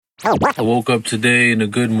I woke up today in a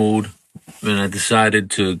good mood, and I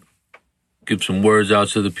decided to give some words out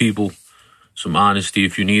to the people, some honesty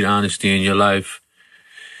if you need honesty in your life.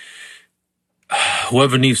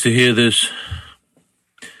 Whoever needs to hear this,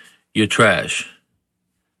 you're trash.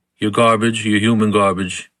 You're garbage. You're human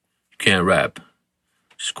garbage. You can't rap.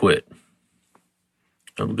 Just quit.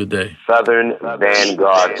 Have a good day. Southern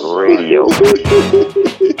Vanguard Radio.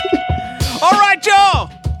 All right,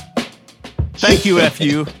 y'all. Thank you,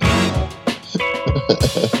 FU.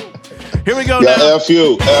 Here we go now. Yeah,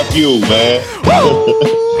 FU, man.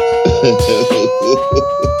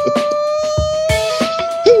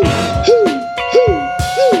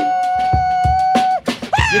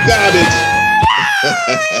 You got it.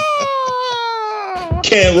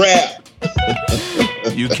 Can't rap.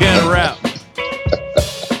 You can't rap.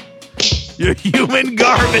 You're human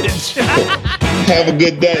garbage. Have a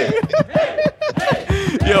good day.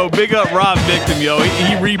 Yo, big up Rob Victim, yo.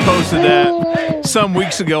 He reposted that some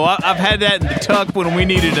weeks ago. I've had that in the tuck when we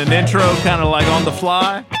needed an intro, kind of like on the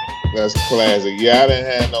fly. That's classic. Yeah, I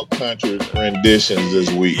didn't have no country renditions this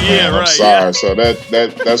week. Yeah, man. right. I'm sorry. Yeah. So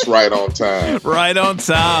that's right on time. Right on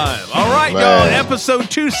time. All right, Man. y'all. Episode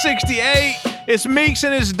 268. It's Meeks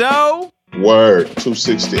and his dough. Word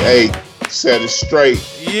 268. Set it straight.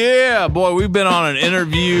 Yeah, boy, we've been on an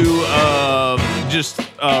interview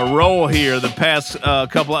roll here the past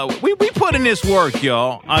couple hours. We put in this work,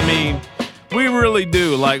 y'all. I mean, we really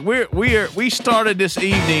do. Like we started this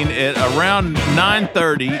evening at around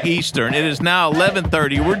 9:30 Eastern. It is now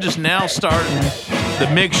 11:30. We're just now starting the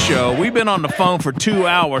mix show. We've been on the phone for 2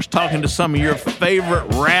 hours talking to some of your favorite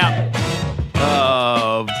rap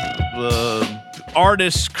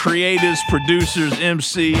artists, creatives, producers,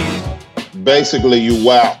 MCs. Basically, you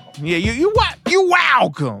wow. Yeah, you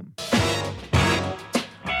welcome.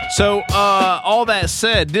 So, all that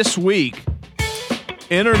said, this week,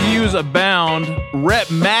 interviews abound.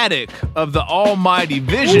 Rep-matic of the Almighty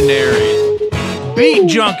Visionaries, Beat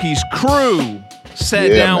Junkies crew sat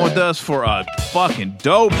down with us for a fucking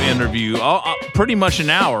dope interview. Pretty much an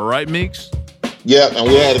hour, right, Meeks? Yep, and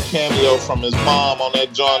we had a cameo from his mom on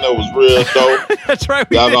that joint that was real dope. That's right.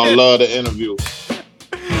 Y'all gonna love the interview.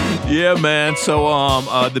 Yeah, man. So,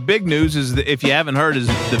 the big news is that if you haven't heard, is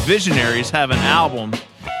the Visionaries have an album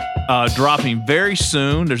dropping very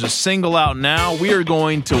soon. There's a single out now. We are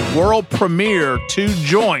going to world premiere 2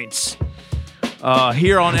 joints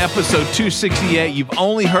here on episode 268. You've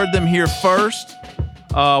only heard them here first.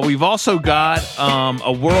 We've also got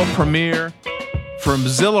a world premiere from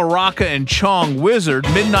Zilla Rocca and Chong Wizard.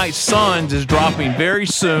 Midnight Suns is dropping very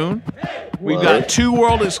soon. We've got 2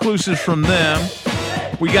 world exclusives from them.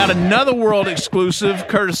 We got another world exclusive,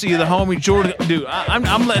 courtesy of the homie Jordan. Dude,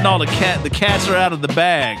 I'm letting all the cats are out of the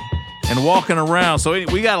bag and walking around. So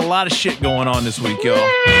we got a lot of shit going on this week, y'all.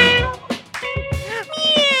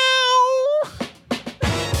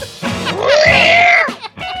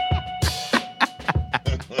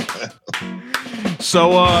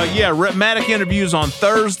 So, Rep-matic interviews on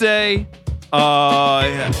Thursday.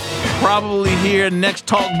 Probably here next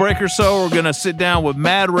talk break or so, we're going to sit down with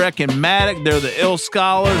Madrek and Matic. They're the Ill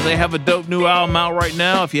Scholars. They have a dope new album out right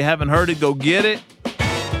now. If you haven't heard it, go get it.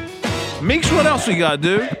 Meeks, what else we got,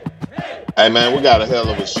 dude? Hey, man, we got a hell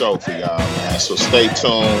of a show for y'all, man. So stay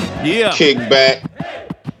tuned. Yeah. Kick back.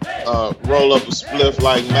 Roll up a spliff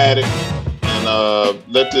like Matic. And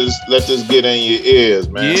let this get in your ears,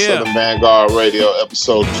 man. Yeah. Southern Vanguard Radio,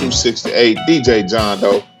 episode 268. DJ John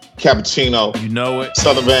Doe, Cappuccino. You know it.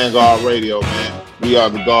 Southern Vanguard Radio, man. We are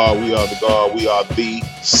the guard. We are the guard. We are the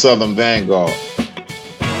Southern Vanguard.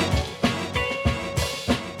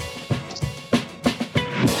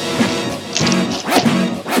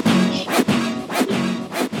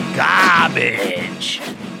 Garbage.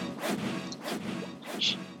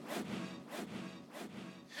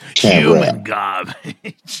 Can't Human rap.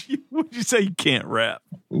 garbage. What'd you say? You can't rap?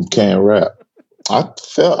 You can't rap. I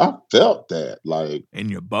felt that, like in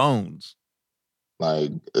your bones.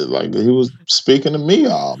 Like he was speaking to me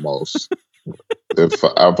almost. If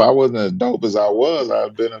I wasn't as dope as I was,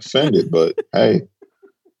 I'd been offended. But hey,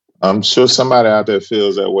 I'm sure somebody out there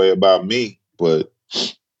feels that way about me. But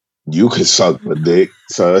you could suck my dick,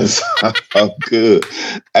 so it's all good.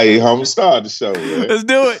 Hey, homie, start the show, man. Let's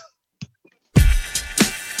do it.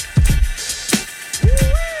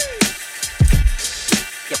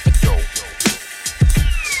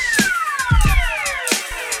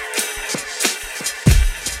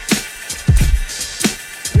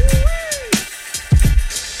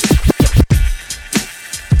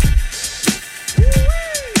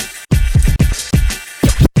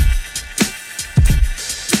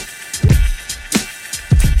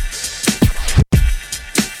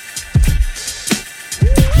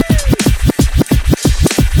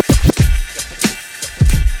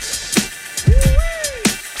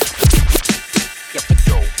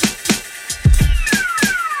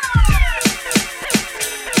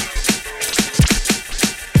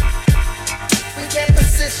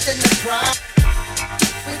 We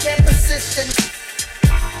can't persist in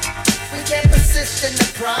the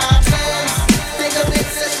problems. They don't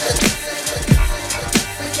exist.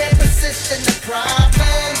 We can't persist in the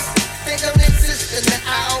problems. They don't exist in the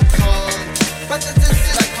outcome. But this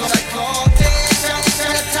is like I call this.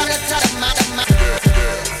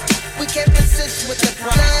 We can't persist with the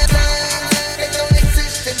problems. They don't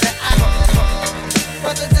exist in the outcome.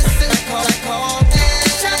 But this is like I call this.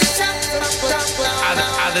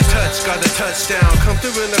 Out of touch, got a touchdown. Come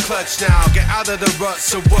through in the clutch now. Get out of the rut,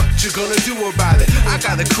 so what you gonna do about it? I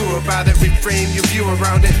got a crew about it, reframe your view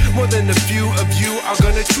around it. More than a few of you are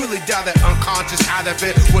gonna truly doubt it. Unconscious out of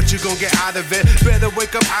it, what you gonna get out of it? Better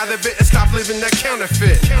wake up out of it and stop living that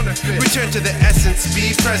counterfeit. Return to the essence,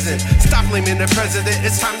 be present. Stop blaming the president,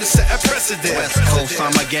 it's time to set a precedent. West Coast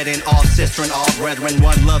Armageddon, all sister and all brethren.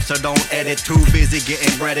 One love, so don't edit. Too busy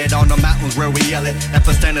getting breaded on the mountains where we yell it.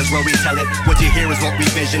 Epicenters where we tell it. What you hear is what we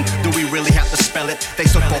vision. Do we really have to spell it? They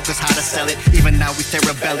so focused how to sell it. Even now we say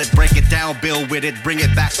rebel it. Break it down, build with it. Bring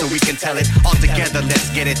it back so we can tell it. All together, let's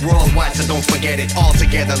get it. Worldwide, so don't forget it. All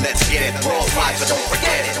together, let's get it. Worldwide, so don't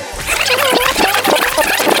forget it.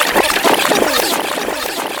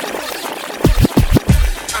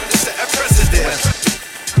 I'm to set a precedent.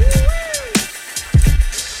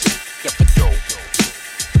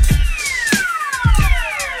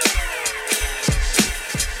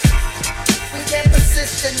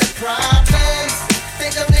 In the problems,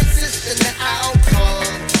 they don't exist in the outcome.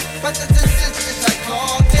 But the decisions I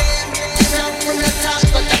call them down from the top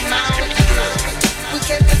of the mountain. We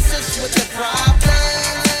can't persist with the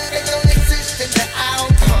problems, they don't exist in the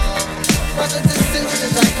outcome. But the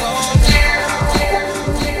decisions I call them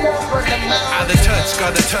from the mountain. Out of touch,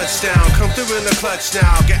 got a touchdown. Come through in the clutch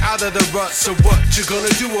now. Get out of the rut, so what you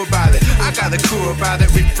gonna do about it? I got a crew about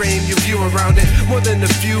it, reframe your view around it. More than a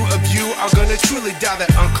few of you are gonna truly doubt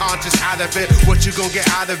it. Unconscious out of it, what you gonna get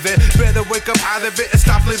out of it? Better wake up out of it and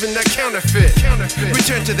stop living that counterfeit.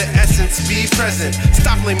 Return to the essence, be present.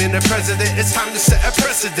 Stop blaming the president, it's time to set a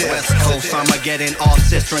precedent. West Coast Armageddon, all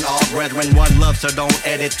sister and all brethren. One love, so don't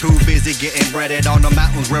edit. Too busy getting breaded on the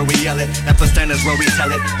mountains where we yell it. Epicenters where we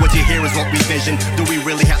tell it. What you hear is what we vision. Do we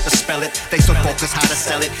really have to spell it? They so focused how to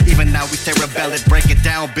sell it. Even now we say rebel it. Break it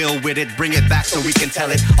down, build with it. Bring it back so we can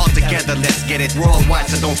tell it. All together, let's get it. Worldwide,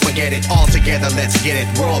 so don't forget it. All together, let's get it.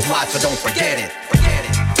 Worldwide, so don't forget it.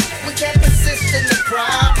 We can't persist in the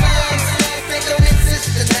problems, they don't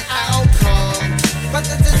exist in the outcome. But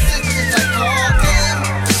the decisions I call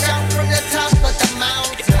them shout from the top of the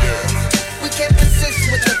mountain. We can't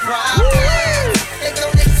persist with the problems, they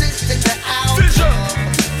don't exist in the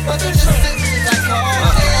outcome. But the decisions I call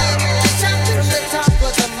them shout from the top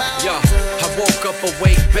of the mountain. Yo, I woke up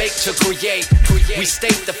awake, baked to create. We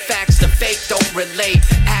state the facts, the fake don't relate.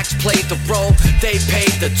 Acts played the role, they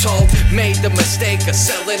paid the toll. Made the mistake of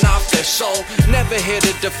selling off their soul. Never here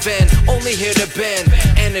to defend, only here to bend.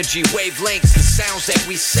 Energy wavelengths, the sounds that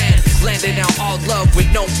we send. Landing out all love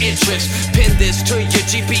with no interest. Pin this to your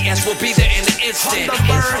GPS, we'll be there in an instant. On the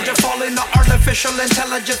verge of falling to artificial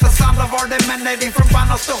intelligence. The sound of art emanating from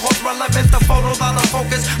vinyls to hold relevance. The photos are the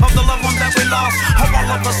focus of the loved ones that we lost. How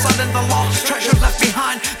all of a sudden the lost treasure left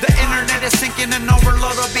behind. The internet is sinking and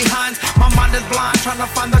overload of behinds. My mind is blind, trying to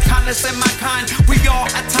find the kindness in mankind. We all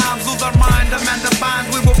at times lose our mind, demand the bind.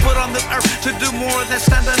 We were put on this earth to do more than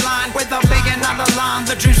stand in line. Without being out of line,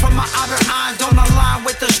 the dreams from my outer eyes don't align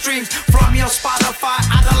with the streams from your Spotify.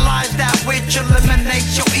 Idolize that which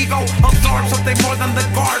eliminates your ego. Absorb something more than the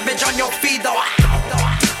garbage on your feed though.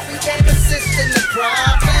 We can't persist in the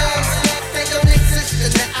problems, they don't exist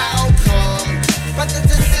in the outcome. But the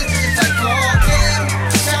decisions I call them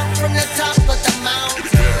shout from the top of the mountain.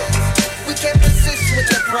 We can't persist with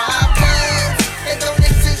the problems, they don't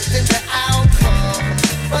exist in the outcome.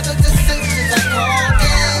 But the decisions I call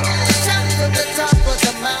them shout from the top of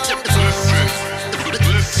the mountain.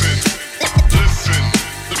 Listen.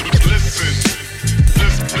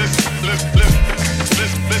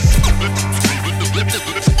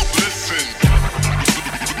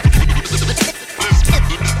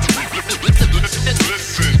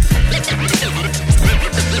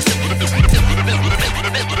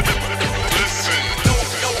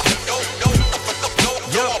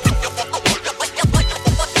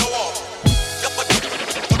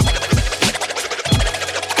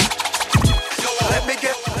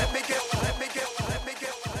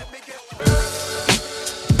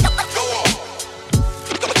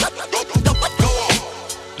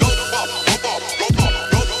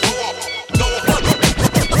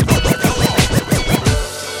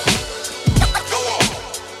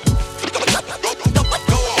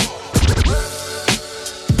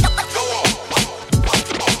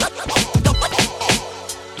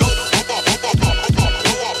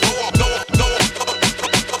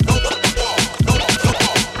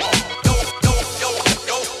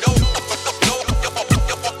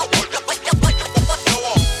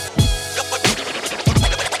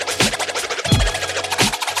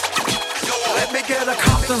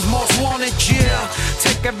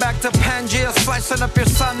 back to Pangea, slicing up your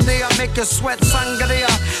Sunday. I make you sweat sangria.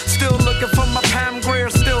 Still looking for my Pam Grier.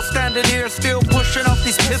 Still standing here, still pushing up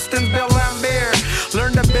these pistons, Bill Lambert.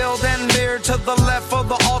 Learn to build and veer to the left of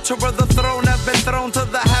the altar where the throne have been thrown to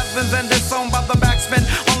the heavens and disowned by the backspin.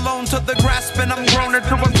 On loan to the grasping, I'm grown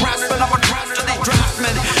into a grasping. I'm a craft to these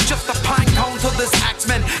draftsmen. Just a pine cone to this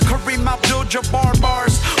axeman. Kareem Abdul-Jabbar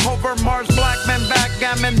bars over Mars, Blackman,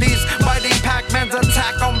 backgammon. These biting Pac-Mans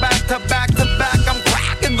attack on back to back to back. I'm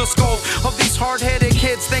cracking the skull of these hard-headed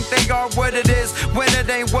kids. Think they are what it is when it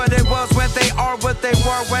ain't what it was. When they are what they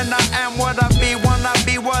were. When I am what I be. When I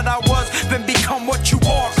be what I was. Then become what you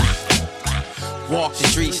are. Walk the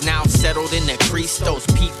streets, now I'm settled in the crease. Those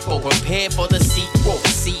people prepared for the sequel.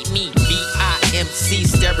 See me, VIMC,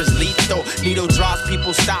 steroids lethal. Needle drops,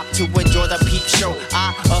 people stop to enjoy the peep show.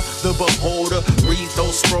 The beholder, read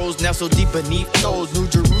those scrolls, nestled deep beneath those. New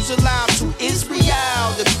Jerusalem to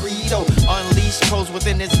Israel, the credo. Unleash codes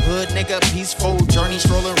within this hood, nigga, peaceful. Journey,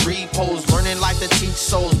 strolling repos, learning life to teach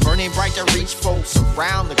souls. Burning bright to reach folks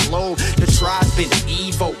around the globe. The tribe's been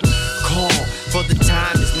evil. Call for the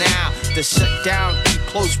time is now. To shut down, keep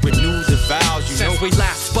close with news and vows. Since we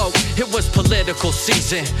last spoke, it was political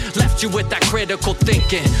season. Left you with that critical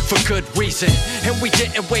thinking for good reason. And we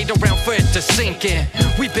didn't wait around for it to sink in.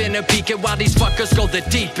 We've been a beacon while these fuckers go the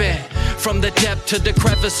deep end. From the depth to the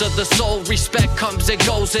crevice of the soul, respect comes and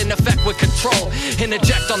goes in effect with control.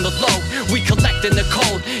 Interject on the low, we collect in the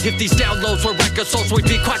cold. If these downloads were record souls, we'd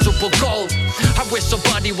be quadruple gold. I wish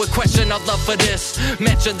somebody would question our love for this.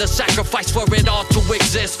 Mention the sacrifice for it all to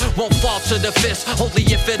exist. Won't fall to the fist, only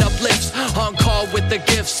if it uplifts. On call with the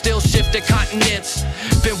gifts, still shifting continents.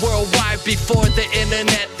 Been worldwide before the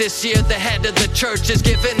internet. This year the head of the church is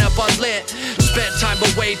giving up on Lent. Spent time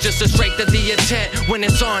away just to strengthen the intent. When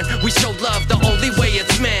it's on, we show love the only way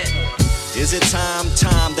it's meant. Is it time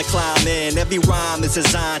to climb in? Every rhyme is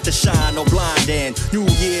designed to shine, no blinding. New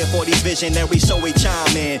year for these visionaries, so we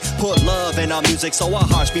chime in. Put love in our music, so our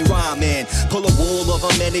hearts be rhyming. Pull a wool over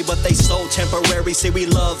many, but they so temporary. Say we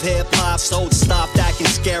love hip-hop, so stop acting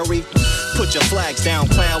scary. Put your flags down,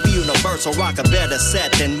 clown, we universal. Rock a better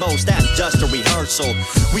set than most, that's just a rehearsal.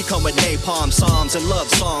 We come with napalm psalms and love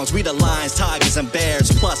songs. We the lions, tigers, and bears,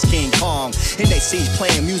 plus King Kong. And they see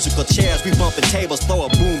playing musical chairs, we bumping tables. Throw a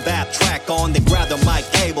boom bap track on, then grab the mic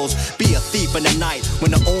cables. Be a thief in the night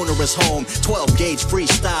when the owner is home. 12 gauge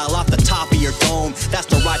freestyle off the top of your dome. That's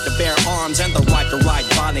the right to bear arms and the right to ride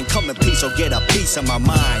violent. Come in peace or get a piece of my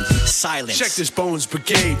mind. Silence. Check this Bones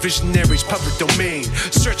Brigade, visionaries, public domain.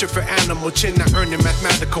 Searching for animal chin, not earning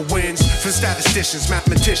mathematical wins. From statisticians,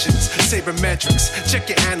 mathematicians, sabermetrics. Check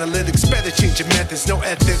your analytics, better change your methods, no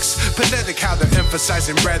ethics. Pathetic how they're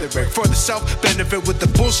emphasizing rhetoric for the self-benefit with the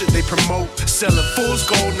bullshit they promote. Selling fools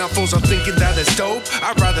gold, now fools are thinking that it's dope.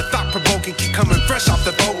 I'd rather thought-provoking, keep coming fresh off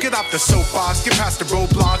the boat. Get off the soapbox, get past the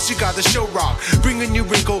roadblocks. You gotta show rock, bring a new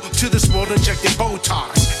wrinkle to this world, injecting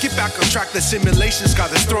Botox. Get back on track, the simulation's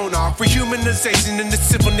got us thrown off. Rehumanization in the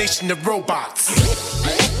civil nation of robots.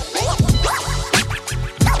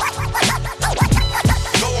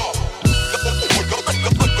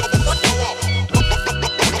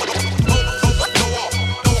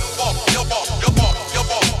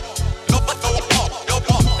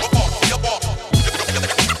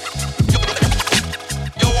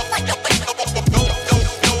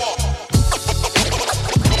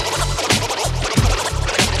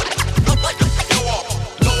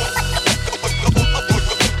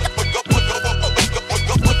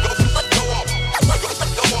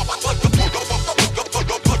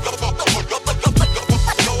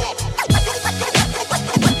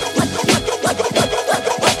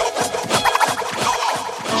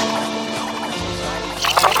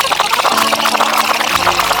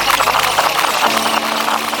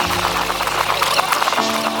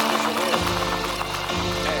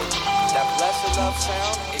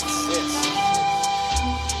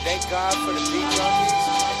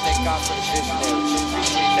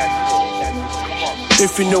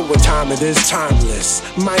 If you know what time it is, timeless,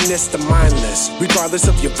 mindless the mindless, regardless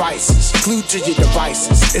of your vices, glued to your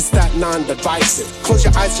devices, it's that non-divisive. Close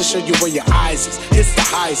your eyes to show you where your eyes is. It's the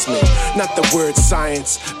Heisman, not the word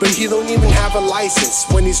science, but he don't even have a license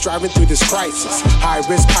when he's driving through this crisis. High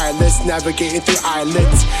risk pilots navigating through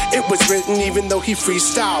eyelids. It was written even though he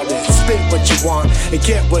freestyled it. Spit what you want and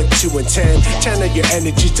get what you intend. Channel your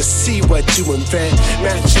energy to see what you invent.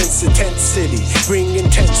 Match intensity, bring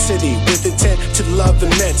intensity with intent to love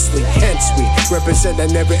immensely. Hence we represent a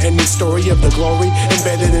never-ending story of the glory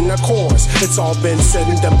embedded in our cores. It's all been said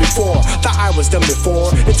and done before. Thought I was done before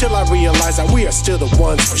until I realized that we are still the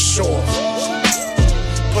ones for sure.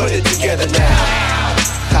 Put it together now.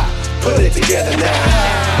 Ha. Put it together now.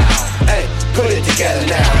 Hey, put it together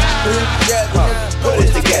now. Put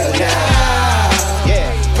it together now. Yeah,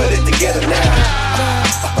 put it together now.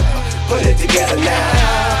 Put it together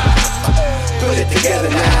now. Put it together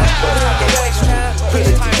now. Put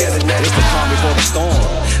it together now. It's the calm before the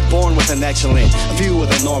storm. Born with an excellent view of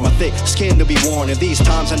the norm, a thick skin to be worn in these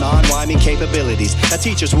times and unwinding capabilities that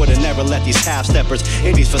teachers would have never let these half-steppers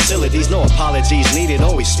in these facilities. No apologies needed,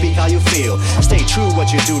 always speak how you feel. Stay true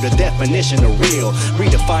what you do, the definition of real.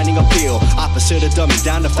 Redefining appeal, opposite of dummy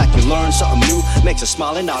down. The fact we learn something new makes us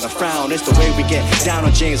smile and not a frown. It's the way we get down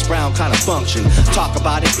on James Brown kind of function. Talk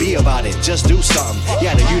about it, be about it, just do something.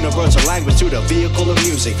 Yeah, the universal language to the vehicle of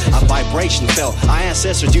music. A vibration felt, our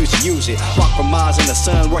ancestors used to use it. Walk for miles in the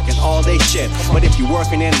sun, working all day shit. But if you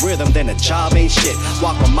working in rhythm, then a job ain't shit.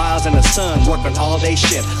 Walk for miles in the sun, working all day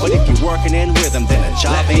shit. But if you working in rhythm, then a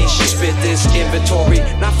job ain't shit. Spit this inventory,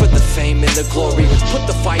 not for the fame and the glory. Put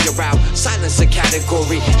the fire out, silence the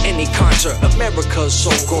category. Any concert, America's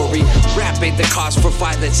so gory. Rap ain't the cause for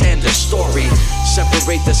violence and the story.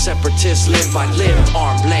 Separate the separatists limb by limb.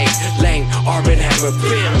 Arm, leg, lane, arm and hammer,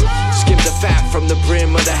 bim. Skim the fat from the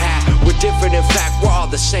brim of the hat. We're different, in fact, we're all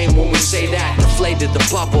the same when we say that. Deflated the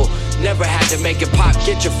bubble, never had to make it pop.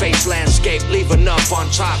 Get your face landscape, leave enough on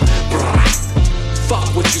top. Brah.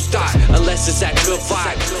 Fuck what you thought, unless it's that good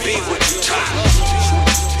vibe. Be what you taught.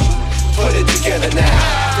 Put it together now.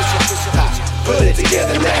 Put it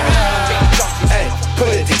together now. Hey, put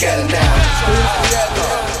it together now.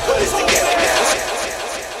 Put it together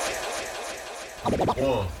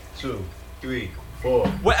now. 1, 2, 3, 4.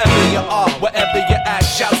 Wherever you are, wherever you're at,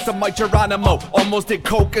 shouts to Mike Geronimo. Almost did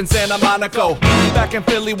coke in Santa Monica. Back in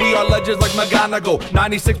Philly, we are legends like McGonagall.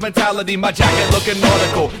 96 mentality, my jacket looking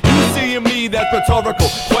nautical. You seeing me, that's rhetorical.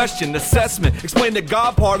 Question, assessment, explain the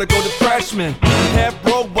God particle to freshmen. Half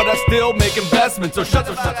broke, but I still make investments. So shut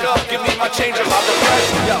the fuck up, give me my change of my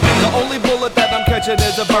depression. Yo, the only bullet that I'm catching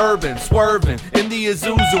is a bourbon. Swerving in the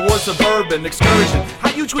Isuzu or Suburban excursion.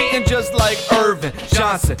 How you tweeting just like Irvin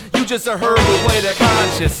Johnson? You just a herb with way to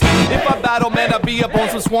conscious. If I battle, man, I be up on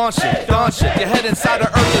some swan shit. Dawn shit, your head inside the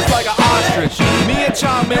earth is like an ostrich. Me and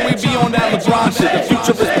Chom, man, we be on that LeBron shit. The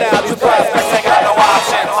future is now, these prospects ain't got no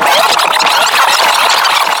options.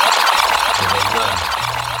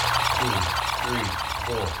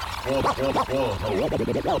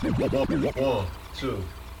 1, 2,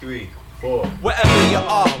 3, 4. Wherever you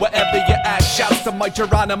are, wherever you're at, shouts to Mike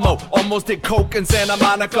Geronimo. Almost did coke in Santa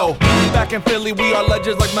Monica. Back in Philly, we are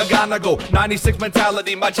legends like McGonagall. 96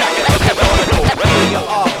 mentality, my jacket looking nautical. Wherever you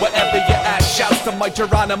are, wherever you're at, shouts to Mike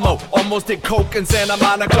Geronimo. Almost did coke in Santa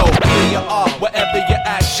Monica. Wherever you are, wherever you're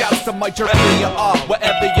at, shouts to Mike Geronimo. Wherever you are,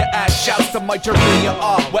 wherever you're at, shouts to Mike Geronimo. Wherever you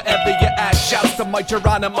are, wherever you're at, shouts to Mike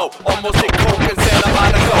Geronimo. Almost did coke in Santa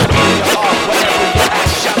Monica. Wherever you are, wherever you're at,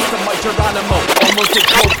 shouts to Mike Geronimo. Almost did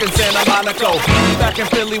coke in Santa Monica. Back in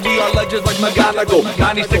Philly, we are legends like McGonagall.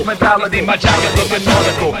 96 mentality, my jacket looking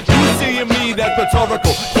nautical. You seeing me, that's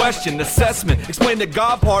rhetorical. Question, assessment, explain the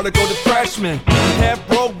God particle to freshmen. Half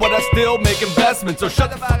broke, but I still make investments. So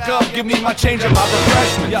shut the fuck up, give me my change and my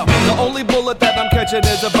refreshment. Yo, the only bullet that I'm catching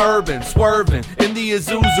is a bourbon. Swerving in the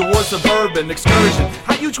Isuzu or Suburban excursion.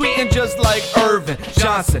 How you tweeting just like Irvin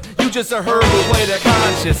Johnson? You just a herb with way to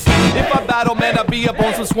conscious. If I battle, man, I be up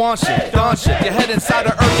on some swan shit. Dawn shit, your head inside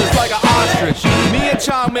the earth is like an ostrich. Me and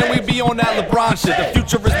Chom, man, we be on that LeBron shit. The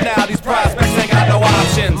future is now, these prospects ain't got no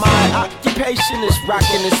options. My occupation is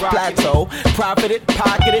rocking this plateau. Profited,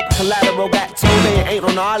 pocketed, collateral got told. They ain't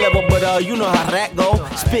on our level, but you know how that go.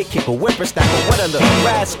 Spit kicker, whippersnapper, what a little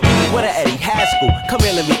rascal. What a Eddie Haskell. Come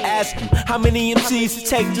here, let me ask you, how many MCs it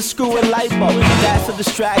take to screw a light bulb? That's a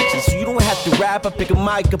distraction, so you don't have to rap. I pick a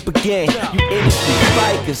mic up again. You industry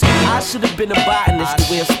bikers. I should have been a botanist the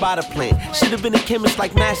way a spotter plant. Should have been a chemist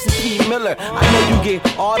like Master P. Miller. I know you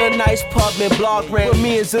get all the nice pub and blog rant. But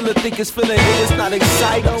me and Zilla think it's feeling it was not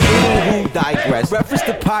exciting. Who digress? Reference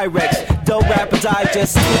to Pyrex. Dope rapper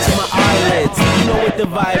digest. Switch my eyelids. You know what the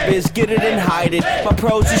vibe is. Get it and hide it. My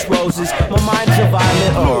prose is roses. My mind's a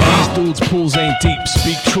violet. These dudes' pools ain't deep.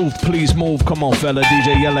 Speak truth, please move. Come on, fella.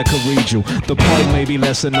 DJ Yella can read you. The poem may be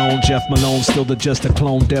lesser known. Jeff Malone, still the just a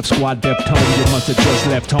clone. Def Squad, Def Tone. You must have just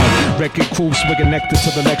left home. Record crew swigging nectar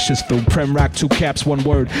to the lectures through. Prem rock, 2 caps, 1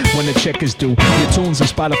 word. When the check is due. Your tunes on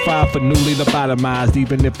Spotify for newly lobotomized.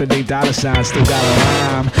 Even if it ain't dollar signs, still got a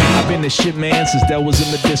rhyme. I've been the shit man since there was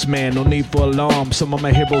in the diss man. No need for alarm. Some of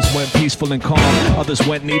my heroes went peaceful and calm. Others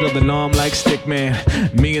went needle and arm like Stickman.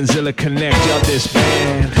 Me and Zilla connect, y'all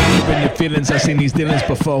disband. Even your feelings, I seen these dealings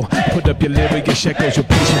before. Put up your lyric, your shekels, your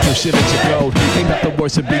peace with your shillings, your gold. Ain't nothing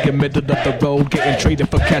worse than being middle of the road. Getting traded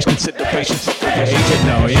for cash considerations. Agent,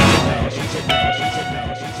 no, yeah.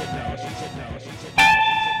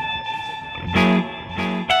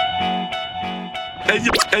 Hey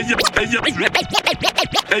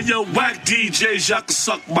yo, whack DJs, y'all can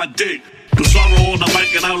suck my dick. Bizarro on the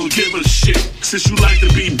mic and I don't give a shit. Since you like to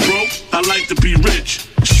be broke, I like to be rich.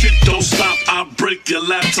 Shit don't stop, I'll break your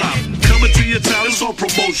laptop. Coming to your town, it's all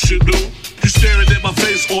promotional. You staring at my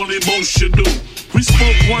face, all emotional. We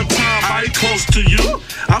spoke one time, I ain't close to you.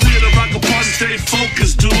 I'm here to rock a party, stay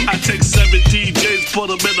focused, dude. I take 7 DJs, put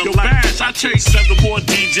them in a bash. I chase 7 more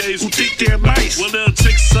DJs who think they're nice. Well, they'll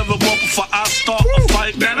take 7 more before I start a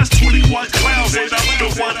fight. Man, that's 21 clowns, ain't up to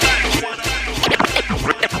one night.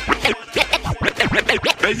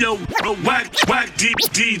 Hey yo, whack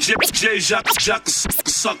DJs, y'all can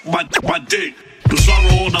suck my dick.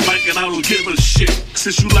 Bizarro on the mic and I don't give a shit.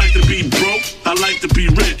 Since you like to be broke, I like to be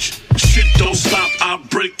rich. Shit don't stop, I'll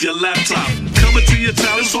break your laptop. Coming to your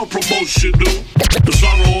town, it's all promotional.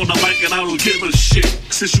 Bizarro on the mic and I don't give a shit.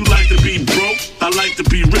 Since you like to be broke, I like to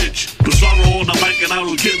be rich. Bizarro on the mic and I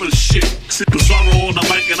don't give a shit. Bizarro on the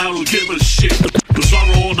mic and I don't give a shit.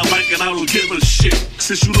 Bizarro on the mic and I don't give a shit.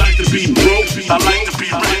 Since you like to be broke, I like to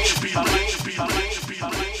be rich.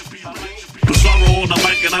 Bizarro on the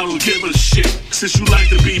mic and I don't give a shit. Since you like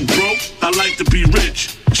to be broke, I like to be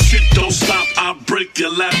rich. Shit don't stop, I'll break your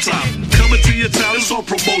laptop. Coming to your town, it's all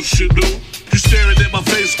promotional. You staring at my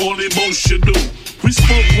face, all emotional. We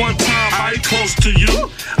spoke one time, I ain't close to you.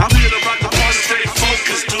 I'm here to rock the party, stay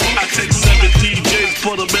focused, dude. I take 7 DJs,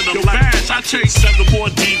 put them in a bash. I chase 7 more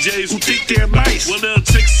DJs who think they're nice. Well, they'll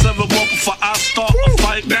take 7 more before I start a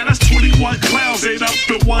fight. Man, that's 21 clowns, ain't up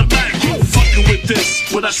in one night. Who fucking with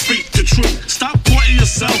this when I speak the truth? Stop pointing your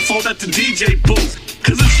cell phone at the DJ booth.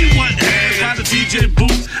 Cause if she want hands at the DJ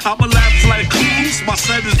booth, I'ma laugh like clues. My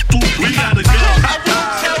set is food, we gotta go. I will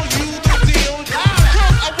tell you the deal.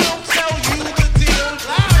 I will tell you the deal.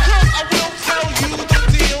 I will tell you the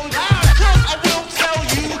deal. I will tell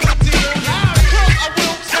you the deal. I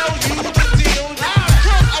will tell you the deal. I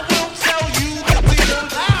will tell you the deal. I will tell you the deal.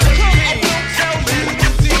 I will tell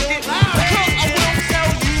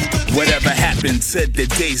you the deal. Whatever happened to the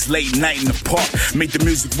days late night in the park? Make the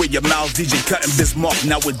music with your mouth, DJ cutting Bismarck.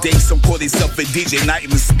 Nowadays, some call themselves a DJ, not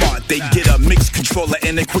even smart. They get a mix controller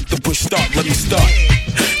and they quick to push start. Let me start.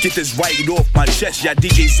 Get this right off my chest. Y'all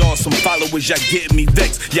DJs awesome followers, y'all getting me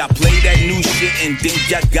vexed. Y'all play that new shit and think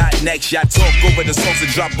y'all got next. Y'all talk over the songs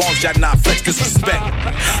and drop bombs, y'all not flex. Disrespect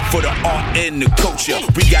for the art and the culture.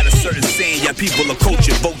 We got a certain saying, y'all people are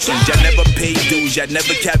culture vultures. Y'all never pay dues, y'all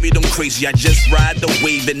never carry them crazy. Y'all just ride the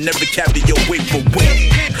wave and never carry your weight for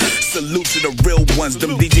weight. Salute to the real ones,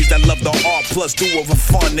 them DJs that love the art plus do over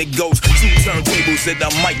fun. It goes 2 turntables and the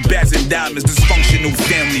mic bats and diamonds. Dysfunctional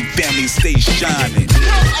family stays shining.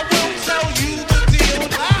 I will tell you the deal.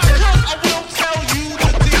 I will tell you the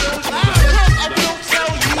deal. I will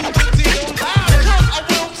tell you the deal. I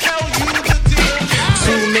will tell you the deal.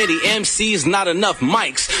 Too many MCs, not enough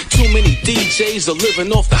mics. Too many DJs are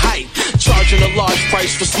living off the hype. Charging a large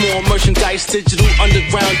price for small merchandise. Digital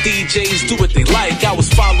underground DJs do what they like. I was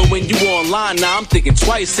following you online, now I'm thinking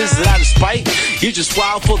twice. Is it out of spite? You're just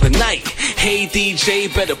wild for the night. Hey DJ,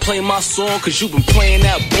 better play my song, cause you've been playing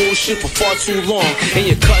that bullshit for far too long. And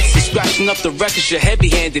your cuts and scratching up the records, you're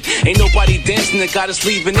heavy-handed. Ain't nobody dancing that got us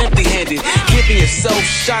leaving empty-handed. Giving yourself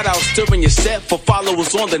shout-outs during your set for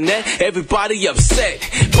followers on the net. Everybody upset,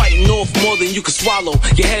 biting off more than you can swallow.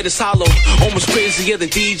 Your head is hollow, almost crazier than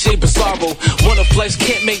DJ Bizarro. Wanna flex,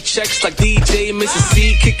 can't make checks like DJ Mrs.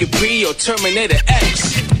 C, Kick It Pre, or Terminator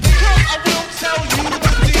X. I will tell you the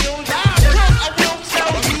deal. I will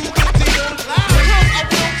tell you the deal. I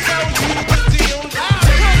will tell you the deal. I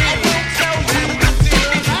will tell you the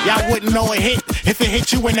deal. Y'all wouldn't know it hit if it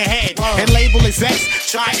hit you in the head. And label is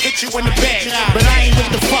X, try and hit you in the bed. But I ain't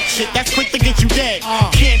with the fuck shit, that's quick to get you dead.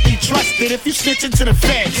 Can't be trusted if you snitch into the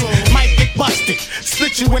feds. Might get busted,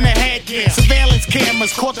 split you in the head. Surveillance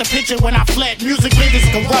cameras caught the picture when I fled. Music niggas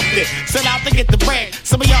corrupted, set out to get the bread.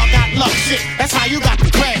 Some of y'all got luck, shit, that's how you got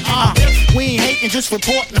the cred. We ain't hating, just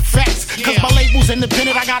reporting the facts. Cause my label's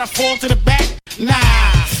independent, I gotta fall to the back. Nah,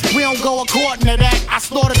 we don't go according to that. I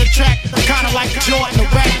slaughtered the track, kinda like Jordan the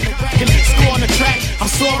rap. Can score on the track, I'm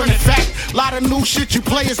soaring in fact. Lot of new shit you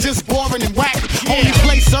play is just boring and whack. Only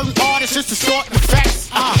play certain artists just to start the facts.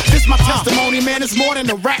 This my testimony, man, it's more than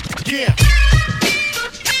a rap. Yeah.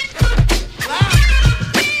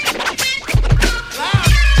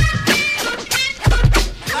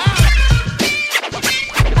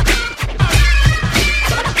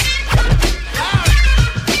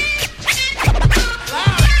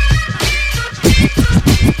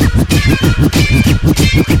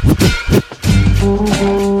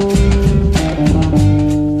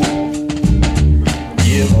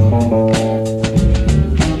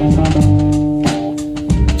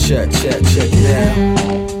 Check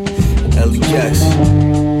LEX,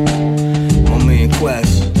 my man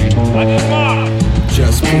Quest,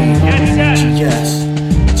 Just P, GS.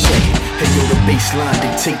 Hey yo, the baseline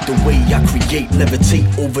dictate the way I create,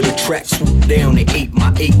 levitate over the track, swoop down and ape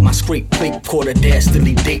my scrape plate, quarter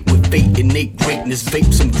dastardly date with fate, innate greatness,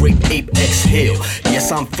 vape some grape ape, exhale.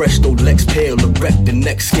 Yes, I'm fresh though, Lex pale, erect the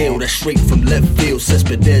next scale, that's straight from left field,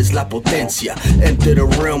 Cespedes la potencia, enter the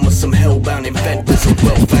realm of some hellbound inventors, a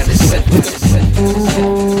well-founded sentence.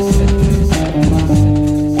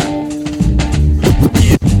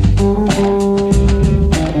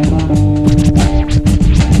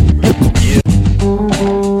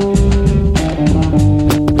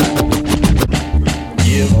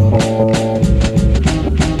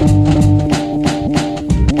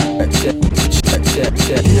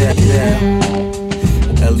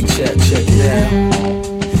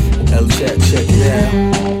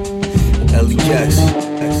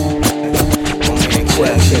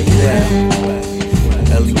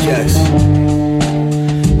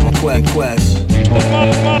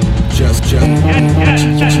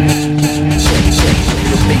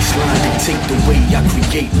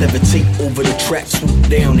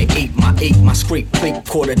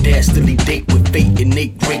 Quarter dastardly date with fate,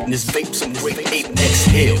 innate greatness, vape some grape ape,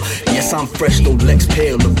 exhale. Yes, I'm fresh though, Lex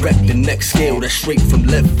pale, erect the next scale, that's straight from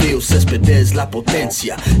left field, Cespedes la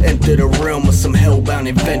potencia, enter the realm of some hellbound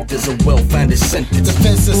inventors, a well-founded sentence.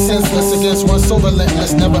 Defense is senseless against one so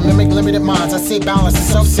relentless, never mimic limited minds, I say balance is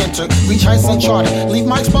self-centered, reach heights uncharted, leave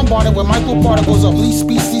mics bombarded with microparticles of least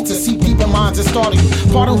species to seep deep in minds and startle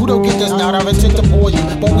you. Pardon who don't get this now, I intend to bore you,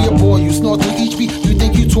 but we abhor you, snort through each beat, you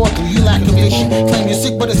think you talk through, you lack conviction, claim you're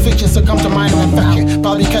sick but it's fiction, succumb to minor infection,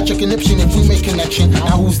 probably catch a conniption if we make connection,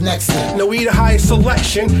 now who's next then? No, we the highest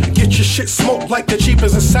selection, get your shit smoked like the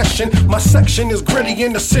cheapest in session, my section is gritty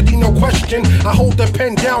in the city, no question, I hold the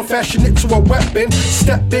pen down, fashion it to a weapon,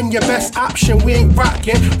 step in your best option, we ain't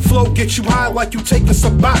rockin', flow get you high like you taking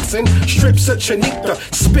some boxing, strips at Chanita,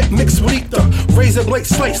 spit mixed with ether, razor blade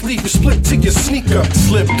slice, leave you split to your sneaker,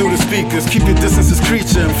 slip through the speakers, keep your distance as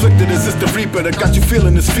creature, inflicted as it's the reaper that got you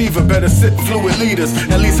feeling this fever, better sit fluid leaders,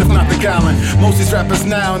 at least if not the gallon, most these rappers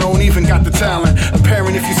now don't even got the talent,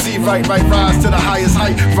 apparent if you see right rise to the highest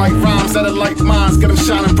height, right rhymes that are like minds, get them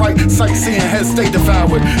shining bright, sightseeing, heads stay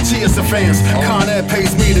devoured, cheers to fans, Con Ed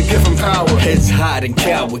pays me to give them power, heads hide and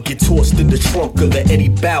coward, get tossed in the trunk of the Eddie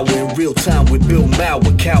Bauer, in real time with Bill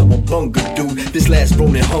Mauer, cowabunga dude, this last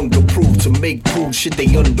Ronin hunger proved to make prove shit they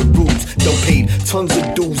under the rules, done paid tons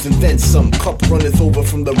of dues and then some, cup runneth over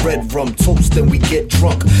from the red rum, toast then we get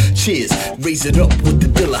drunk, cheers, raise it up with the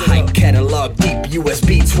Dilla hype, catalog deep,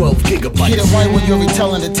 USB 12 gigabytes. Get it right when you're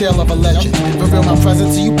retelling the tale of a legend, reveal my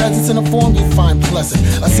presence to you peasants in a form you find pleasant,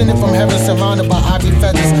 ascended from heaven surrounded by ivy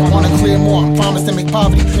feathers, wanna clear more, I promise to make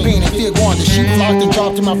poverty, pain and fear gone, the sheep flocked and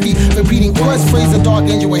dropped to my feet, repeating quest, phrase the dark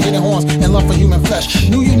angel with hidden horns and love for human flesh,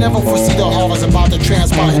 knew you never foresee the horrors about to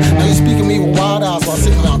transpire, now you speak of me with wild eyes while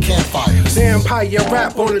sitting around campfires. Vampire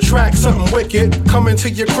rap on the track, something wicked, coming to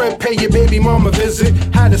your crib, pay your baby mama visit,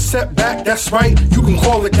 had a setback, that's right, you can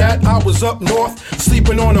call it that, I was up north,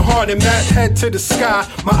 sleeping on a hard and mat, head to the sky,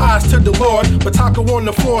 my eyes to the Lord, Bataka on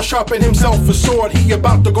the floor, sharpen himself a sword, he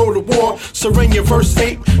about to go to war, Serenia verse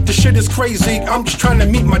 8, the shit is crazy, I'm just trying to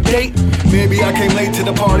meet my date. Maybe I came late to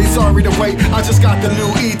the party, sorry to wait, I just got the new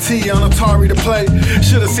ET on Atari to play,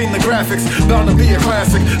 should've seen the graphics, bound to be a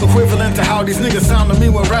classic, equivalent to how these niggas sound to me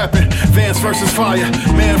when rapping, Vance versus fire,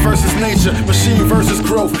 man versus nature, machine versus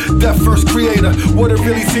growth, death versus creator, what it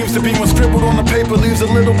really seems to be when scribbled on the paper leaves a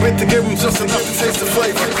little bit to give them just enough to taste the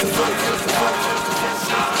flavor.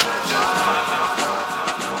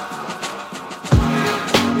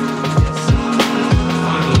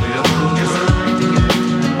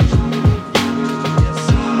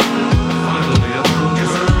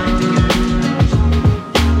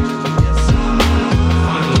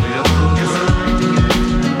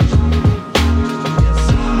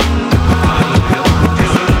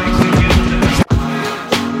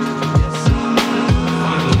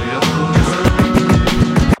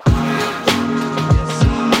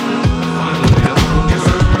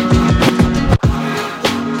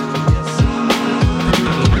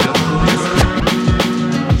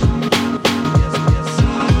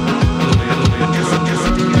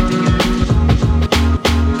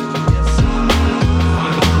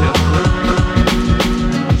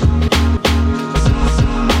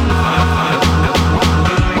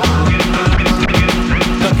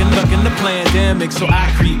 pandemic, so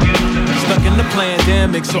I creep. Stuck in the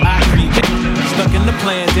pandemic, so I creep. Stuck in the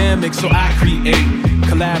pandemic, so I create.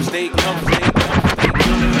 Collabs, they come.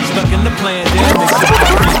 Stuck in the pandemic, so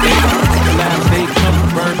I create. Collabs, they come.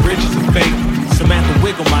 Burn bridges and fake. Samantha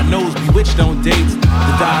wiggle, my nose bewitched on dates.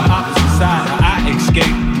 The dive opposite side, how I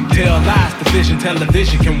escape. Tell lies, the vision,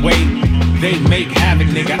 television can wait. They make havoc,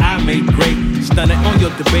 nigga, I make great. Stunning on your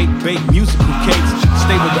debate, bake musical cakes.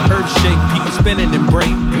 Stay with the earth shake, people spinning and break.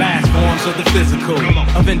 Glass forms of the physical,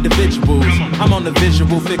 of individuals. I'm on the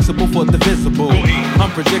visual, fixable for the visible.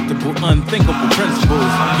 Unpredictable, unthinkable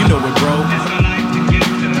principles. You know it, bro.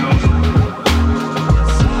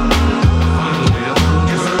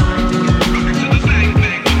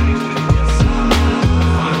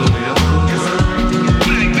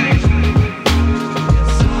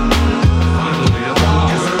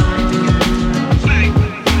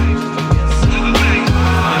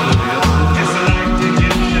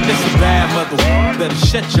 Better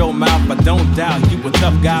shut your mouth, I don't doubt you a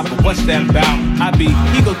tough guy, but what's that about? I be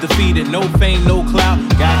ego defeated, no fame, no clout.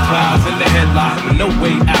 Got clouds in the headlock, with no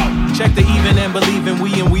way out. Check the even and believing,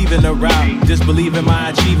 we and weaving around. Disbelieve in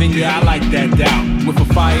my achieving, yeah, I like that doubt. With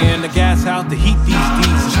a fire in the gas house to heat these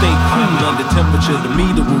deeds and stay cool under temperature, the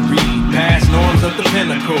meter will read. Past norms of the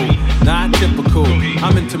pinnacle, not typical.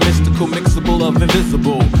 I'm into mystical, mixable of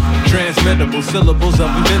invisible. Transmittable syllables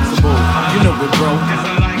of invincible. You know it, bro.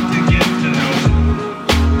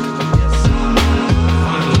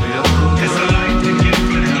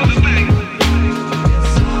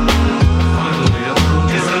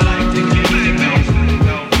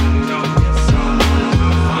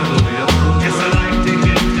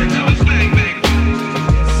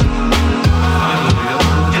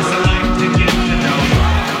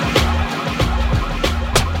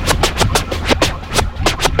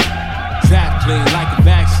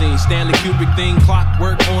 Stanley Kubrick thing,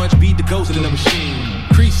 clockwork, orange bead, the ghost in the machine.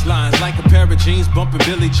 Crease lines like a pair of jeans, bumping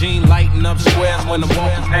Billie Jean, lighting up squares when I'm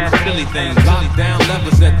walking past silly things. Lock down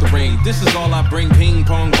levers at the ring. This is all I bring, ping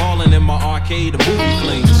pong balling in my arcade, a movie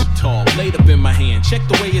flings. Tall, laid up in my hand. Check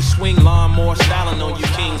the way it swing, lawnmower styling on you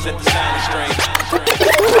kings at the silent string.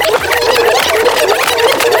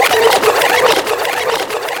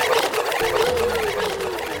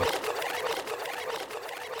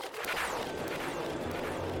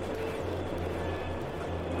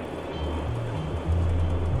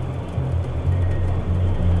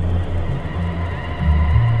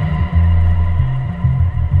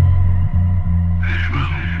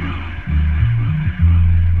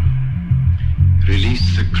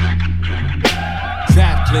 Release the Kraken.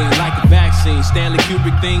 Zap clean like a vaccine. Stanley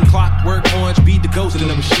Kubrick thing, clockwork, orange bead, the ghost in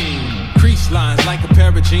the machine. Crease lines like a pair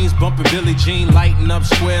of jeans, bumping Billie Jean, lighting up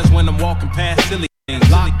squares when I'm walking past silly things.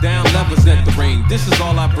 Lock down levers at the ring. This is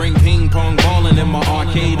all I bring, ping pong balling in my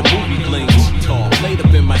arcade, a movie flings. Tall, laid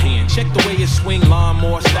up in my hand. Check the way it swing,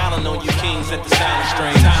 lawnmower styling on you kings at the silent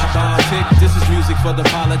string. Time bomb tick, this is music for the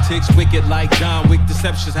politics. Wicked like John Wick,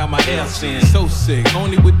 deception's how my air sins. So sick,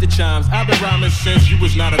 only with the chimes. I've been rhyming since you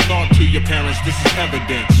was not a thought to your parents. This is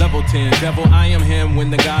evidence. Level 10, devil, I am him.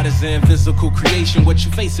 When the God is in physical creation, what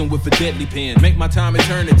you facing with a deadly pen? Make my time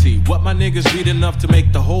eternity. What my niggas read enough to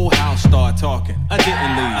make the whole house start talking. I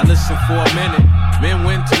didn't leave, I listened for a minute. Men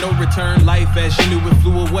went to no return, life as you knew it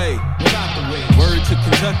flew away. Word to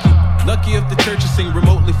Kentucky. Lucky if the churches sing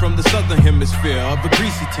remotely from the southern hemisphere of a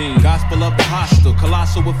greasy team. Gospel of the hostile,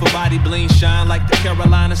 colossal with a body bling, shine like the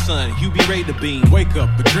Carolina sun. You be ready to beam. Wake up,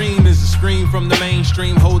 a dream is a scream from the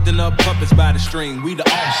mainstream, holding up puppets by the string. We the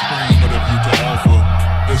offspring. What have you to offer?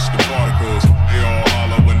 It's the particles. They all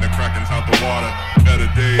holler when the Kraken's out the water. Better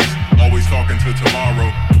days, always talking to tomorrow.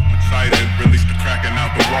 Excited, release the Kraken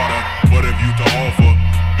out the water. What have you to offer?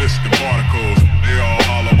 It's the particles. They all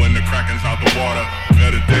holler when the Kraken's out the water.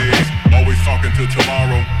 Better days, always talking to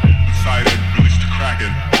tomorrow. Excited, release the Kraken.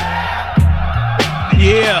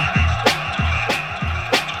 Yeah.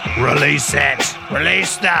 Release it.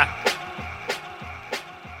 Release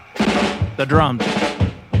the drums.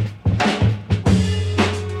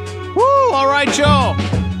 Woo! All right, y'all.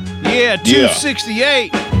 Yeah,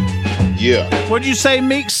 268. Yeah. What'd you say,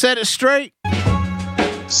 Meek? Set it straight.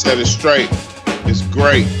 Set it straight. It's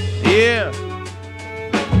great. Yeah.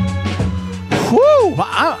 Whoo!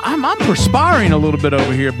 I'm perspiring a little bit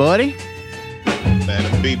over here, buddy.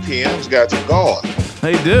 Man, the BPM's got you going.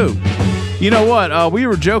 They do. You know what? We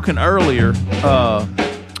were joking earlier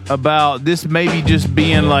about this maybe just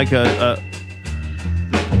being like an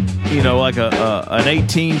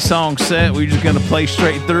 18 song set. We're just gonna play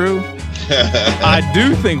straight through. I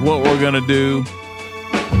do think what we're gonna do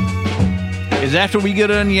is after we get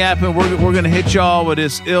done yapping, we're gonna hit y'all with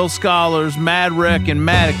this Ill Scholars, Mad Wreck, and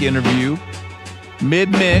Matic interview.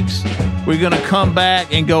 Mid-mix. We're gonna come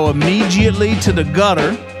back and go immediately to the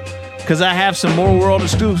gutter because I have some more world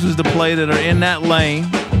exclusives to play that are in that lane.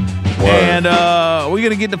 Word. And we're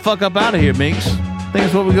gonna get the fuck up out of here, Meeks. I think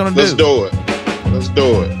that's what we're gonna do. Let's do it. Let's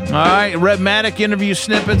do it. All right, Redmatic interview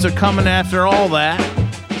snippets are coming after all that.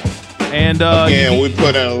 And again, we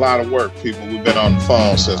put in a lot of work, people. We've been on the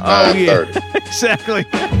phone since 9:30. Yeah. Exactly.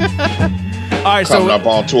 All right, coming up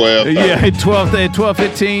on 12:30. Yeah,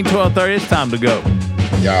 12:15, 12:30. It's time to go.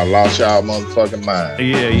 Y'all lost y'all motherfucking mind.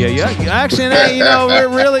 Yeah. Actually, you know, we're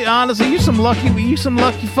really honestly, you some lucky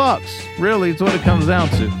fucks. Really, it's what it comes down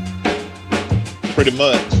to. Pretty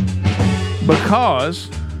much. Because,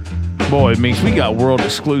 boy, it means we got world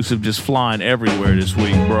exclusive just flying everywhere this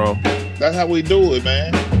week, bro. That's how we do it,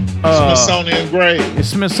 man. Smithsonian grade. It's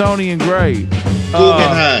Smithsonian grade.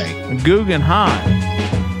 Guggenheim.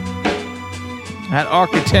 That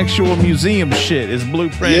architectural museum shit is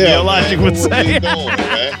Blueprint. Illogic would say.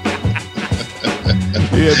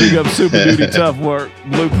 Yeah, big up Super Duty Tough Work.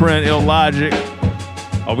 Blueprint, Illogic.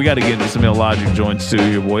 Oh, we got to get into some Illogic joints too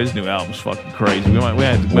here, boy. His new album's fucking crazy. We might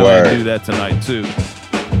do that tonight too.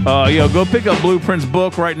 Go pick up Blueprint's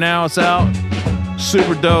book right now. It's out.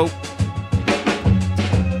 Super dope.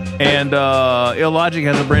 And Illogic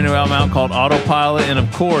has a brand new album out called Autopilot. And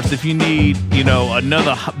of course, if you need,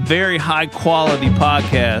 another very high quality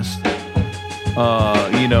podcast,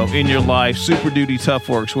 in your life, Super Duty Tough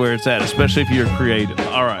Work's where it's at, especially if you're creative.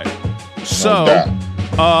 All right. So,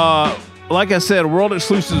 like I said, world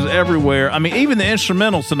exclusives everywhere. I mean, even the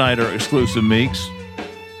instrumentals tonight are exclusive, Meeks.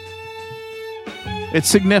 It's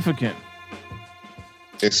significant.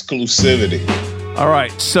 Exclusivity. All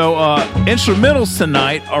right, so instrumentals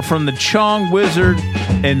tonight are from the Chong Wizard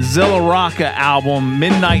and Zilla Rocca album,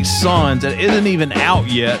 Midnight Suns, that isn't even out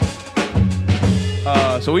yet.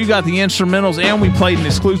 So we got the instrumentals, and we played an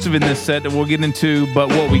exclusive in this set that we'll get into, but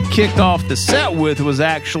what we kicked off the set with was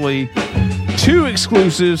actually two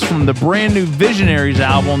exclusives from the brand new Visionaries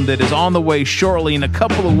album that is on the way shortly in a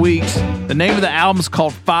couple of weeks. The name of the album is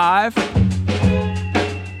called 5.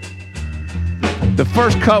 The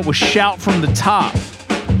first cut was Shout from the Top.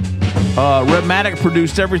 Redmatic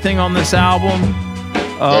produced everything on this album.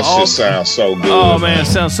 That shit sounds so good. Oh, man, it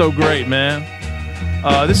sounds so great, man.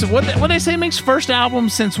 This is what they say makes first album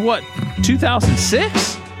since what,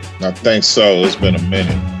 2006? I think so. It's been a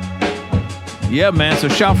minute. Yeah, man. So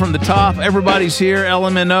Shout from the Top. Everybody's here.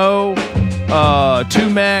 LMNO,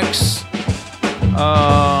 Tumex.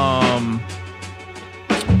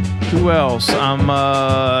 Who else?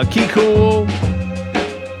 Key Cool.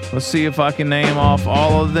 Let's see if I can name off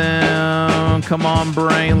all of them. Come on,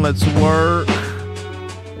 brain. Let's work.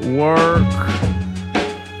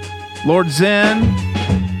 Lord Zen.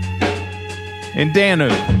 And Danu.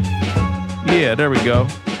 Yeah, there we go.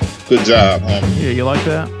 Good job, homie. Yeah, you like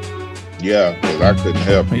that? Yeah, because I couldn't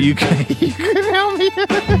help you. You couldn't help me?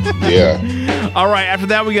 Yeah. All right, after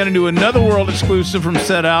that, we got to do another world exclusive from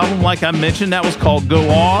said album. Like I mentioned, that was called Go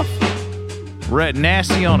Off. Red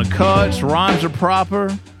Nasty on the cuts. Rhymes are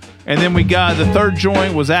proper. And then we got the third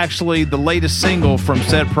joint was actually the latest single from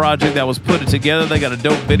said project that was put together. They got a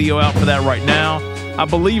dope video out for that right now. I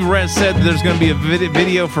believe Red said that there's going to be a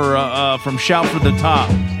video for from Shout for the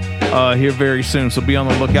Top here very soon. So be on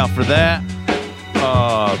the lookout for that.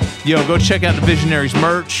 Go check out the Visionaries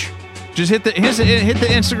merch. Just hit the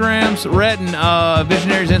Instagrams, Red and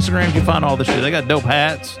Visionaries Instagrams. You find all the shit. They got dope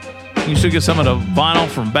hats. You can still get some of the vinyl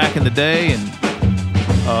from back in the day, and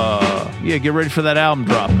get ready for that album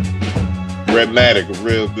dropping. Redmatic, a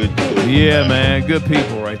real good dude. Yeah, man, good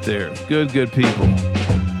people right there. Good people.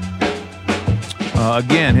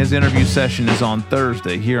 Again, his interview session is on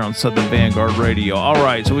Thursday here on Southern Vanguard Radio. All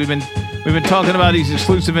right, so we've been talking about these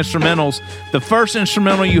exclusive instrumentals. The first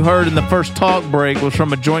instrumental you heard in the first talk break was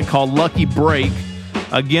from a joint called Lucky Break.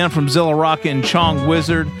 Again, from Zilla Rocca and Chong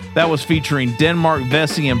Wizard. That was featuring Denmark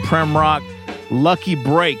Vesey and Prem Rock. Lucky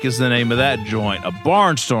Break is the name of that joint. A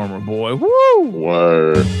barnstormer, boy. Woo!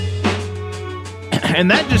 Word. And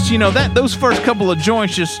that just, those first couple of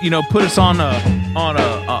joints just, put us on a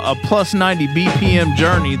plus 90 BPM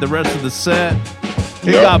journey the rest of the set.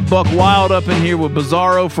 We got Buck Wild up in here with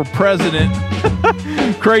Bizarro for President.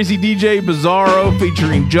 Crazy DJ Bizarro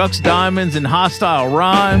featuring Jux Diamonds and Hostile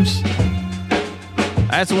Rhymes.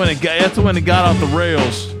 That's when it got off the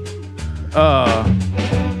rails.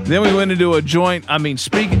 Then we went into a joint. I mean,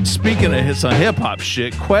 speaking of some hip hop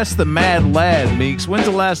shit, Quest the Mad Lad, Meeks. When's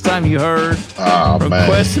the last time you heard from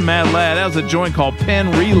Quest the Mad Lad? That was a joint called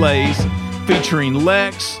Pen Relays featuring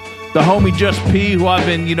Lex, the homie Just P, who I've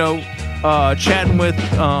been, chatting with,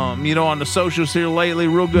 on the socials here lately.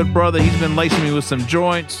 Real good brother. He's been lacing me with some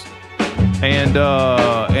joints. And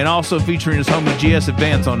also featuring his homie GS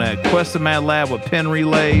Advance on that. Quest the Mad Lad with Pen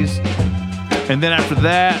Relays. And then after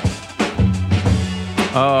that,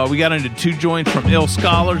 we got into two joints from Ill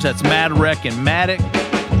Scholars. That's Mad Wreck and Matic.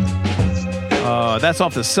 That's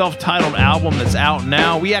off the self-titled album that's out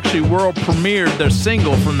now. We actually world premiered their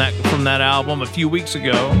single from that album a few weeks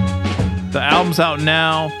ago. The album's out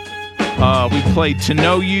now. We played To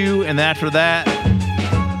Know You, and after that,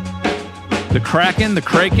 The Kraken.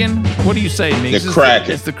 What do you say, Meeks? The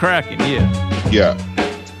Kraken. It's The Kraken, yeah. Yeah.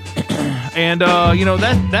 And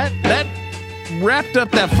that wrapped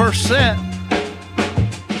up that first set.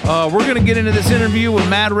 We're gonna get into this interview with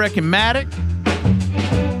Mad Rec and Matic.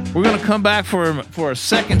 We're gonna come back for a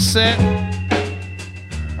second set.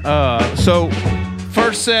 So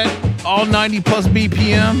first set, all 90 plus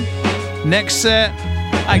BPM. Next set,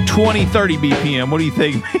 like 20, 30 BPM. What do you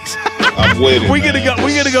think, Mace? I'm with it. We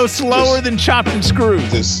gotta go slower than chopped and screwed.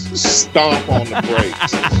 Just stomp on the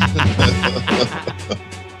brakes.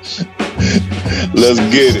 Let's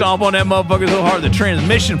get it. Stomp on that motherfucker so hard the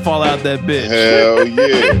transmission fall out that bitch. Hell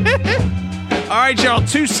yeah. All right, y'all.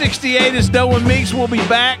 268 is Doe and Meeks. We'll be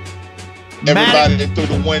back. Everybody through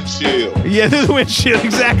the windshield. Yeah, through the windshield,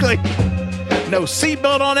 exactly. No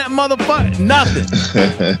seatbelt on that motherfucker. Nothing.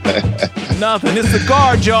 Nothing. It's the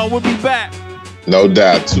guard, y'all. We'll be back. No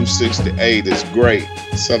doubt. 268 is great.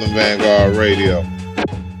 Southern Vanguard Radio.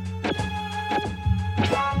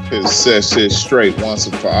 It sets it straight once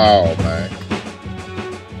and for all, man.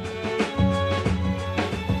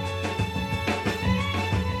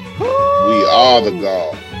 We are the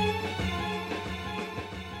God.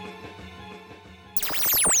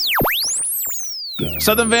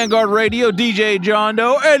 Southern Vanguard Radio, DJ John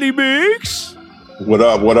Doe, Eddie Meeks. What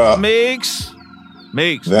up? What up? Meeks.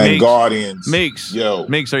 Vanguardians. Meeks. Yo.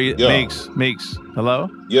 Meeks, are you? Yo. Meeks. Hello?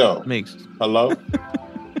 Yo. Meeks. Hello?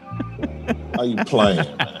 How you playing?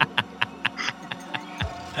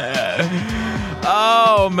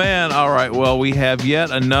 Oh, man. All right. Well, we have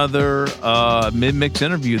yet another mid-mix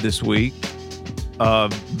interview this week.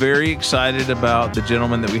 Very excited about the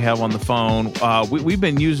gentleman that we have on the phone. We've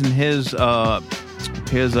been using his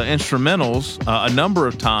instrumentals a number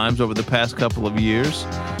of times over the past couple of years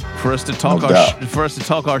for us to talk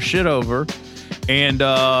our shit over. And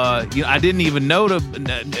I didn't even know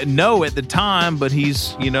at the time, but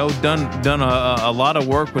he's done a lot of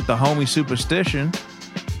work with the homie Superstition,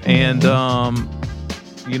 and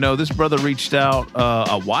this brother reached out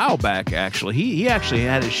a while back. Actually, he actually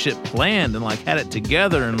had his shit planned and had it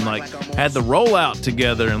together and had the rollout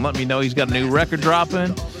together and let me know he's got a new record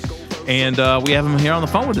dropping. And we have him here on the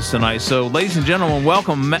phone with us tonight. So, ladies and gentlemen,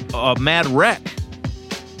 welcome Mad Rec.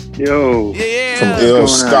 Yo. Yeah. From Ill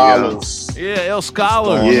Scholars. Yeah, Ill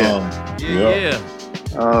Scholars. Yeah.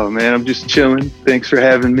 Oh, man, I'm just chilling. Thanks for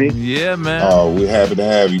having me. Yeah, man. Oh, we're happy to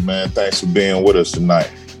have you, man. Thanks for being with us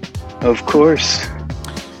tonight. Of course.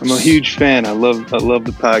 I'm a huge fan. I love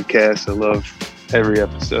the podcast. I love every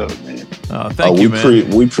episode, man. Oh, thank you, man.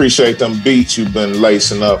 We appreciate them beats you've been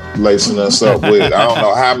lacing us up with. I don't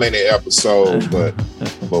know how many episodes, but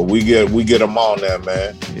we get them on there,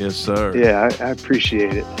 man. Yes, sir. Yeah, I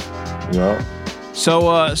appreciate it. Yeah. So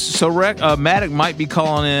Matic might be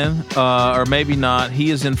calling in, or maybe not. He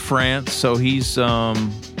is in France, so he's that's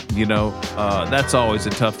always a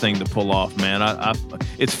tough thing to pull off, man.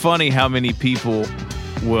 It's funny how many people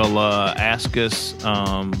will ask us.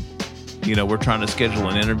 We're trying to schedule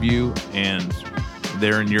an interview, and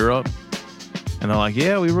they're in Europe, and they're like,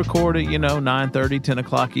 "Yeah, we recorded, 9:30, 10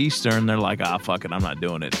 o'clock Eastern." They're like, fuck it, I'm not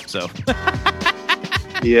doing it. So.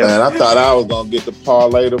 Yeah, man, I thought I was gonna get the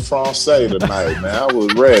parlay de Francais tonight, man. I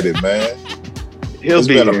was ready, man. It's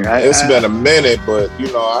been a minute, but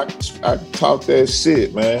I talk that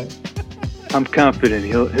shit, man. I'm confident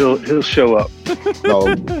he'll show up.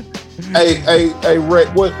 No, hey,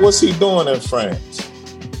 Rick, what's he doing in France?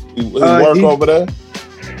 He work over there?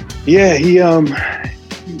 Yeah, he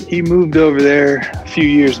moved over there a few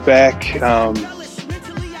years back.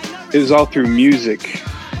 It was all through music.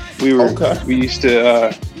 We used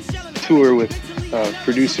to tour with a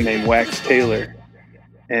producer named Wax Taylor,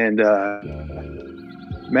 and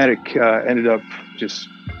Matic ended up just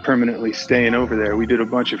permanently staying over there. We did a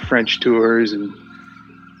bunch of French tours, and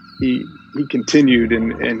he continued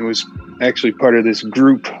and was actually part of this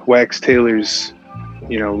group, Wax Taylor's,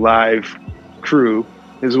 live crew,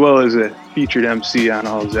 as well as a featured MC on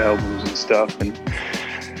all his albums and stuff. And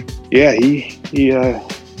yeah, he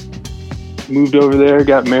moved over there,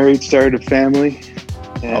 got married, started a family.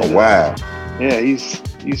 And, oh wow! Yeah, he's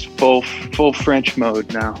full French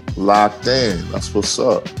mode now. Locked in. That's what's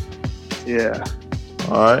up. Yeah.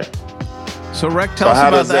 All right. So, Rec, tell us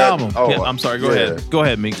about the album. Oh, yeah, I'm sorry. Go ahead. Go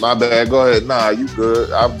ahead, Meeks. My bad. Go ahead. Nah, you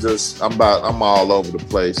good. I'm all over the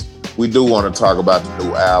place. We do want to talk about the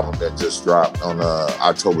new album that just dropped on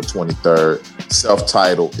October 23rd.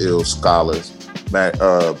 Self-titled Ill Scholars.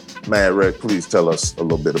 Mad Wreck, please tell us a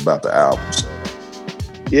little bit about the albums.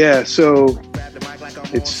 Yeah, so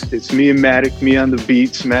it's me and Matic, me on the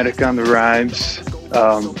beats, Matic on the rhymes.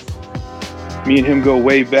 Me and him go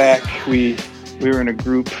way back. We were in a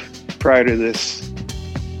group prior to this,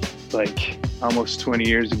 like almost 20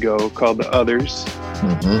 years ago, called The Others.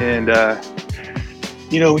 And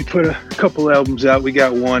we put a couple albums out. We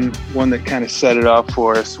got one that kind of set it off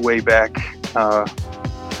for us way back.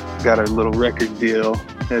 Got our little record deal.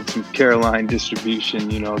 Had some Caroline distribution,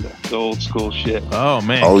 the old school shit. Oh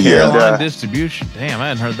man, Caroline distribution. Damn, I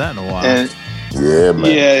hadn't heard that in a while. And yeah,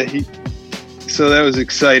 man. Yeah, so that was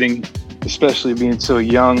exciting, especially being so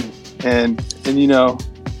young. And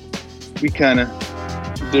we kind of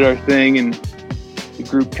did our thing, and the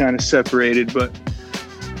group kind of separated. But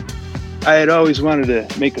I had always wanted to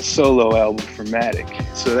make a solo album for Matic,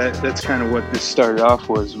 so that's kind of what this started off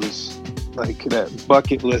was like that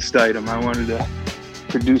bucket list item. I wanted to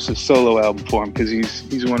produce a solo album for him because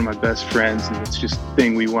he's one of my best friends, and it's just a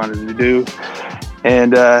thing we wanted to do.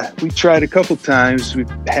 And we tried a couple times. We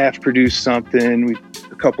half produced something.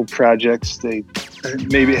 A couple projects.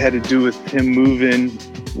 Maybe it had to do with him moving,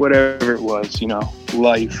 whatever it was,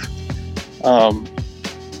 life.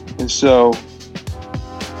 And so,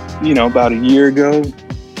 about a year ago,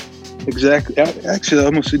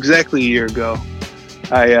 almost exactly a year ago,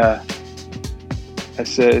 I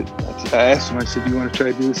asked him, I said, "Do you want to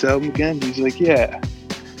try to do this album again?" He's like, "Yeah."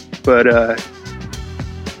 But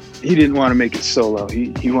he didn't want to make it solo.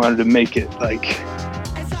 He wanted to make it like,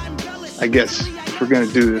 I guess, if we're going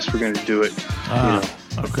to do this, we're going to do it.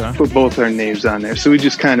 Okay. Put both our names on there. So we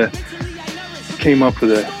just kind of came up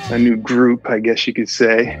with a new group, I guess you could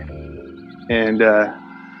say. And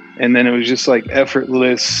then it was just like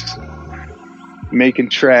effortless making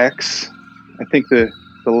tracks. I think the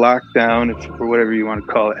lockdown, or whatever you want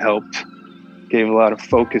to call it, helped. Gave a lot of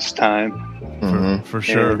focus time. For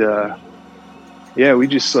sure. And we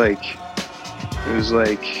just it was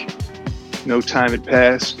like no time had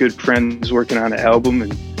passed. Good friends working on an album,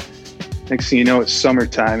 and next thing you know, it's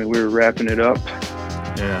summertime, and we were wrapping it up.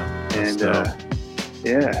 Yeah. And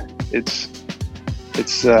it's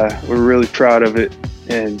we're really proud of it.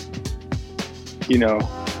 And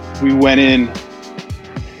we went in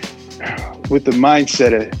with the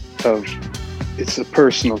mindset of it's a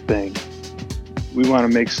personal thing. We want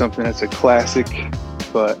to make something that's a classic,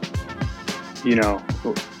 but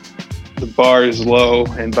the bar is low,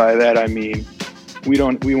 and by that I mean we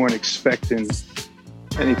weren't expecting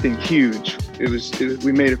anything huge.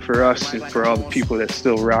 We made it for us and for all the people that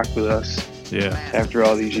still rock with us. Yeah. After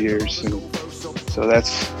all these years, and so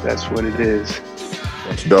that's what it is.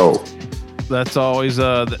 That's dope. That's always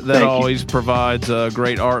always provides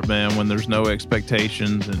great art, man. When there's no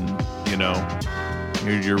expectations, and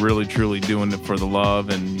you're really truly doing it for the love,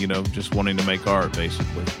 and just wanting to make art,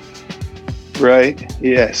 basically. Right.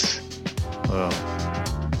 Yes.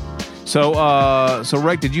 So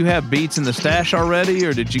Rick, did you have beats in the stash already,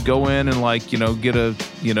 or did you go in and get a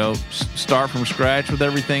start from scratch with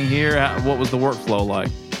everything here? What was the workflow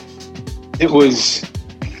like? It was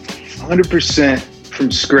 100%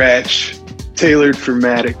 from scratch, tailored for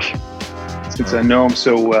Matic, since I know him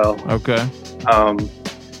so well. Okay.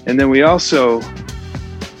 And then we also,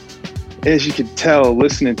 as you could tell,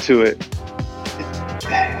 listening to it,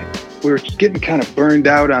 we were getting kind of burned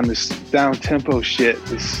out on this down tempo shit.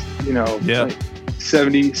 This, like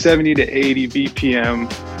 70 to 80 BPM,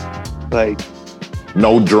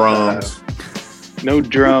 no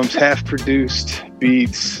drums, half produced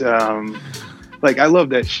beats. I love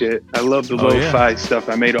that shit. I love the lo-fi stuff.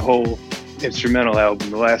 I made a whole instrumental album.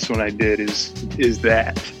 The last one I did is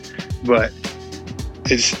that. But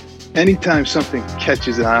it's anytime something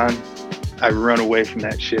catches on, I run away from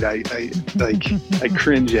that shit. I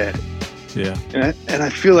cringe at it. Yeah. And I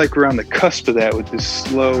feel like we're on the cusp of that with this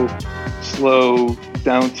slow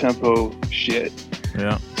down-tempo shit.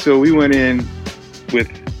 Yeah. So we went in we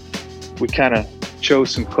kind of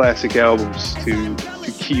chose some classic albums to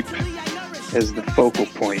keep as the focal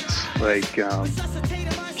points, like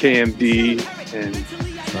KMD and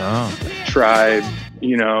Tribe,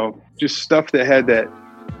 just stuff that had that,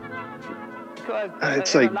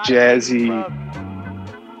 it's like jazzy,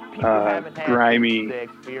 grimy,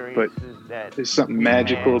 but there's something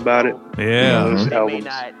magical about it. Yeah. Those albums.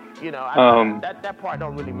 That part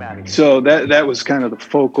don't really matter. So that was kind of the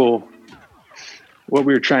focal, what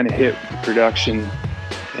we were trying to hit with production,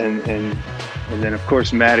 and then of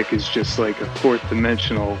course Matic is just like a fourth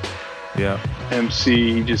dimensional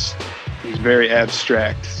MC. He's very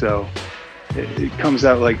abstract, so it comes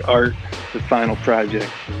out like art, the final project,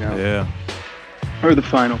 Yeah. or the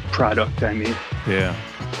final product, I mean. Yeah.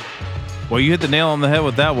 Well, you hit the nail on the head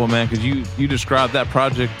with that one, man, because you described that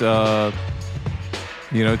project, to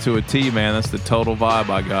a T, man. That's the total vibe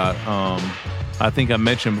I got. I think I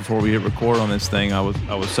mentioned before we hit record on this thing, I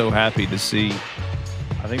was so happy to see.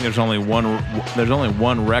 I think there's only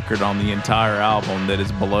one record on the entire album that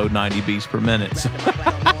is below 90 beats per minute.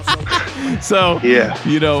 So yeah,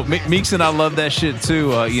 Meeks and I love that shit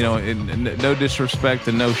too. And no disrespect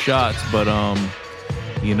and no shots, but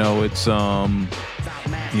it's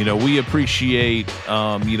we appreciate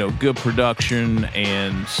good production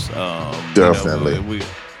and definitely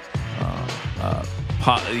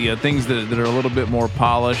things that are a little bit more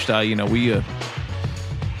polished.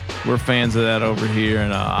 We're fans of that over here,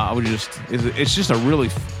 and it's just a real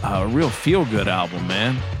feel good album,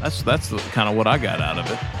 man. That's kind of what I got out of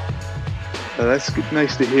it. Oh, that's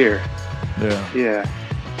nice to hear. Yeah.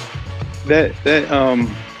 That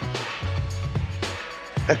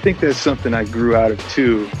I think that's something I grew out of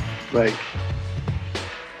too. Like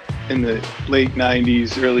in the late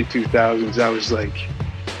 90s, early 2000s, I was like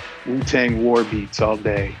Wu-Tang war beats all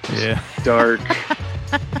day. Yeah. Dark.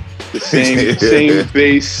 The same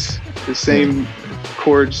bass, the same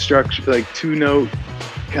chord structure, like two notes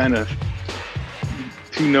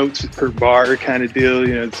per bar kind of deal.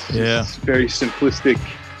 It's very simplistic.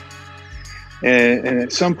 And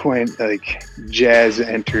at some point, like jazz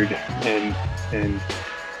entered, and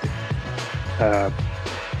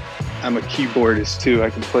I'm a keyboardist too. I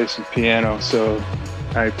can play some piano, so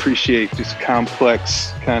I appreciate just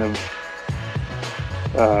complex kind of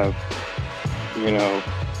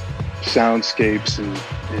soundscapes and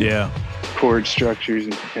chord structures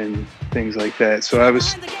and things like that. So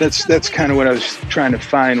that's kind of what I was trying to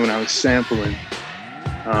find when I was sampling.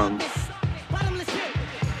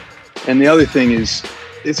 And the other thing is,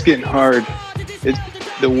 it's getting hard. It's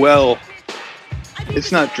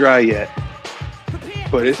not dry yet,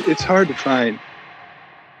 but it's hard to find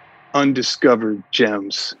undiscovered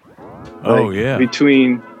gems.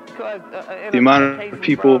 Between the amount of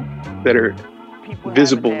people that are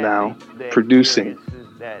visible now producing,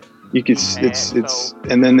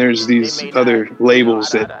 and then there's these other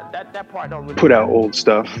labels that put out old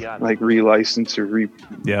stuff like relicense or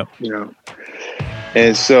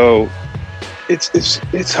and so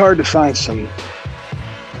it's hard to find some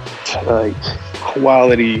like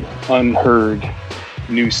quality unheard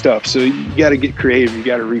new stuff. So you got to get creative. You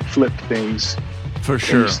got to reflip things for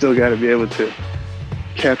sure. You still got to be able to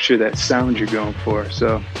capture that sound you're going for.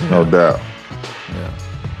 So no doubt.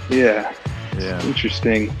 Yeah.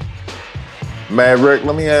 Interesting. Man, Rick,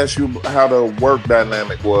 let me ask you how the work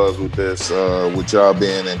dynamic was with this, with y'all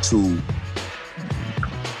being in two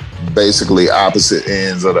basically opposite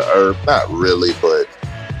ends of the earth. Not really, but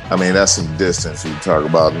I mean, that's some distance. You talk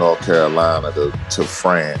about North Carolina to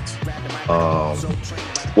France.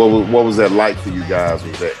 What was that like for you guys?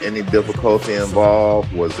 Was there any difficulty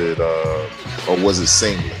involved? Was it, or was it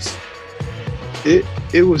seamless?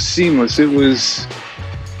 It was seamless. It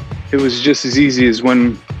was just as easy as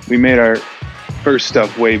when we made our first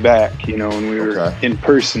stuff way back, when we were in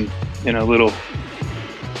person in a little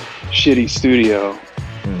shitty studio.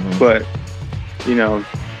 Mm-hmm. But,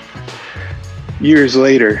 years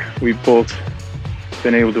later, we've both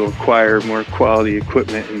been able to acquire more quality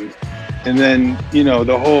equipment. And then,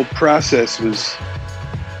 the whole process was,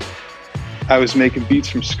 I was making beats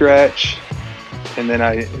from scratch. And then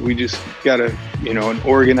we just got an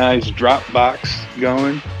organized Dropbox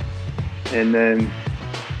going. And then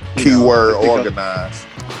keyword organized.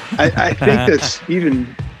 I think that's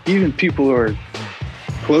even people who are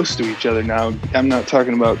close to each other now. I'm not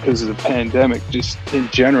talking about because of the pandemic, just in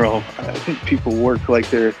general. I think people work like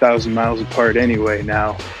they're 1,000 miles apart anyway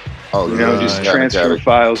now. Just transfer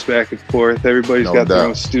files back and forth. Everybody's got their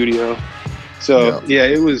own studio. So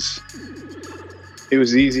it was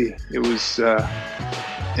easy. It was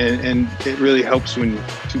and it really helps when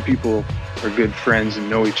two people are good friends and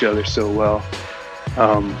know each other so well.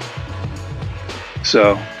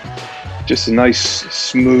 So just a nice,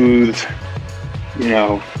 smooth, we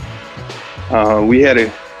had an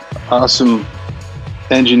awesome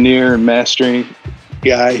engineer and mastering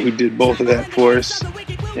guy who did both of that for us,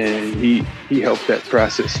 and he helped that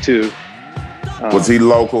process too. Was he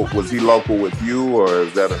local with you, or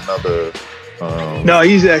is that another? No,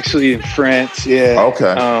 he's actually in France. Yeah.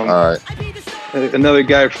 Okay. All right. Another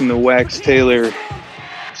guy from the Wax Taylor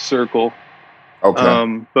circle.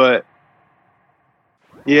 Okay. But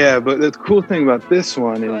the cool thing about this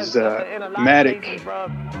one is Matic.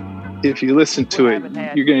 If you listen to it,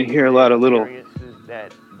 you're going to hear a lot of little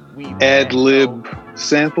ad lib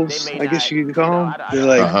samples, I guess you could call them. They're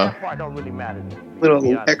like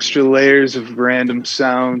little extra layers of random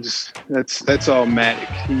sounds. That's all Matic.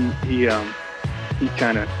 He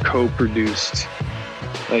kind of co-produced,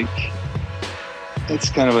 like, it's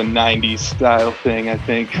kind of a 90s style thing, I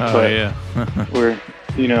think. Yeah. Where,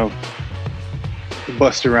 you know,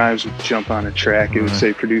 Busta Rhymes would jump on a track. It would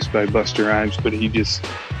say produced by Busta Rhymes, but he just,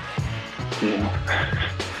 you know,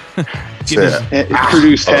 it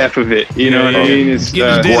produced half of it. You know what I mean? It's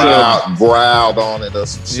growled on it or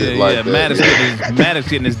some shit like that. Maddox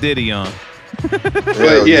getting his ditty on.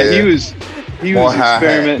 But he was more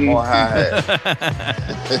experimenting. More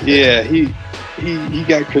hi-hat. Yeah, he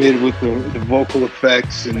got creative with the vocal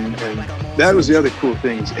effects, and that was the other cool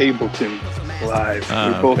thing is Ableton Live.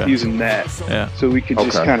 We're both using that, so we could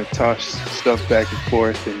just kind of toss stuff back and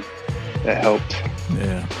forth, and that helped.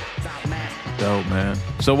 Yeah, dope, man.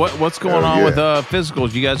 So what's going on with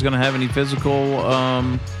physicals? You guys gonna have any physical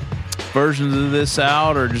versions of this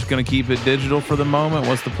out, or just gonna keep it digital for the moment?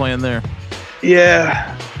 What's the plan there?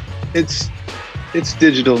 Yeah, it's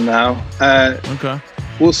digital now. Okay.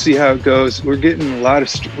 We'll see how it goes. We're getting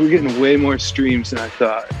we're getting way more streams than I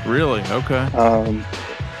thought. Really? Okay.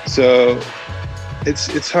 So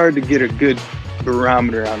it's hard to get a good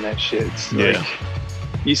barometer on that shit. It's like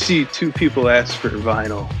you see 2 people ask for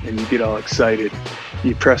vinyl and you get all excited.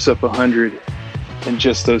 You press up 100 and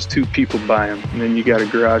just those 2 people buy them, and then you got a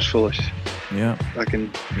garage full of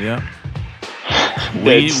fucking dead stock.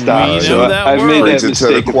 We know so that I've world. made that mistake.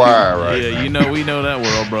 To the choir, right? Yeah, we know that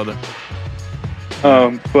world, brother.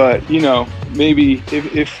 But you know, maybe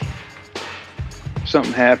if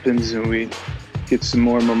something happens and we get some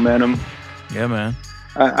more momentum. Yeah, man.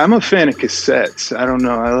 I'm a fan of cassettes. I don't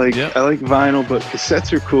know. I like vinyl, but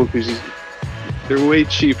cassettes are cool because they're way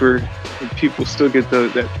cheaper, and people still get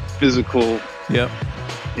that physical. Yep.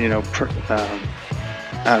 You know,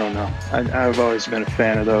 I don't know. I've always been a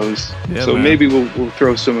fan of those. Yeah, so man. maybe we'll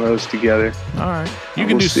throw some of those together. All right. You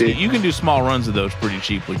can do small runs of those pretty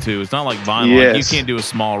cheaply too. It's not like vinyl. Yes. Like, you can't do a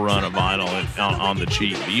small run of vinyl on the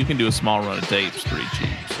cheap, but you can do a small run of tapes pretty cheap.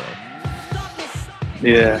 So.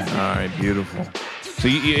 Yeah. All right. Beautiful. So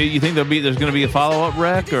you think there's going to be a follow-up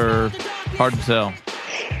rec, or hard to tell?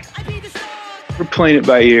 We're playing it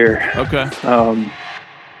by ear. Okay.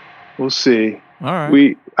 We'll see. All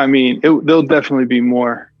right. There'll definitely be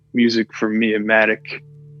more music for me and Matic,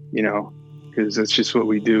 you know, because that's just what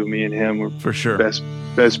we do. Me and him, we're for sure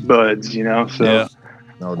best buds, you know. So, yeah,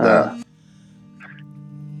 no doubt.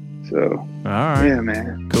 So, all right, yeah,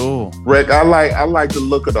 man, cool. Rick, I like the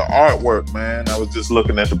look of the artwork, man. I was just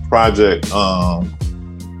looking at the project.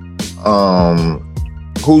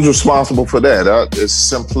 Who's responsible for that? It's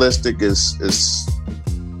simplistic. It's.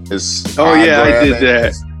 Oh yeah, I did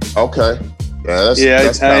that. Okay. Yeah,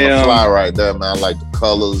 that's kind of fly right there, man. I like the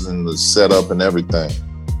colors and the setup and everything.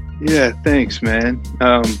 Yeah, thanks, man.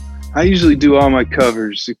 I usually do all my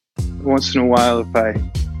covers. Once in a while, if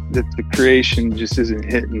the creation just isn't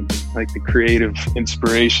hitting, like the creative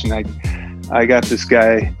inspiration, I got this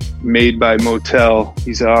guy Made by Motel.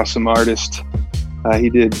 He's an awesome artist.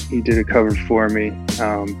 He did a cover for me.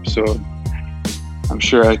 So I'm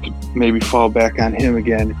sure I could maybe fall back on him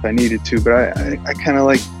again if I needed to. But I kind of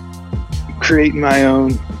like creating my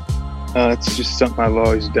own. It's just something I've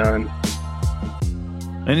always done.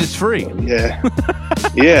 And it's free. Yeah.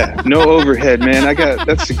 Yeah. No overhead, man.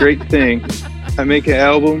 That's the great thing. I make an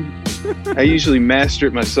album. I usually master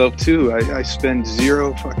it myself too. I spend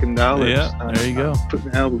 $0 fucking dollars. Yeah. There you go. Putting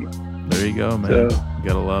an album. There you go, man. So, you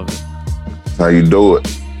gotta love it. That's how you do it.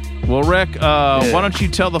 Well, Rick, why don't you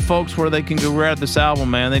tell the folks where they can go grab this album,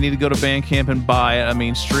 man? They need to go to Bandcamp and buy it. I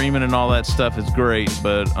mean, streaming and all that stuff is great,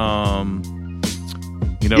 but tell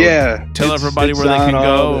everybody where they can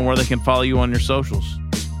go and where they can follow you on your socials.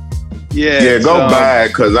 Yeah, go buy it,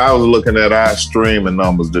 because I was looking at our streaming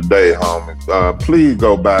numbers today, homie. Please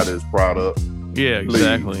go buy this product. Yeah,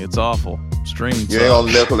 exactly. Please. It's awful. Streaming. You ain't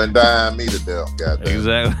gonna nickel and dime me to death, goddamn.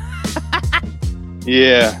 Exactly.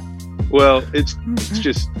 Yeah. Well, it's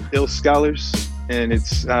just Ill Scholars, and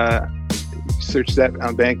it's search that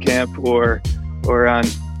on Bandcamp or on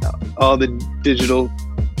all the digital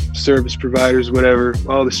service providers, whatever,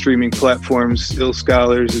 all the streaming platforms, Ill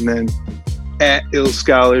Scholars, and then at Ill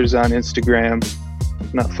Scholars on Instagram.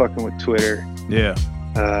 I'm not fucking with Twitter. Yeah.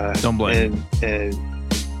 Don't blame. And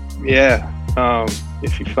yeah,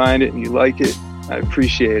 if you find it and you like it, I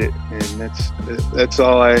appreciate it, and that's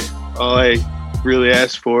all I really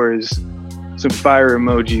ask for is some fire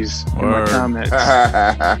emojis in my comments.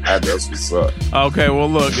 That's what's up. Okay, well,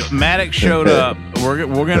 look, Matic showed up we're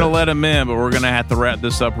gonna let him in, but we're gonna have to wrap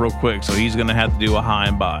this up real quick. So he's gonna have to do a high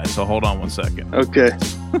and by. So hold on 1 second. Okay.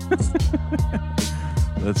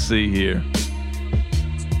 Let's see here.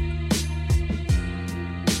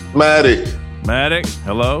 Matic,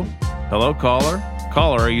 hello, caller.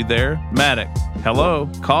 Caller, are you there? Matic, hello,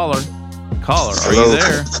 caller, are you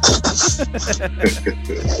there?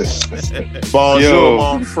 Bonjour,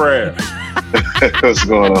 mon frere. What's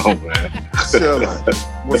going on, man?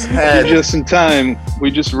 What's You're happening? just in time.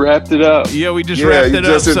 We just wrapped it up. Yeah, we just wrapped it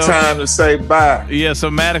you're up. just in time to say bye. Yeah, so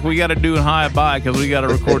Matic, we got to do a high bye because we got to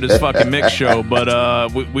record this fucking mix show. But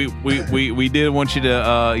we did want you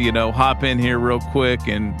to hop in here real quick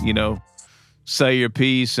and say your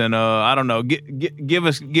piece and I don't know, give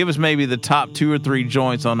us maybe the top 2 or 3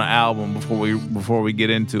 joints on the album before we get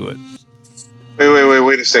into it.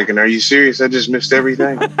 Wait a second. Are you serious? I just missed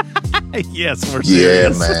everything. Yes, we're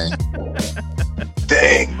serious. Yeah, man.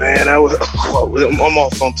 Dang, man. I'm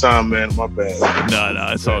off on time, man. My bad.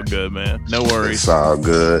 No, it's all good, man. No worries. It's all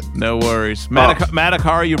good. No worries. Matic,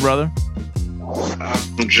 how are you, brother?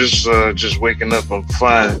 I'm just waking up. I'm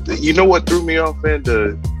fine. You know what threw me off, man?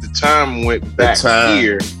 The time went back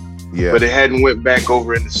here, but it hadn't went back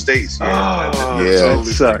over in the States yet. It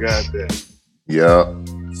sucks. Forgot that. Yeah.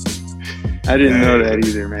 I didn't know that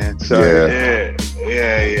either, man. Sorry.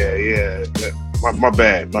 Yeah. My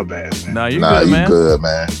bad, man. No, you're good, man. Good,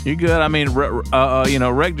 man. You're good. I mean,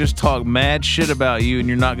 Rec just talked mad shit about you, and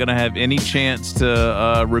you're not going to have any chance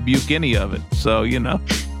to rebuke any of it. So,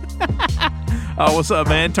 Oh, what's up,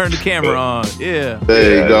 man? Turn the camera on. Yeah.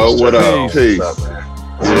 There you go. What up? Peace. What's up, man?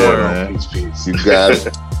 Yeah, man. Peace. You got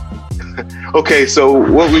it. Okay, so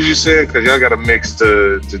what was you saying? Because y'all got a mix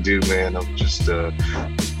to do, man. I'm just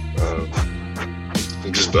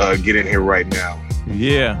get in here right now.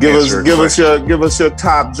 Yeah. Give us your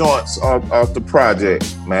top joints off the project,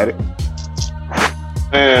 Matic.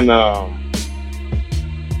 And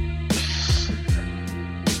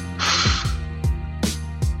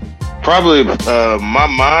probably My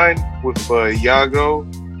Mind with Yago.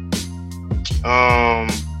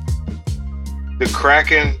 The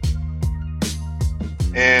Kraken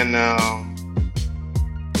and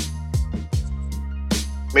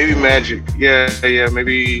maybe Magic. Yeah,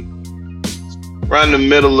 maybe around the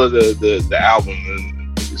middle of the album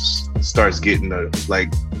and it starts getting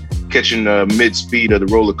catching the mid speed of the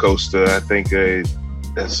roller coaster. I think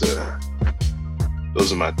that's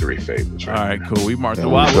those are my 3 favorites. All right, cool. We marked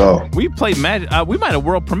the we played Magic. We might have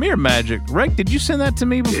world premiere Magic. Rick, did you send that to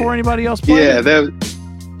me before anybody else played? Yeah,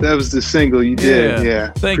 that was the single you did.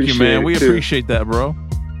 Yeah. Thank you, man. We appreciate that, bro.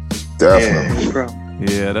 Definitely. Yeah, no problem.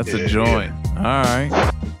 Yeah, that's a joint. All right.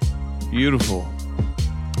 Beautiful.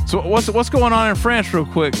 So what's going on in France real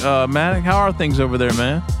quick, Matic? How are things over there,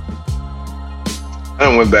 man? I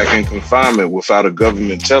went back in confinement without a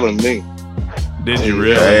government telling me. Did you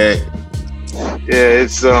really? Yeah,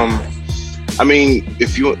 it's I mean,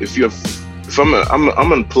 if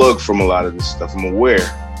I'm unplugged from a lot of this stuff. I'm aware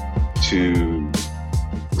to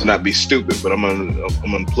not be stupid, but I'm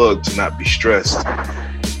unplugged to not be stressed.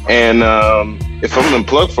 And if I'm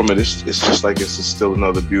unplugged from it, it's just like it's still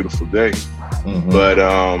another beautiful day. Mm-hmm. But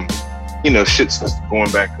shit's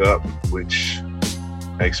going back up, which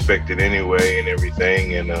I expected anyway, and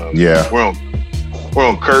everything. And we're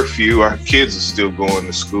on curfew. Our kids are still going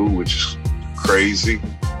to school, which is crazy.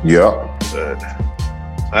 Yeah. But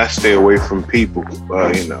I stay away from people,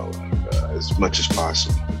 as much as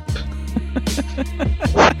possible.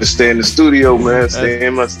 Just stay in the studio, man. Stay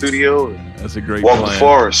in my studio. That's a great walk plan. the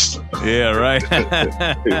forest. Yeah, right.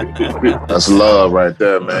 That's love right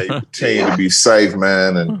there, man. You continue to be safe,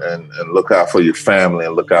 man, and look out for your family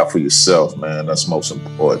and look out for yourself, man. That's most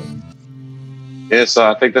important. Yeah, so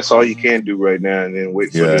I think that's all you can do right now, and then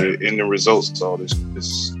wait for the end results. It's all this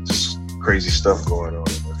crazy stuff going on.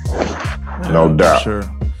 No doubt. Sure.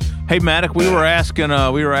 Hey, Matic, we were asking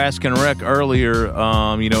Rec earlier,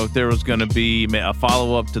 if there was going to be a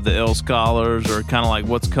follow-up to the Ill Scholars or kind of like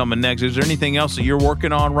what's coming next. Is there anything else that you're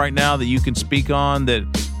working on right now that you can speak on that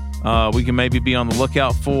we can maybe be on the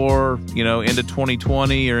lookout for, into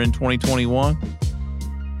 2020 or in 2021?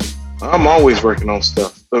 I'm always working on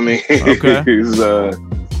stuff. I mean, okay.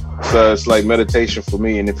 It's like meditation for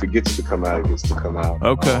me, and if it gets to come out, it gets to come out.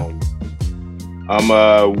 Okay. I'm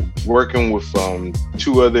working with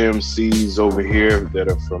 2 other MCs over here that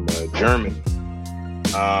are from Germany,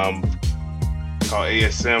 called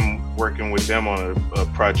ASM, working with them on a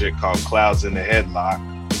project called Clouds in the Headlock.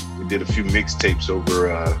 We did a few mixtapes over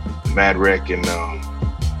Mad Rec and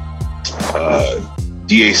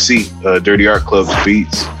DAC, Dirty Art Club's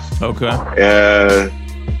beats. Okay.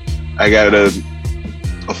 I got a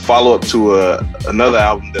follow-up to another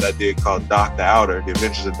album that I did called Dr. Outer, The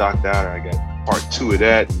Adventures of Dr. Outer. I got part 2 of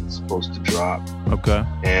that. It's supposed to drop. Okay.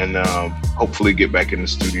 And hopefully get back in the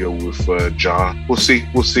studio with John. We'll see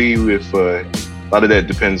if a lot of that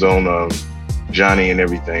depends on Johnny and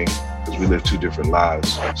everything, because we live 2 different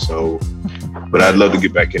lives. So, but I'd love to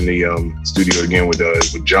get back in the studio again with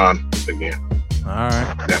John again. All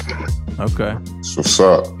right. Definitely. Okay. What's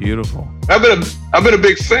up? Beautiful. I've been a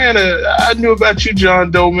big fan of. I knew about you,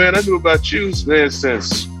 John Doe, man. I knew about you, man,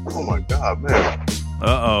 since, oh my God, man.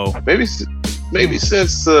 Maybe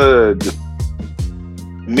since the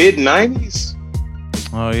mid-90s.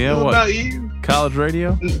 Oh yeah. What about you? College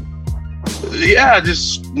radio? Yeah, I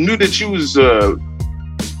just knew that you was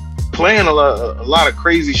playing a lot of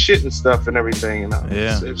crazy shit and stuff and everything. And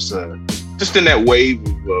it's just in that wave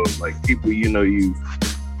of like people you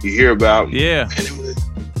hear about. Yeah.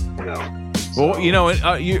 You know. Well,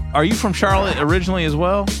 are you from Charlotte originally as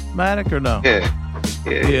well, Matic, or no?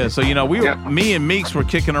 Yeah. So me and Meeks were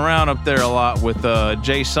kicking around up there a lot with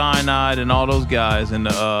Jay Cyanide and all those guys in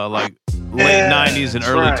the like late '90s and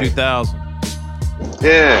early 2000s.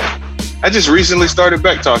 Yeah. I just recently started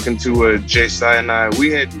back talking to Jay Cyanide.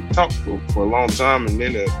 We had talked for a long time, and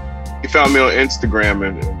then he found me on Instagram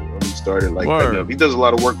and we started like that up. He does a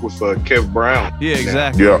lot of work with Kev Brown. Yeah,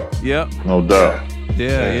 exactly. Yeah. Yep. No doubt.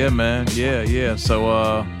 Yeah, man. Yeah.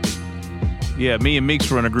 So, me and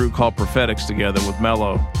Meeks were in a group called Prophetics together with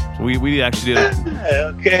Mello. So we actually did it.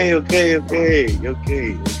 Okay.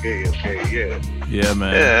 Yeah. Yeah,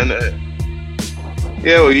 man.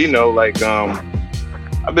 Yeah, and well, like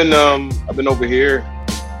I've been over here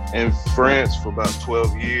in France for about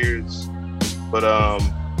 12 years, but I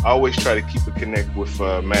always try to keep a connect with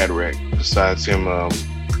Madrek. Besides him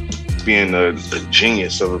being a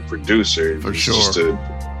genius of a producer, for he's sure, just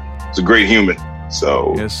it's a great human.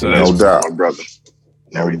 So yes, no doubt, my brother.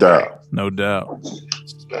 No doubt.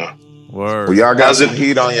 Yeah. Word. Well, y'all got some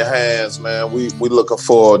heat on your hands, man. We looking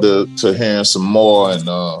forward to hearing some more, and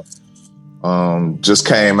just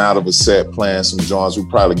came out of a set playing some joints. We'll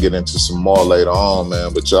probably get into some more later on,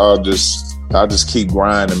 man. But y'all just keep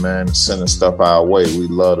grinding, man, and sending stuff our way. We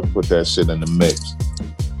love to put that shit in the mix.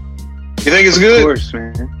 You think it's good? Of course,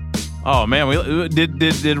 man. Oh man,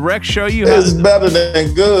 did Rex show you? It's better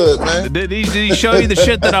than good, man. Did he show you the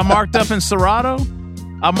shit that I marked up in Serato?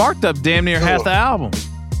 I marked up damn near half the album.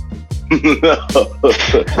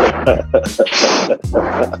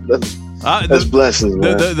 That's blessings,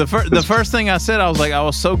 man. The first thing I said, I was like, I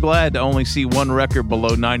was so glad to only see one record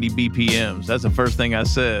below 90 BPMs. That's the first thing I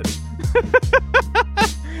said.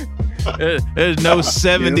 There's no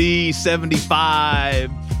 70, 75,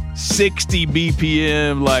 60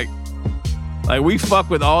 BPM. Like we fuck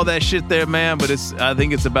with all that shit there, man. But I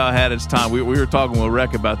think it's about had its time. We were talking with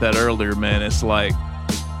Rec about that earlier, man. It's like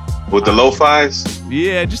with the lo-fis.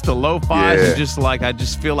 Yeah, just the lo-fis, and just like I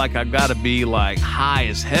just feel like I gotta be like high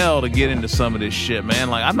as hell to get into some of this shit, man.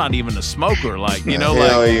 Like I'm not even a smoker, like you know,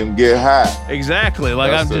 don't even get high. Exactly,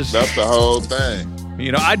 like that's the whole thing.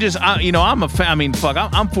 You know, I'm a fan. I mean, fuck,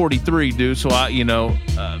 I'm 43, dude. So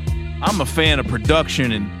I'm a fan of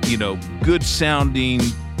production and good sounding,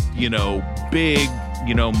 big,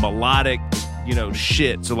 melodic,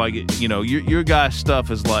 shit. So like your guys' stuff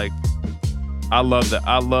is like. I love that.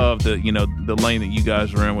 I love the the lane that you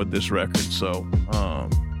guys are in with this record. So,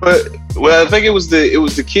 but I think it was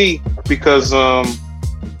the key because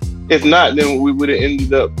if not, then we would have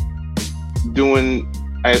ended up doing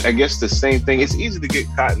I guess the same thing. It's easy to get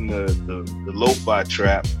caught in the lo-fi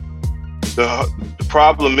trap. The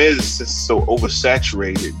problem is it's so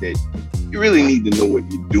oversaturated that you really need to know what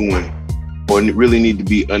you're doing, or really need to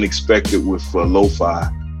be unexpected with lo-fi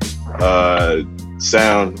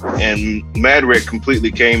sound. And Madrek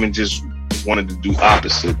completely came and just wanted to do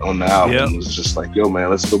opposite on the album. It was just like, yo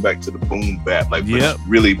man, let's go back to the boom bap, like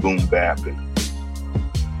really boom bap,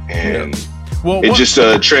 and it just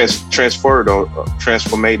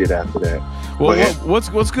transformated after that. Well,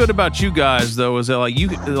 what's good about you guys though is that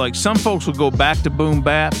like some folks will go back to boom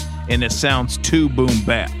bap and it sounds too boom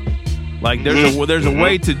bap. Like there's a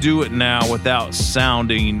way to do it now without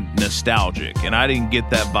sounding nostalgic, and I didn't get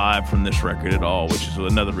that vibe from this record at all, which is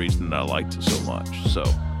another reason that I liked it so much. So,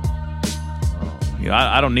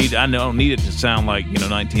 I don't need it to sound like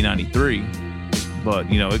 1993, but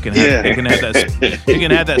it can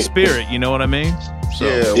have that spirit. You know what I mean?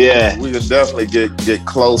 So we could definitely get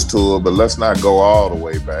close to it, but let's not go all the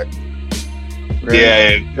way back. Right.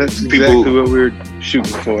 Yeah, that's exactly what we were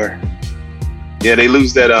shooting for. Yeah, they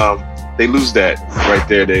lose that. They lose that right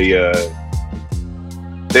there.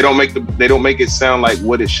 They don't make it sound like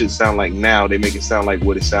what it should sound like now. They make it sound like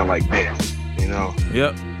what it sound like then.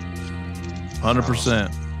 Yep.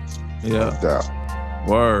 100%. Yeah. No doubt.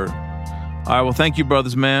 Word. All right. Well, thank you,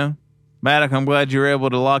 brothers, man. Maddock, I'm glad you were able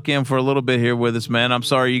to lock in for a little bit here with us, man. I'm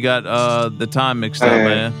sorry you got the time mixed up,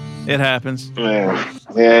 man. It happens. Man,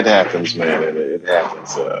 yeah, it happens, man. It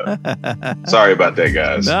happens. Sorry about that,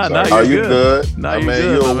 guys. Are you good? Nah, I you mean,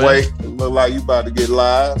 good, you're man. awake. Look like you about to get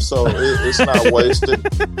live, so it's not wasted.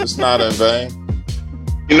 It's not in vain.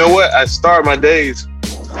 You know what? I start my days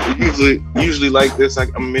usually like this.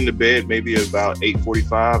 I'm in the bed maybe about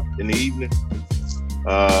 8:45 in the evening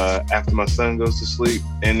after my son goes to sleep,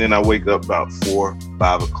 and then I wake up about 4,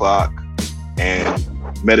 5 o'clock and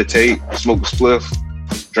meditate, smoke a spliff,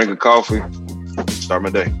 drink a coffee, start my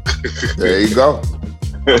day. There you go.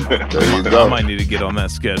 I might need to get on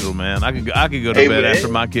that schedule, man. I could go to bed after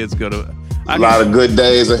my kids go to. A lot of good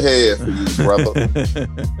days ahead for you, brother.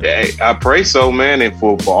 Hey, I pray so, man, and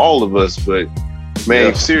for all of us. But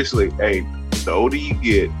man, seriously, hey, the older you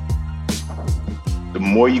get, the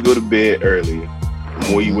more you go to bed earlier, the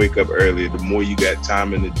more you wake up earlier, the more you got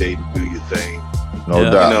time in the day to do your thing. No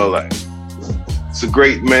doubt. You know, like it's a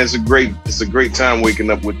great time waking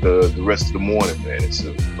up with the rest of the morning, man. It's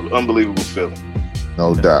an unbelievable feeling.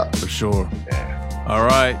 No doubt. For sure. Yeah. All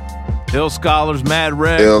right. Hill Scholars, Mad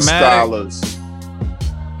Red. Hill Scholars.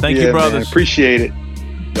 Thank you, brothers. Man, appreciate it.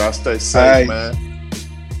 Y'all stay safe, man.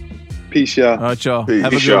 Peace, y'all. All right, y'all. Peace.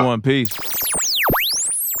 Have a Peace, good y'all. one. Peace.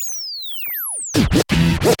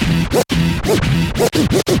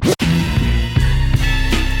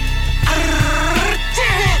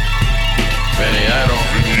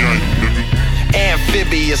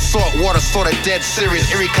 Amphibious, saltwater, sort of dead serious.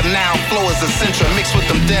 Erie Canal flow is essential, mixed with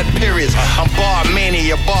them dead periods. I'm bar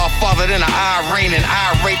mania, bar father than an Iranian.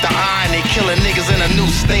 I rate the iron, they killing niggas in a new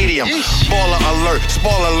stadium. Spoiler alert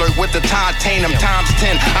with the titanium times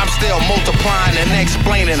 10. I'm still multiplying and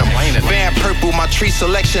explaining them. Van Purple, my tree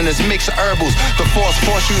selection is mixed herbals. The force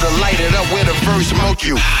you to light it up with a verse milk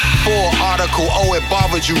you. Full article, oh it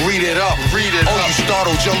bothered you, read it up. Oh you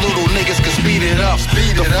startled, your little niggas can speed it up.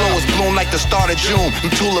 The flow is blown like the start of June.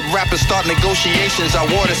 Them tulip rappers start negotiations, I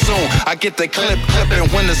wore it soon. I get the clipping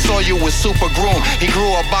when the soil was super groomed. He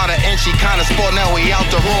grew about an inch, he kinda sport, now he out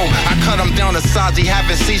the room. I cut him down to size, he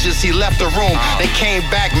having seizures, he left the room. They came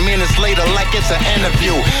back minutes later like it's an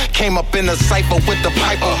interview. Came up in the cypher with the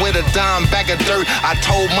piper with a dime bag of dirt. I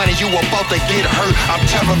told money you about to get hurt. I'm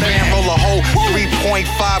Terror Van, roll a hole, 3.5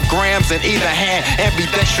 grams in either hand.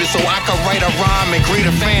 Ambidextrous so I can write a rhyme and greet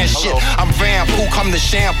a fan shit. I'm Van Pooh, come to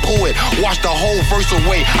shampoo it. Wash the whole verse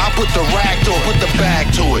away. I put the rag to it, put the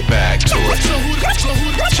bag to it.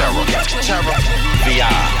 Terror,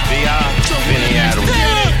 VI, Vinny Adams.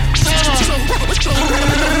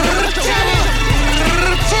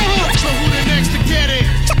 So who the next to get it?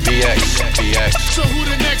 BX. So who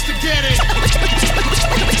the next to get it? So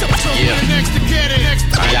who the next to get it? Next.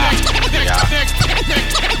 So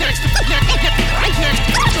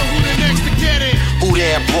who the next to get it? Who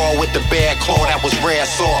there brawl with the bad claw that was rare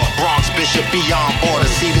saw? Bronx Bishop beyond border,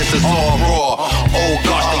 see this is all raw. Oh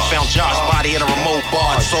gosh, they found Josh's body in a remote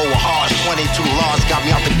bar. So harsh, 22 laws got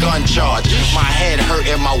me out the gun charge. My head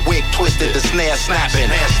hurting, my wig twisted, the snare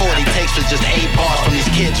snapping. 40 takes for just 8 bars from these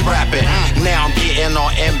kids rapping. Now I'm getting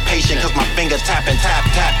all impatient cause my finger tapping, tap.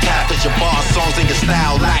 Cause your bar songs and your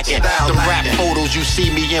style lacking. The rap photos you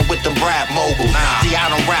see me in with them rap moguls. See, I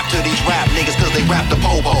don't rap to these rap niggas cause they rap the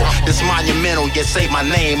popo. This monumental, yet say my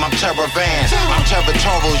name, I'm Terror Van. I'm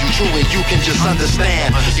territorial, you true and you can just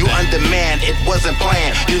understand. You undermanned, it wasn't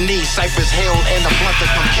planned. You need ciphers held and the blunt to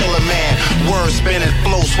come kill a man. Words spinning,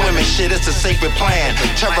 flow swimming, shit, it's a sacred plan.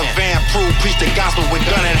 Terror Van prove, preach the gospel with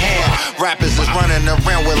gun in hand. Rappers is running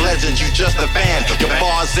around with legends, you just a fan. Your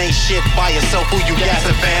bars ain't shit by yourself, who you gas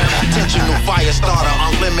a fan? Attentional fire starter,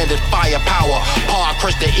 unlimited firepower. Paw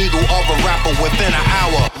crush the eagle of a rapper within an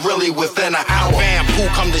hour. Really within an hour. Van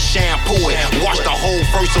Pooh come to shampoo it. Wash the whole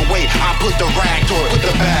verse away. I put the rag to it, put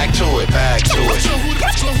the bag to it. So who the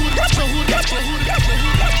next to get it? So who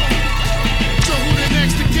the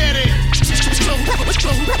next to get it? So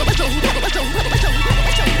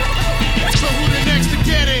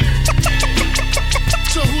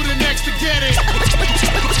who the next to get it?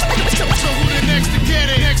 So who the next to get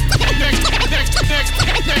it? Next.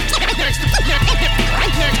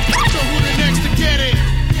 So who the next to get it?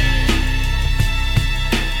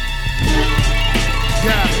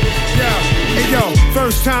 Hey yo,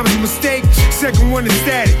 first time's a mistake, second one is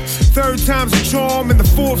static. Third time's a charm, and the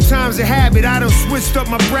fourth time's a habit. I done switched up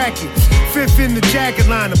my bracket. Fifth in the jacket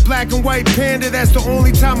line, a black and white panda. That's the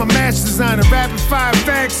only time I match designer. Rapid fire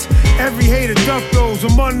facts, every hater duck those.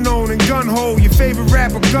 I'm unknown and gun hole. Your favorite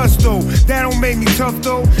rapper Gusto. That don't make me tough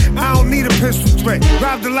though. I don't need a pistol threat.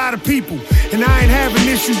 Robbed a lot of people, and I ain't have an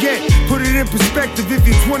issue yet. Put it in perspective. If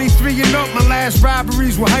you're 23 and up, my last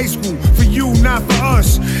robberies were high school. For you, not for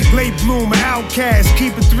us. Late bloomer, outcast,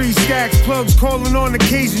 keeping 3 stacks. Plugs calling on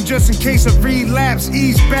occasion just in case I relapse.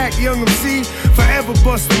 Ease back, young MC, forever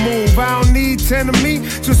bust a move. I don't need 10 of me,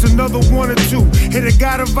 just another 1 or 2. Hit a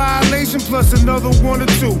got a violation plus another 1 or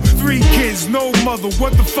 2. 3 kids, no mother,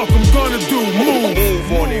 what the fuck I'm gonna do? Move.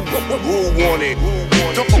 Move on it, move on it.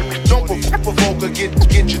 Don't provoke or get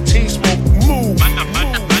your teeth smoked. Move. I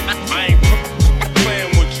ain't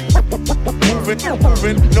playing with you. Moving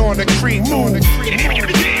on the creek, on the creek.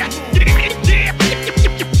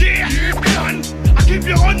 I keep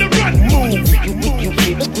you on the run. Move.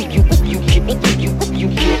 You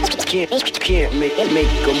can't make a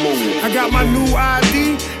move. I got my new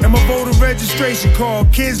ID and my voter registration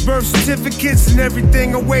card. Kids' birth certificates and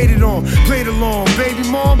everything I waited on. Played along, baby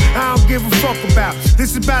mom, I don't give a fuck about.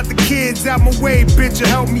 This about the kids out my way, bitch, you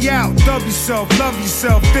help me out. Love yourself,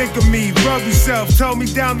 think of me, rub yourself. Tell me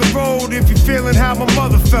down the road if you're feeling how my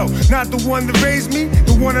mother felt. Not the one that raised me,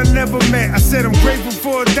 the one I never met. I said I'm grateful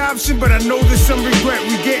for adoption, but I know there's some regret.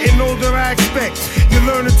 We getting older, I expect. You're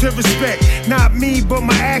learning to respect, not me, but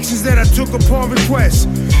my actions that I took upon request.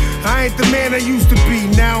 I ain't the man I used to be,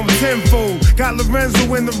 now I'm tenfold. Got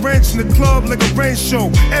Lorenzo in the wrench in the club like a wrench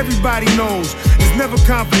show. Everybody knows, it's never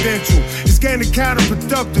confidential. It's getting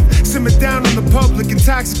counterproductive. Simmer down on the public,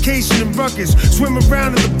 intoxication and ruckus. Swim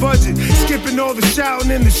around in the budget, skipping all the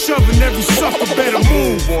shouting and the shoving. Every sucker better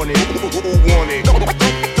move on it, move on it.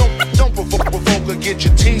 Don't provoke or get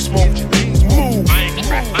your teeth smoked. Move. I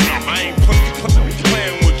ain't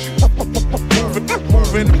playing with you.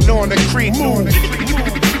 Moving on the creek, on the creek.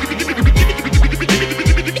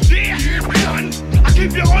 I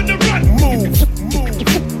keep you on the run. Move.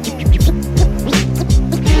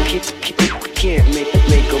 You can't make a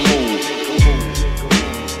move.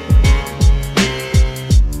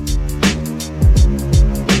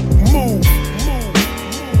 Move.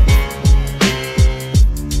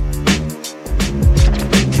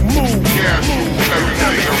 Yeah,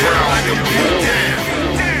 everything around.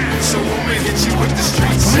 So I'ma hit you with the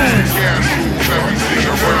streets. Yeah, everything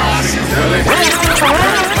around.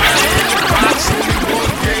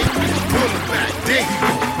 Pulling back, there he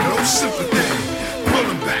go. No sympathy.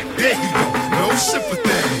 Pulling back, there he go. No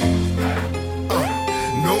sympathy.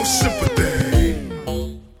 No sympathy.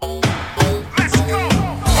 Let's go.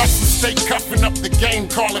 Hustle, stay cuffing up the game,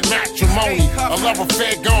 call it matrimony. A love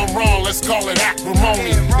affair gone wrong, let's call it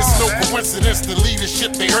acrimony. It's no coincidence the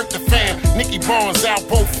leadership, they hurt the fam. Nicky Barnes,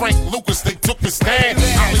 Alpo, Frank Lucas, they took the stand.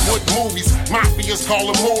 Hollywood movies, mafias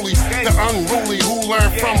call them moolies. The unruly, who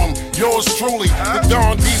learned from them? Yours truly. The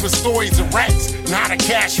Don Diva stories of rats, not the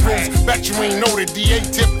cash rules. Bet you ain't know the DA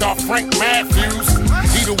tipped off Frank Matthews.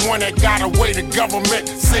 He the one that got away, the government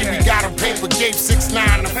say we gotta pay for Gabe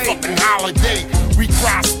 6ix9ine a fucking holiday. We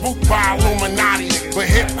cry spooked by Illuminati, but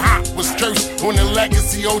hip-hop was cursed on the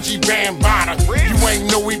legacy OG Bambaataa. You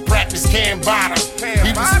ain't know we practiced Cambada.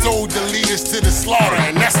 He was told to lead us to the slaughter,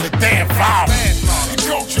 and that's the damn father. You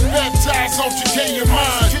coach, you baptize, don't you kill your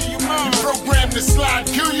mind. You program to slide,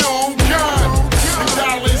 kill your own kind. The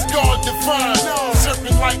dollar is God defined.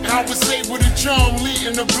 Serpent like how it's able to charm,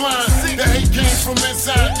 leading the blind. The hate came from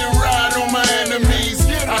inside the ride on my enemies.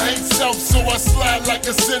 I hate self, so I slide like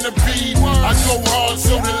a centipede. I go hard,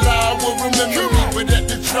 so the lie will remember me. But at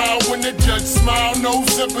the trial, when the judge smiled, no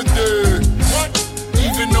sympathy.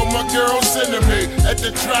 Even though my girl sent me at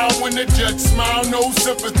the trial, when the judge smiled, no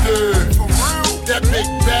sympathy. That big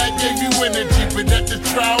bag gave you energy, but at the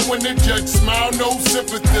trial, when the judge smiled, no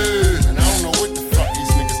sympathy. And I don't know what the fuck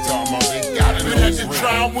these niggas talking about. They got it. But at the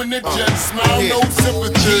trial, when the judge smiled, no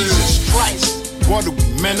sympathy. Jesus Christ. What are we,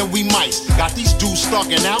 men or we mice? Got these dudes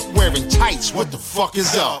stalking out wearing tights. What the fuck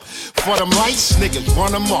is up? For them lights, niggas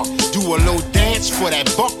run them up. Do a little dance for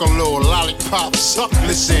that buck, a little lollipop suck.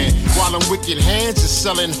 Listen, while them wicked hands is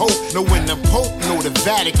selling hope. Knowing the Pope, know the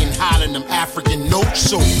Vatican hiding them African notes.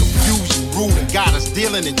 So confusion, ruling, got us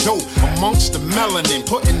dealing in dope amongst the melanin,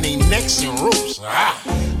 putting their necks in ropes.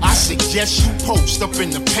 I suggest you post up in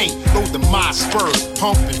the paint, load the my spur,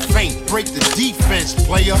 pump and faint, break the defense,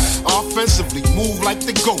 player. Offensively, move like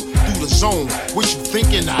the GOAT through the zone. What you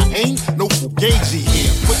thinking I ain't? No fugazi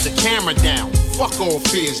here. Put the camera down. Fuck all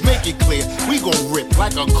fears, make it clear. We gon' rip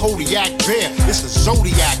like a Kodiak bear. It's a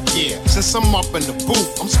Zodiac year. Since I'm up in the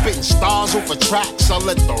booth, I'm spitting stars over tracks. I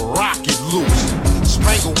let the rocket loose.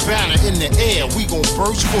 spangled banner in the air. We gon'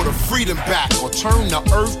 burst for the freedom back or turn the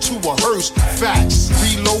earth to a hearse. Facts,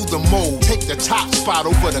 reload the mode, take the top spot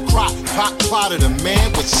over the crock pot plot of the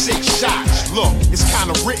man with 6 shots. Look, it's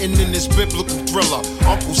kinda written in this biblical thriller.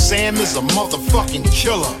 Uncle Sam is a motherfucking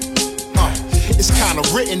killer. It's kinda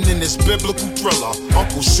written in this biblical thriller.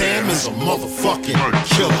 Uncle Sam is a motherfucking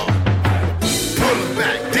killer. Pull him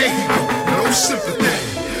back, there he go, no sympathy.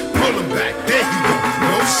 Pull him back, there he go,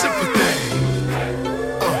 no sympathy.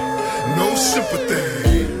 No sympathy.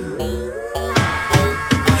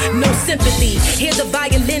 No sympathy, hear the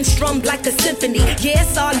violin strummed like a symphony. Yeah,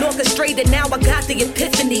 it's all orchestrated, now I got the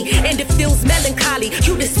epiphany. And it feels melancholy,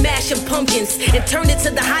 you just smashing pumpkins and turn it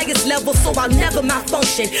to the highest level so I'll never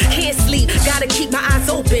malfunction. Can't sleep, gotta keep my eyes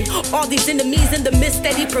open. All these enemies in the midst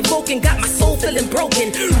steady provoking, got my soul feeling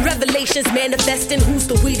broken. Revelations manifesting, who's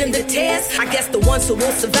the wheat and the tares? I guess the ones who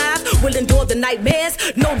won't survive will endure the nightmares.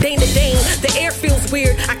 No Dana Dane, the air feels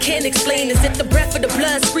weird, I can't explain. Is it the breath of the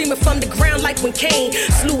blood screaming from the ground like when Cain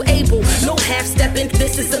slew Abel? No half-stepping,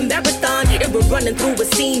 this is a marathon. And we're running through a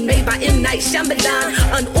scene made by M. Night Shyamalan.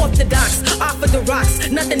 Unorthodox, off of the rocks,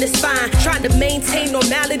 nothing is fine. Trying to maintain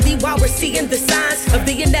normality while we're seeing the signs of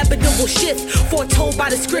the inevitable shift foretold by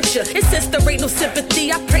the scripture. And since there ain't no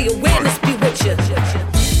sympathy, I pray awareness be with you.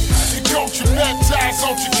 You don't you baptize,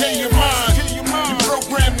 don't you kill your mind. You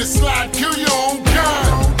program to slide, kill your own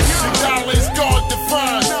kind. The dollar is God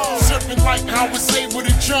defined. Serpent like how it's able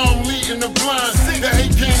to charm, leading the blind. The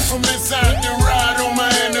hate came from inside the ride on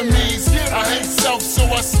my enemies. I hate self, so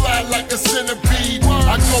I slide like a centipede.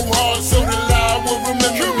 I go hard, so the lie will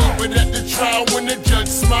remember me. But at the trial, when the judge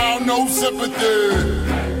smile, no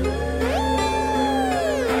sympathy.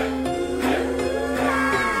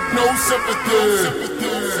 No sympathy.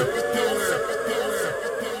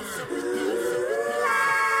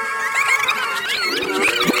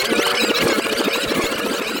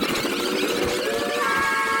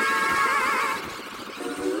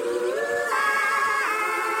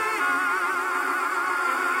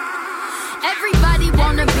 Everybody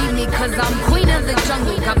wanna be me cause I'm queen of the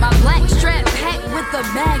jungle. Got my black strap packed with the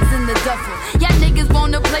bags in the duffel. Y'all niggas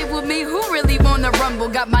wanna play with me, who really wanna rumble?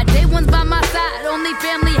 Got my day ones by my side, only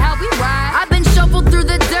family how we ride. I've been shoveled through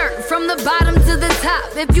the dirt, from the bottom to the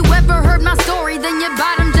top. If you ever heard my story, then your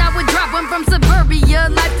bottom jaw would drop. I'm from suburbia,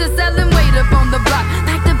 life to selling weight up on the block.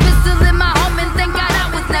 Packed a pistol in my home and thank God I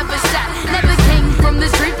was never shot. Never came from the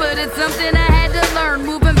street, but it's something I had to learn.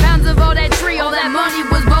 Moving pounds of all that tree, all that money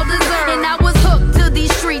was well deserved. And I was hooked to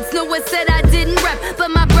these streets, no one said I didn't rap. But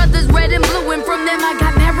my brothers red and blue, and from them I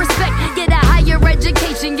got mad respect. Get a higher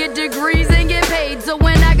education, get degrees and get paid. So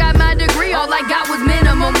when I got my degree, all I got was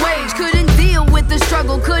minimum wage. Couldn't deal with the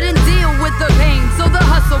struggle, couldn't deal with the pain. So the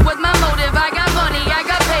hustle was my motive, I got money, I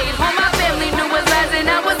got paid. All my family knew was last and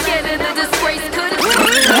I was scared of the disgrace.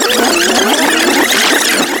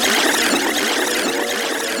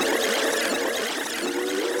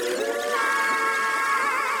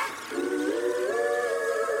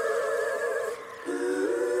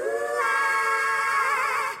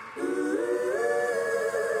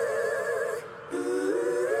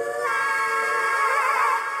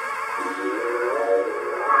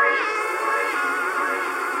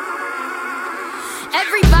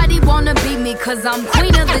 Everybody wanna be me cause I'm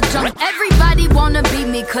queen of the jungle. Everybody wanna be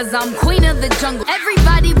me cause I'm queen of the jungle.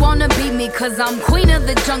 Everybody wanna be me cause I'm queen of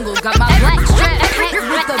the jungle. Got my black strap packed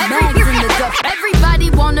with the bags in the duffel. Everybody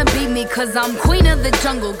wanna be me cause I'm queen of the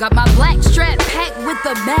jungle. Got my black strap packed with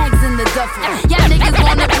the bags in the duffel. Y'all niggas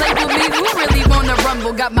wanna play with me, who really wanna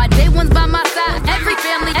rumble? Got my day ones by my side, every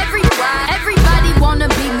family, every ride. Everybody wanna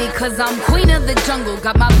be me cause I'm queen of the jungle.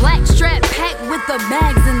 Got my black strap packed with the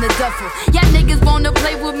bags in the duffel. Y'all niggas wanna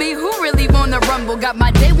play with me, who really wanna rumble? Got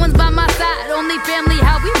my day ones by my side, only family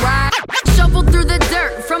how we ride. Shovel through the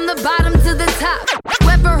dirt, from the bottom to the top.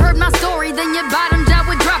 Whoever heard my story, then your bottom jaw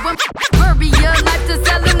would drop. I'm suburbia, life to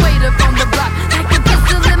selling weight up on the block. Packed a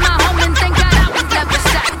pistol in my home and thank God I was never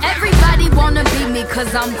shot. Everybody wanna be me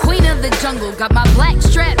cause I'm queen of the jungle. Got my black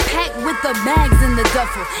strap packed with the bags in the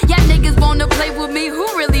duffel. Y'all niggas wanna play with me, who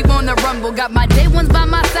really wanna rumble? Got my day ones by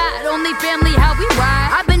my side, only family how we ride.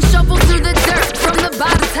 I've been shoveled through the dirt, from the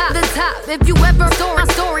bottom to the top. If you ever saw my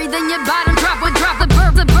story, then your bottom drop would drop. The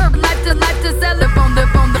verb, life to sell it on the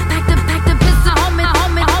pack the pistol, home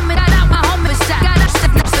and got out my home and shot.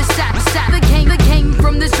 The came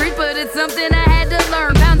from the street, but it's something I had to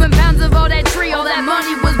learn. Pounds of all that tree, all that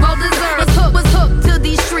money was well deserved. Was hooked to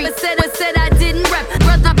these streets. Said I didn't rap.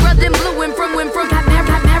 Brother in blue and from got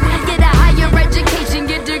married. Get a higher education,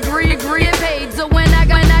 get degree and paid. So when I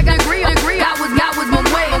got degree, God was my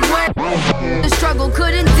way. The struggle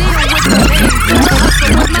couldn't deal with the pain. So the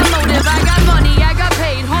hustle was my motive. I got money, I got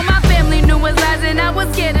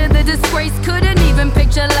a disgrace. Couldn't even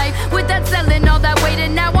picture life without selling all that weight.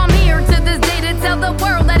 And now I'm here to this day to tell the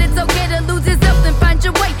world that it's okay to lose yourself and find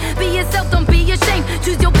your way. Be yourself, don't be ashamed.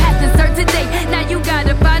 Choose your path and start today. Now you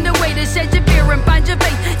gotta find a way to shed your fear and find your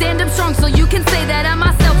faith. Stand up strong so you can say that I'm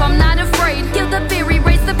myself, I'm not afraid. Kill the fear,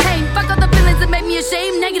 erase the pain. Fuck all the feelings that make me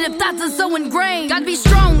ashamed. Negative thoughts are so ingrained. Gotta be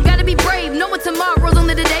strong, gotta be brave. Know what tomorrow's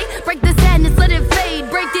only today. Break the sadness, let it fade.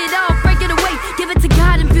 Break it off, break it away. Give it to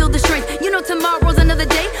God and feel the strength. You know tomorrow's another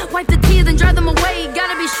day. Wipe the tears and dry them away.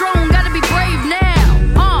 Gotta be strong, gotta be brave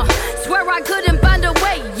now. Swear I couldn't find a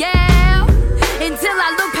way, yeah. Until I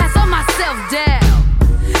look past all my self-doubt.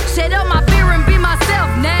 Shed all my fear and be myself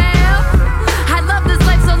now. I love this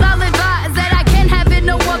life, so I'll advise that I can't have it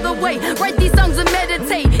no other way. Write these songs and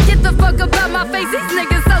meditate. Get the fuck about my face. These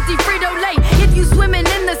niggas salty Frito-Lay. If you swimming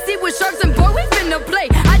in the sea with sharks and boy, we finna play.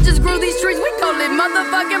 I just grew these trees, we call it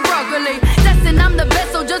motherfucking broccoli. Destined, I'm the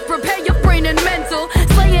best, so just prepare your brain and mental.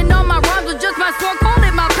 Slaying all my rhymes with just my sword, call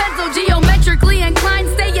it my pencil. Geometrically inclined,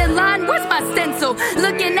 stay in line, where's my stencil?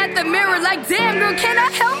 Looking at the mirror like, damn girl, can I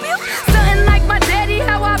help you? Something like my daddy,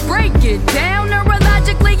 how I break it down.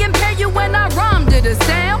 Neurologically impair you when I rhyme to the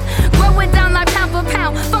sound. Growing down like pound for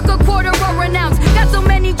pound, fuck a quarter or an ounce. Got so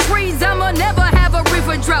many trees, I'ma never have a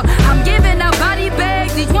reefer drought. I'm giving out body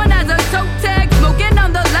bags, each one has a toe tag. Smoking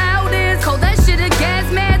on the loudest, call that shit a gas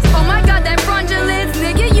mask. Oh my god, that fraudulence,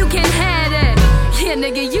 nigga, you can have it. Yeah,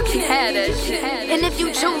 nigga, you can have it. And if you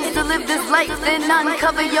choose to live this life, then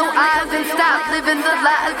uncover your eyes and stop living the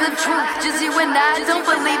lies of truth. Just you and I don't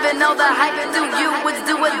believe in all the hype. Do you, it's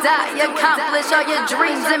do or die. Accomplish all your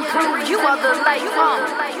dreams and prove you are the light.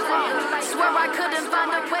 Swear I couldn't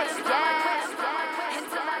find a way,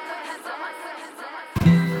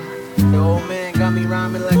 The old man got me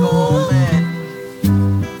rhyming like an old man.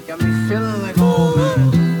 Got me feeling like an old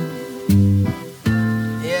man.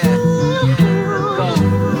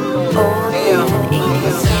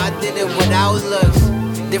 I did it without looks,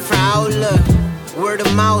 different outlook. Word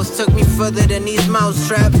of mouth took me further than these mouse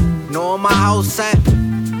traps. Know where my house at?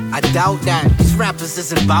 I doubt that. These rappers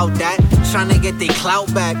isn't about that. Tryna get they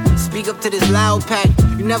clout back. Speak up to this loud pack.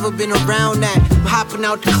 You never been around that. I'm hopping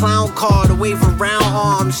out the clown car to wave around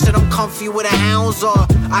arms. Shit, I'm comfy with a hounds or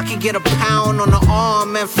I could get a pound on the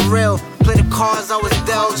arm, man, for real. Play the cards I was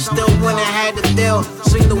dealt, still when I had to deal.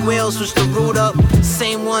 Swing the wheels, switch the root up.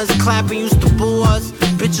 Same ones clapping used to boo us.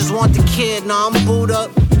 Bitches want the kid, now I'm booed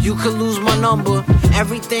up. You could lose my number.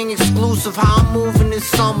 Everything exclusive, how I'm moving this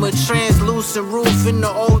summer. Translucent roof in the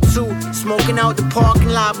O2. Smoking out the parking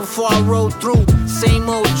lot before I roll through. Same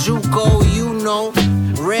old Juco, you know.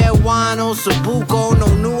 Red wine on Sabuco, no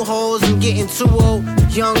new hoes, I'm getting too old.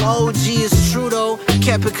 Young OG is true though.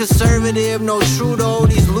 Kept it conservative, no Trudeau.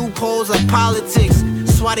 These loopholes like politics,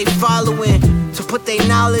 that's why they following. To put their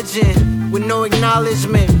knowledge in, with no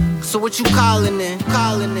acknowledgement. So what you calling in?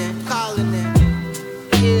 Calling in, calling in.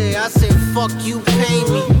 Yeah, I said fuck you, pay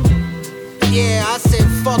me. Yeah, I said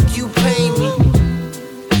fuck you, pay me.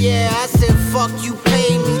 Yeah, I said fuck you,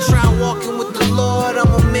 pay me. Try walking with the Lord,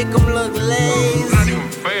 I'ma make him look lazy. Not even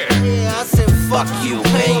fair. Yeah, I said fuck you,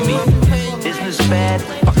 pay me. Business bad,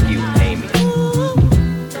 fuck you, pay me.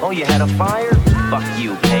 Oh, you had a fire? Fuck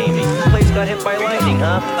you, pay me. The place got hit by lightning,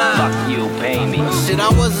 huh? Fuck you, pay me. Shit, I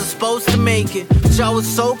wasn't supposed to make it. Y'all was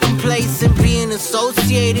so complacent, being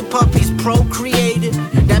associated. Puppies procreated.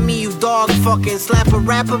 That mean you dog fucking. Slap a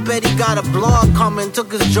rapper, bet he got a blog coming.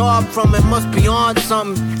 Took his job from it, must be on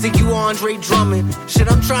something. Think you Andre Drummond.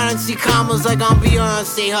 Shit, I'm trying to see commas like I'm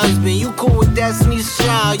Beyonce husband. You cool with Destiny's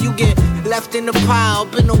Child. You get left in the pile.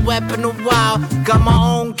 Been a weapon a while. Got my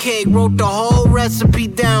own cake, wrote the whole recipe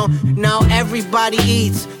down. Now everybody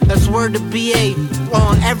eats. That's word to BA.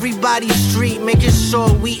 On everybody's street, making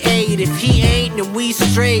sure we ate. If he ain't, then we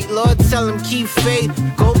straight. Lord, tell him keep faith.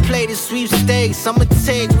 Go play the sweepstakes. I'ma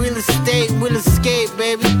take real estate, we'll escape,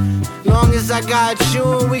 baby. Long as I got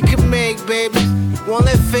you, we can make, baby. Won't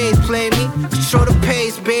let faith play me. Control the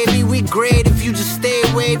pace, baby. We great if you just stay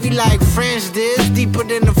wavy like French did. Deeper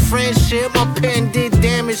than the friendship. My pen did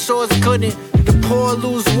damage, so it couldn't. The poor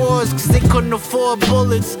lose wars, cause they couldn't afford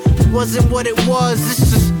bullets. Wasn't what it was,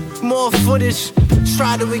 it's just more footage.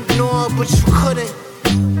 Try to ignore, but you couldn't.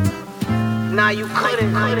 Nah, you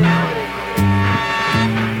couldn't.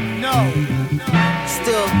 No.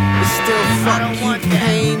 Still fuck you,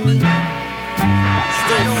 pay me.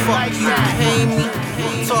 Still fuck you, pay me.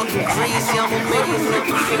 Talking crazy, I'ma make you look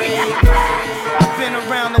crazy. I've been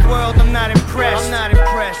around the world, I'm not impressed.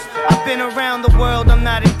 I've been around the world, I'm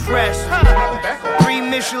not impressed. 3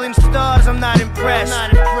 Michelin stars, I'm not impressed.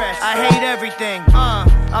 I hate everything.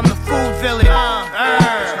 I'm the food villain.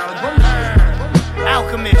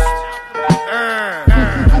 Alchemist.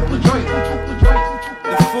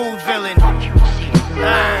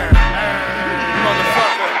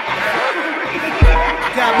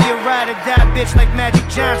 bitch like Magic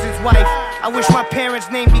Johnson's wife. I wish my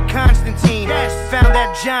parents named me Constantine. Found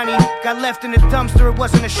that Johnny got left in the dumpster. It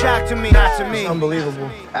wasn't a shock to me. Not to me. Unbelievable.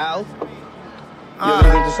 Al? You have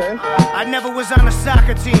anything to say? I never was on a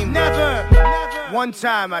soccer team. Never. One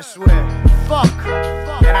time, I swear. Fuck.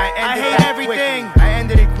 And I hate everything. Quickly. I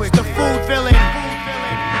ended it quickly. It's the food filling.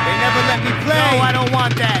 They never let me play. No, I don't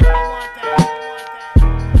want that.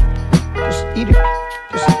 Just eat it.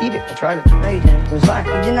 Just eat it. I tried it. No, you didn't. It was fine.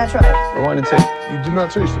 You did not try it. I wanted to taste. You did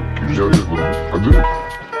not taste it. Can you just have a little bit? I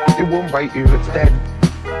did. It won't bite you. It's dead.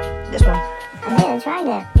 This one. Yeah, try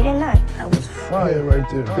that. You did not. That was fire. Yeah, right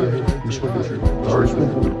there. You sweat this. Sorry,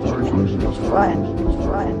 sweat. Sorry, sweat. Fire.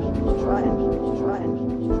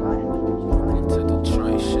 To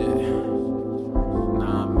Detroit shit.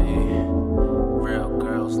 Nah, man. Real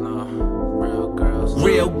girls, nah. Real girls.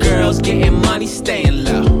 Real girls getting money, staying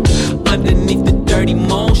low. Underneath the dirty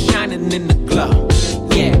moon, shining in the glow.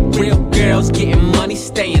 Yeah, real girls getting money,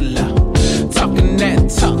 staying low. Talking that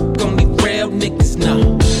talk, only real niggas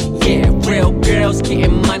know. Yeah, real girls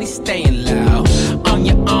getting money, staying low. On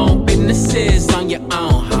your own businesses, on your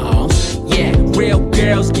own homes. Yeah, real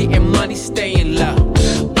girls getting money, staying low.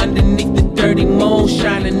 Underneath the dirty moon,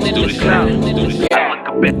 shining in the glow. I look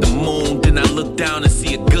up at the moon, then I look down and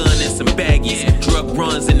see a gun and some baggies. Drug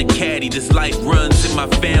runs in the caddy, this life runs in my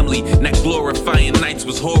family. Not glorifying nights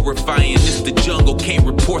was horrifying. It's the jungle, can't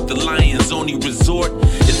report the lions. Only resort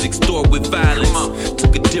is extort with violence.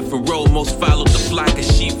 Took a different road, most followed the flock of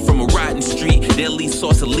sheep from a rotten street. Deadly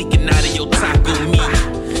sauce leaking out of your taco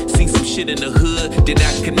meat. Seen some shit in the hood that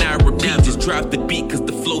I cannot repeat. Just drop the beat cause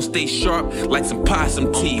the flow stays sharp like some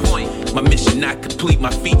possum teeth. My mission not complete,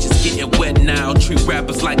 my features getting wet now. Treat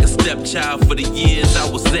rappers like a stepchild. For the years I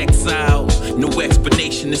was exiled, no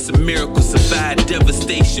explanation, it's a miracle. Survived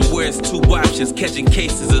devastation where it's two options. Catching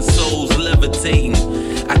cases of souls levitating.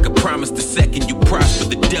 I could promise the second you prosper,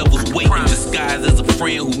 the devil's waiting. Disguised as a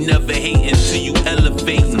friend who never hating till you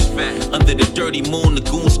elevating. Under the dirty moon, the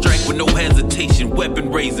goons strike with no hesitation.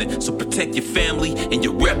 Weapon raising, so protect your family and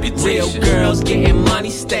your reputation. Real girls getting money,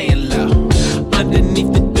 staying low.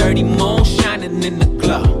 Underneath the dirty moon, shining in the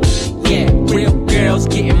glow. Yeah, real girls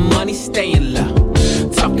getting money, staying low.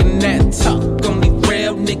 Talking that talk, only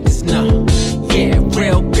real niggas know. Yeah,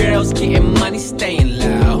 real girls getting money, staying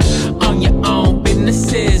low. On your own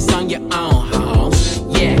businesses, on your own homes.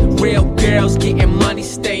 Yeah, real girls getting money,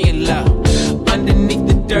 staying low. Underneath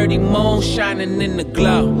the dirty moon, shining in the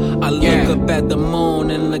glow. I look up at the moon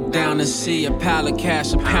and look down and see a pile of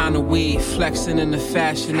cash, a pound of weed, flexing in the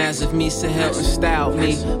fashion as if Misa Hilton styled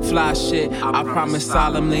me. Fly shit, I promise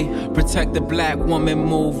solemnly. Protect the black woman,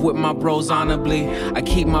 move with my bros honorably. I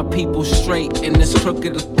keep my people straight in this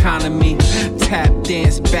crooked economy. Tap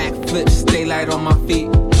dance, backflip, stay light on my feet.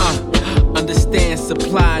 Understand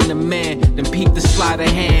supply and demand, then peep the sleight of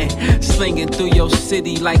hand. Slinging through your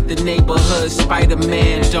city like the neighborhood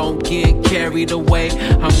Spider-Man. Don't get carried away,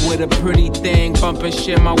 I'm with a pretty thing, bumping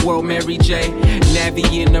shit my world Mary J.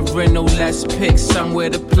 Navy in the rental, let's pick somewhere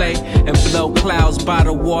to play. And blow clouds by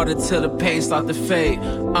the water till the pain start to fade.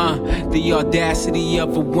 The audacity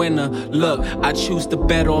of a winner. Look, I choose to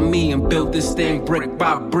bet on me and build this thing brick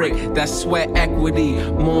by brick. That's sweat equity.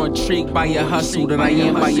 More intrigued by your hustle than I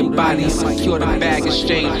am by your body. Secure the bag,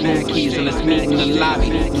 exchange room keys, and let's meet in the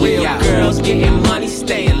lobby. Real girls getting money,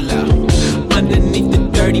 staying low. Underneath the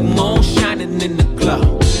dirty moon, shining in the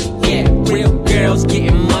glow. Yeah, real girls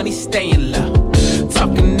getting money, staying low.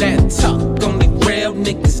 Talking that talk, only real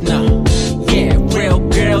niggas know. Yeah, real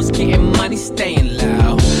girls getting money, staying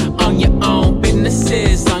low. On your own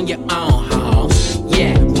businesses, on your own homes.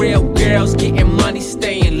 Yeah, real girls getting money,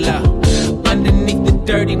 staying low. Underneath the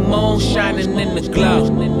dirty moon, shining in the glow.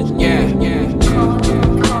 Yeah, yeah.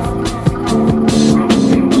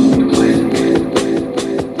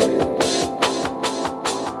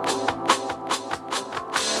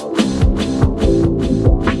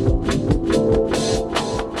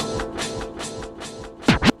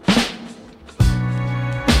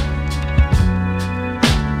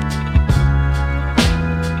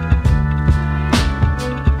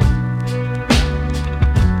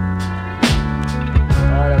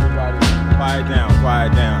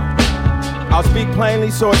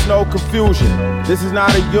 So it's no confusion. This is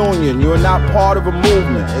not a union. You are not part of a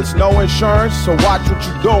movement. It's no insurance, so watch what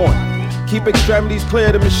you're doing. Keep extremities clear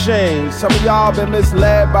of the machine. Some of y'all been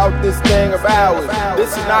misled about this thing of ours.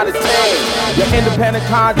 This is not a team. Your independent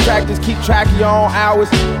contractors keep track of your own hours.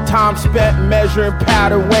 Time spent measuring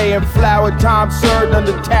powder, weighing flour. Time served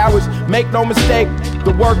under towers. Make no mistake,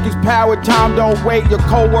 The work is power, time don't wait. Your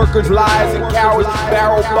co-workers lies and cowards,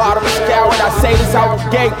 barrel bottom scoured. I say this out the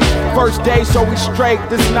gate. First day, so we straight.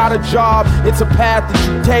 This is not a job, it's a path that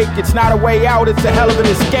you take. It's not a way out, it's a hell of an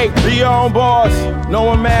escape. Be your own boss. No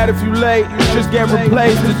one mad if you late. You just get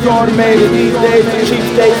replaced. It's automated these days. The cheap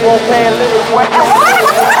states won't pay a living wage.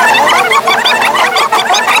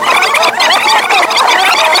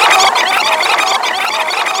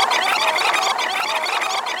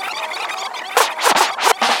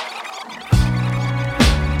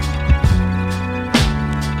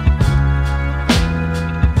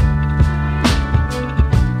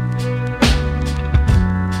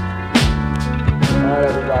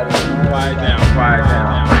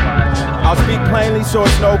 So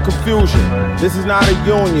it's no confusion. This is not a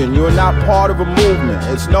union. You're not part of a movement.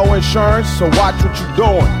 It's no insurance, so watch what you're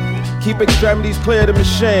doing. Keep extremities clear to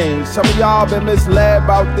machines. Some of y'all been misled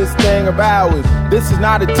about this thing of ours. This is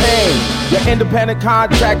not a team. Your independent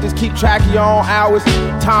contractors keep track of your own hours.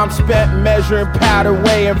 Time spent measuring powder,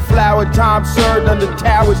 weighing flour. Time served under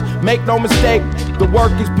towers. Make no mistake, the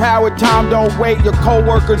work is power. Time don't wait. Your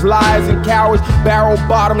co-workers lies and cowards. Barrel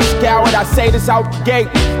bottom scoured. I say this out the gate.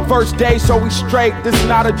 First day, so we straight. This is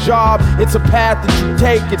not a job, it's a path that you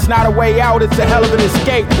take. It's not a way out, it's a hell of an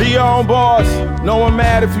escape. Be your own boss. No one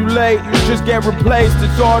mad if you late. You just get replaced.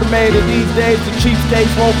 It's automated these days. The cheap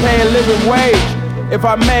states won't pay a living wage. If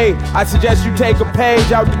I may, I suggest you take a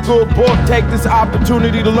page out the good book. Take this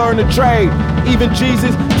opportunity to learn a trade. Even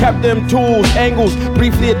Jesus kept them tools. Engels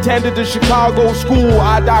briefly attended the Chicago school.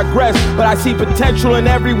 I digress, but I see potential in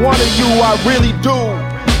every one of you. I really do.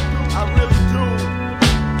 I really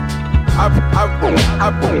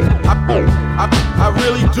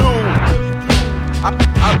do.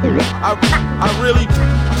 I really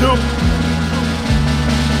do.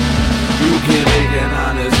 You can make an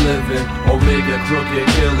honest living, or make a crooked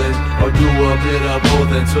killing, or do a bit of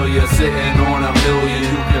both until you're sitting on $1 million.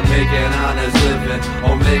 You can make an honest living,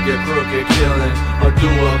 or make a crooked killing, or do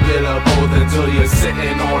a bit of both until you're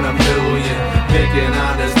sitting on $1 million. Make an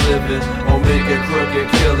honest living, or make a crooked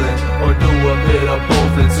killing, or do a bit of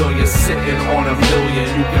both until you're sitting on $1 million.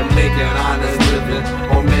 You can make an honest living,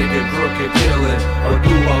 or make a crooked killing, or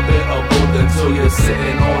do a bit of both until you're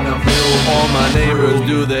sitting on $1 million. All my neighbors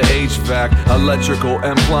do the HVAC, electrical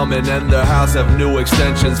and plumbing, and their house have new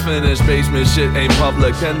extensions. Finished basement shit ain't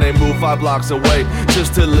public. Can they move 5 blocks away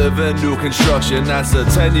just to live in new construction? That's a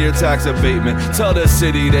 10-year tax abatement. Tell the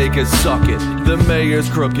city they can suck it. The mayor's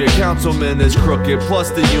crooked, councilman is crooked,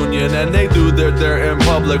 plus the union, and they do their dirt in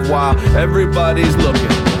public while everybody's looking.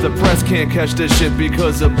 The press can't catch this shit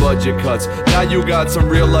because of budget cuts. Now you got some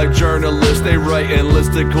real life journalists, they writing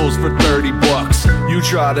listicles for $30. You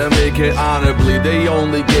try to make it honorably, they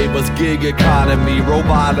only gave us gig economy.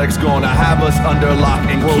 Robotics gonna have us under lock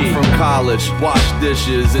and key. From college, wash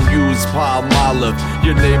dishes and use Palmolive.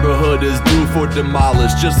 Your neighborhood is due for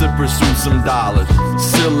demolish just to pursue some dollars.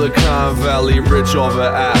 Silicon Valley rich off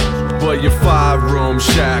an app, but your 5-room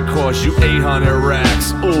shack costs you 800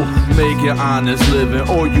 racks. Ooh, make it honest living,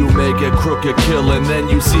 or you make a crooked killing. Then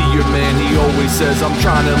you see your man, he always says, I'm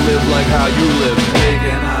trying to live like how you live. Make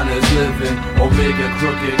an honest living, or make a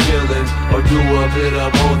crooked killing, or do a bit of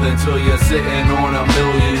both until you're sitting on $1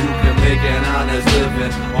 million. You can make an honest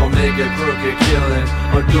living, or make a crooked killing,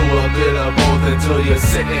 or do a bit of both until you're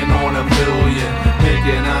sitting on $1 million. Make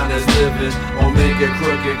an honest living, or make a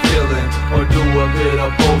crooked killing, or do a bit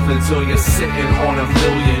of both until you're sitting on $1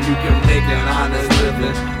 million. You can make an honest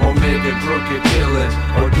living, or make a crooked killing,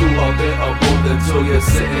 or do a bit of both until you're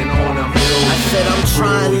sitting on $1 million. I said I'm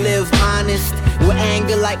trying to live honest, with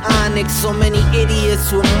anger like Onyx. So many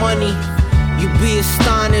idiots with money. You'd be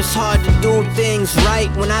astonished, hard to do things right.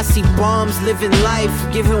 When I see bums living life,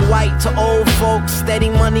 giving white to old folks, steady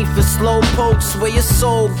money for slow pokes. Where your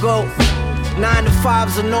soul go? 9 to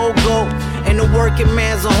 5's a no-go, and the working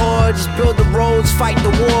man's a whore. Just build the roads, fight the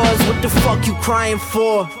wars. What the fuck you crying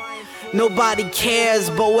for? Nobody cares,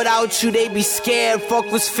 but without you they be scared.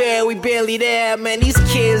 Fuck was fair, we barely there. Man, these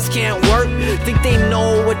kids can't work, think they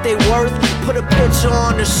know what they worth. Put a picture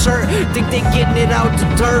on the shirt, think they getting it out the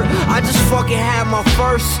dirt. I just fucking had my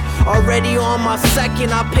first, already on my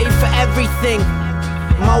second. I pay for everything.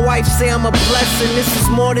 My wife say I'm a blessing, this is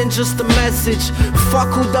more than just a message. Fuck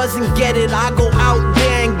who doesn't get it, I go out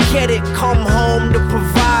there and get it. Come home to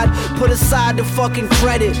provide, put aside the fucking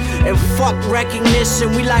credit. And fuck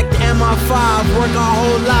recognition, we like the MI5. Work our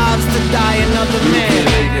whole lives to die another man. You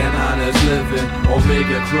can make an honest living, or make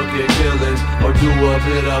a crooked killing, or do a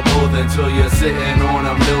bit of both until you're sitting on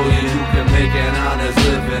 $1 million. You can make an honest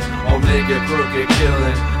living, or make a crooked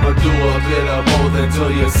killing, or do a bit of both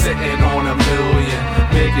until you're sitting on $1 million.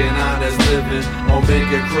 making honest living, or make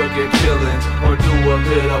a crooked killing, or do a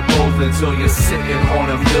bit of both until you're sitting on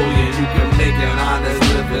 $1 million. You can make an honest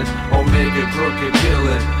living, or make a crooked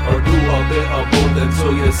killing, or do a bit of both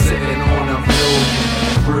until you're sitting on $1 million.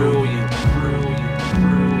 Brilliant.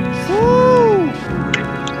 Woo!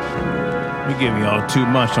 We giving y'all too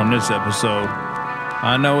much on this episode.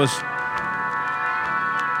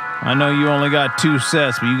 I know you only got 2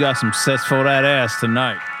 sets, but you got some sets for that ass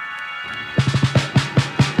tonight.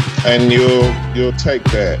 And you'll take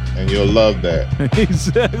that, and you'll love that.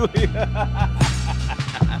 Exactly.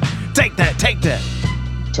 Take that. Take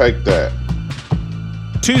that.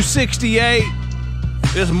 268.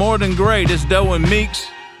 It's more than great. It's Doe and Meeks.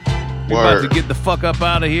 We're about to get the fuck up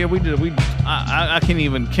out of here. I can't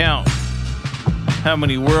even count how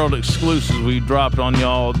many world exclusives we dropped on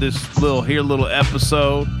y'all this little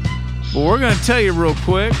episode. But we're gonna tell you real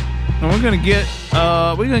quick, and we're gonna get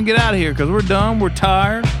out of here because we're done. We're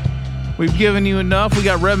tired. We've given you enough. We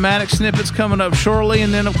got Redmatic snippets coming up shortly,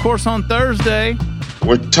 and then of course on Thursday.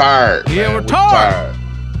 We're tired. Yeah, man. we're tired.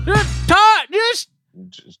 Just tired. Just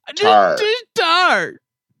tired. Just tired.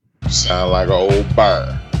 Sound like an old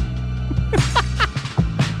bird.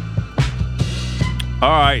 All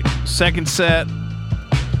right, second set.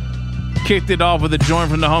 Kicked it off with a joint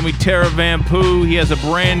from the homie Terra Van Poo. He has a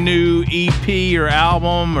brand new EP or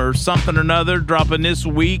album or something or another dropping this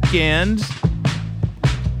weekend.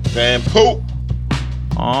 Van Poo.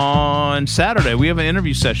 On Saturday, we have an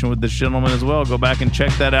interview session with this gentleman as well. Go back and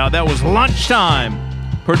check that out. That was Lunchtime,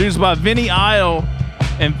 produced by Vinny Isle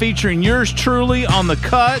and featuring yours truly on the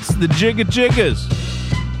cuts, the Jigga Jiggas.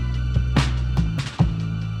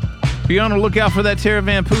 Be on the lookout for that Terra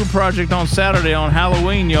Van Poo project on Saturday on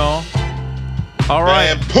Halloween, y'all. All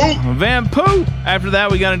right. Van Poo. After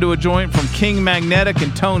that, we got to do a joint from King Magnetic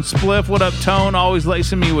and Tone Spliff. What up, Tone? Always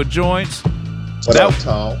lacing me with joints. What up,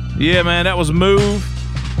 Tone? Yeah, man, that was Move.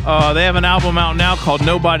 They have an album out now called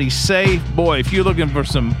Nobody's Safe. Boy, if you're looking for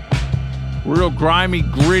some real grimy,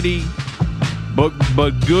 gritty, but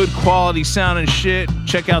good quality sounding shit,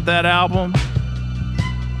 check out that album.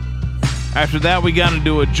 After that, we got to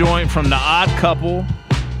do a joint from The Odd Couple,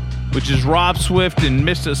 which is Rob Swift and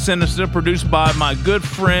Mr. Sinister, produced by my good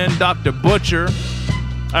friend, Dr. Butcher.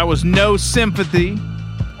 That was No Sympathy,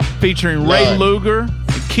 featuring Ray Luger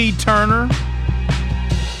and Key Turner.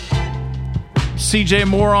 CJ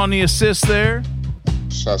Moore on the assist there.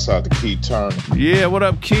 Shouts out to Key Turner. Yeah, what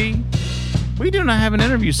up, Key? We do not have an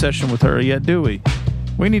interview session with her yet, do we?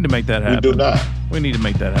 We need to make that happen. We do not. We need to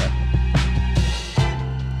make that happen.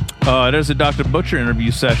 There's a Dr. Butcher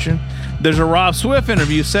interview session. There's a Rob Swift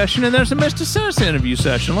interview session, and there's a Mr. Sinister interview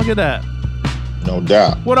session. Look at that. No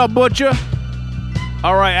doubt. What up, Butcher?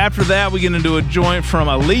 All right, after that, we're going to do a joint from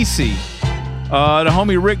Alisi. The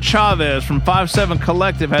homie Rick Chavez from 5-7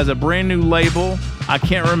 Collective has a brand new label. I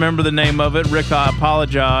can't remember the name of it. Rick, I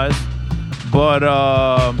apologize. But,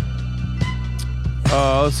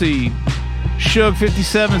 let's see. Suge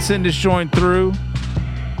 57 sent this joint through.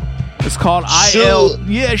 It's called IL.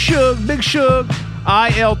 Yeah, Suge, Big Suge.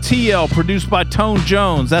 ILTL, produced by Tone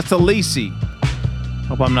Jones. That's Alisi.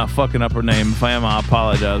 Hope I'm not fucking up her name. If I am, I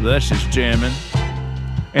apologize. That's just jamming.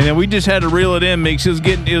 And then we just had to reel it in because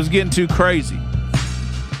it was getting too crazy.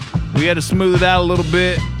 We had to smooth it out a little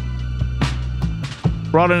bit.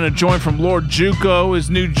 Brought in a joint from Lord Juco, his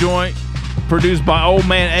new joint, produced by Old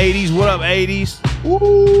Man 80s. What up, 80s?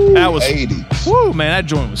 Woo, that was 80s. Woo, man, that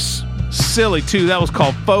joint was silly too. That was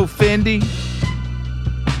called Faux Fendi.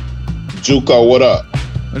 Juco, what up?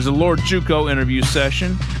 There's a Lord Juco interview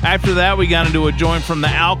session. After that, we got to do a joint from The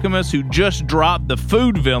Alchemist, who just dropped The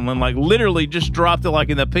Food Villain, like literally just dropped it like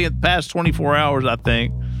in the past 24 hours, I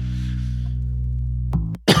think.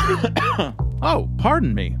 Oh,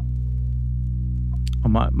 pardon me. Oh,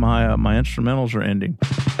 my instrumentals are ending.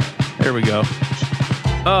 There we go.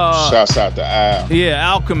 Shouts out to Al. Yeah,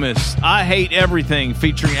 Alchemist. I Hate Everything,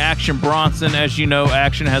 featuring Action Bronson. As you know,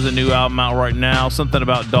 Action has a new album out right now. Something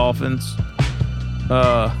about dolphins.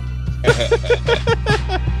 Right?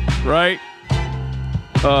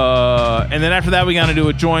 And then after that, we got to do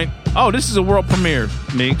a joint. Oh, this is a world premiere,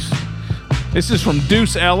 Meeks. This is from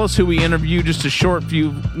Deuce Ellis, who we interviewed just a short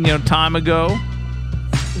few time ago.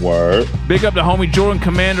 Word. Big up to homie Jordan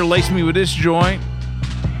Commander, lacing me with this joint.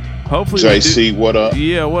 Hopefully, JC, what up?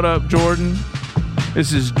 Yeah, what up, Jordan?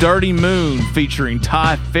 This is Dirty Moon featuring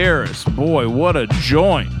Ty Ferris. Boy, what a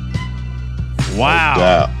joint!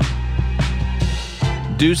 Wow.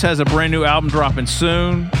 Deuce has a brand new album dropping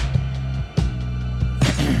soon.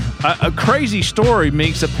 A crazy story,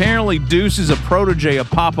 Meeks. Apparently, Deuce is a protege of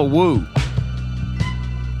Papa Wu.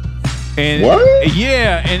 And what?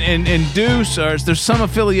 Yeah, and Deuce, or there's some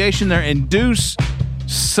affiliation there, and Deuce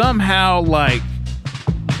somehow like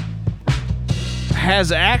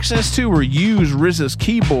has access to or use RZA's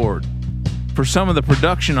keyboard for some of the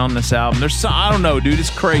production on this album. There's some, I don't know, dude. It's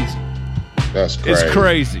crazy. That's crazy. It's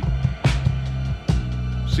crazy.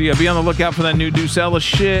 So yeah, be on the lookout for that new Deuce Ellis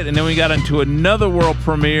shit. And then we got into another world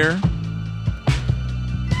premiere.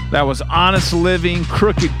 That was Honest Living,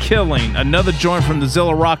 Crooked Killing, another joint from the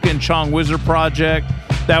Zilla Rocca and Chong Wizard project.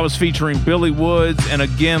 That was featuring Billy Woods and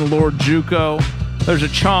again Lord Juco. There's a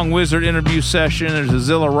Chong Wizard interview session. There's a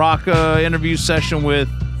Zilla Rocca interview session with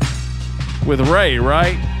Ray,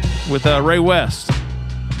 right? With Ray West.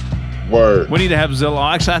 Word. We need to have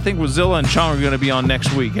Zilla. Actually, I think with Zilla and Chong are going to be on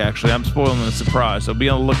next week, actually. I'm spoiling the surprise. So be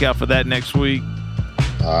on the lookout for that next week.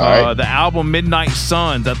 All right. The album Midnight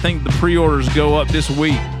Suns, I think the pre-orders go up this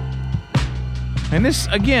week. And this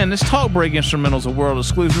Talk Break Instrumental's a world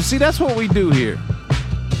exclusive. See, that's what we do here.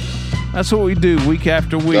 That's what we do week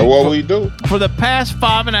after week. That's what we do. For the past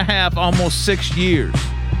 5.5, almost 6 years,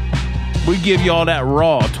 we give you all that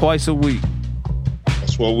raw twice a week.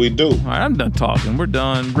 That's what we do. All right, I'm done talking. We're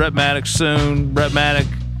done. Rhetmatic soon. Rhetmatic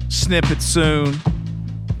snippet soon.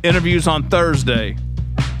 Interviews on Thursday.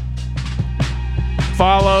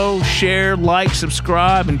 Follow, share, like,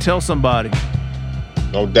 subscribe, and tell somebody.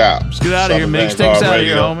 No doubt. Let's get out of here, Mix. Take us out of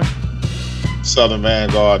here, homie.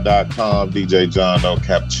 SouthernVanguard.com, DJ John O.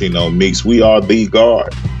 Cappuccino Meeks. We are The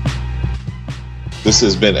Guard. This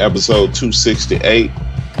has been episode 268.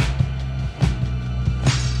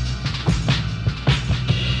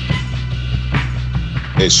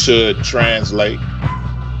 It should translate.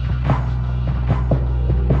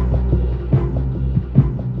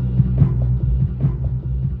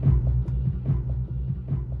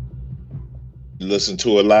 You listen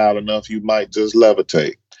to it loud enough, you might just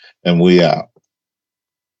levitate. And we out.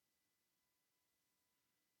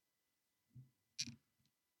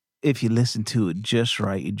 If you listen to it just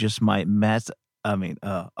right, you just might mess.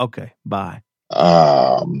 Okay, bye.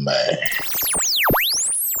 Oh, man.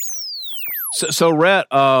 So Rhett,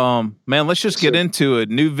 man, let's just get into it.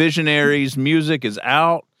 New Visionaries music is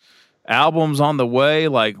out. Albums on the way.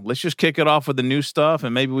 Like, let's just kick it off with the new stuff,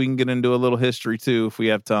 and maybe we can get into a little history too if we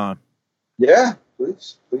have time. Yeah,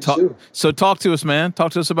 please do. So talk to us, man.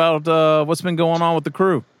 Talk to us about what's been going on with the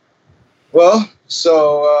crew. Well,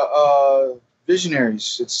 so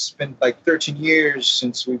Visionaries. It's been like 13 years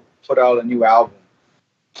since we put out a new album.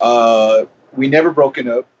 We never broken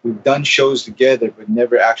up. We've done shows together, but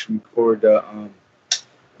never actually recorded,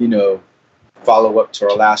 follow up to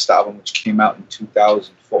our last album, which came out in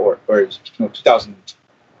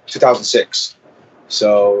 2006.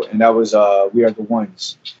 So, and that was We Are the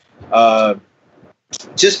Ones.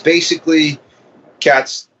 Just basically,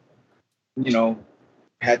 cats,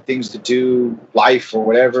 had things to do, life or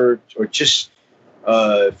whatever, or just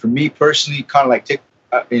for me personally, kind of like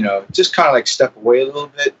just kind of like step away a little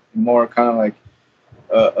bit, more kind of like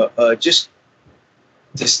just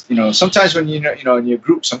sometimes when in your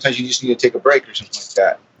group, sometimes you just need to take a break or something like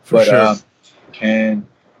that. Sure. And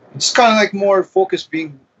it's kind of like more focused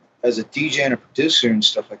being as a DJ and a producer and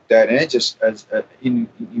stuff like that, and it just as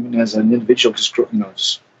even as an individual, just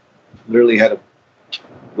literally had a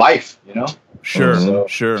life,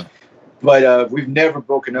 Sure. But we've never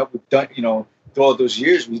broken up. We've done, through all those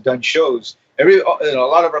years, we've done shows. A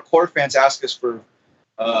lot of our core fans ask us for,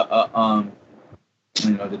 to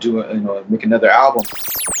do, make another album.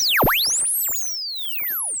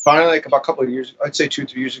 Finally, like about a couple of years, I'd say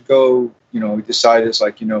 2-3 years ago, we decided it's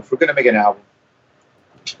like, if we're gonna make an album,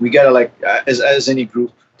 we gotta like, as any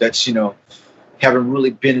group that's haven't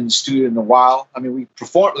really been in the studio in a while. I mean, we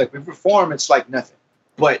perform, it's like nothing.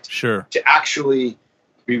 But sure, to actually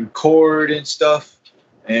record and stuff,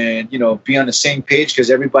 and be on the same page,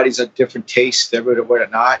 because everybody's a different taste, everybody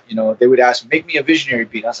not. They would ask, make me a Visionary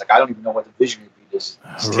beat. I was like, I don't even know what the Visionary beat is.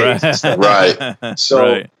 Right. So, right.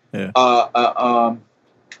 Yeah.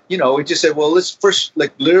 We just said, well, let's first,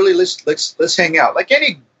 like, literally, let's hang out. Like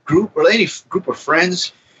any group or any group of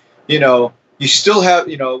friends, you still have,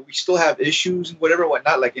 we still have issues and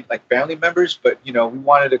whatnot, like family members. But we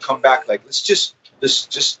wanted to come back, like, let's just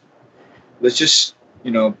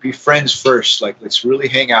be friends first. Like, let's really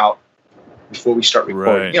hang out before we start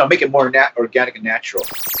recording. Right. Make it more organic and natural.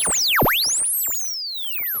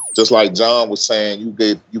 Just like John was saying, you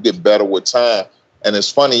get better with time. And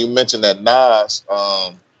it's funny you mentioned that Nas.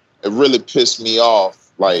 It really pissed me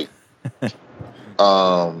off. Like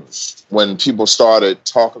when people started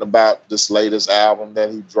talking about this latest album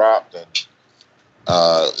that he dropped, and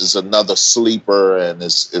is another sleeper, and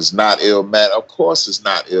is not Illmatic. Of course, it's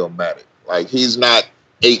not Illmatic. Like, he's not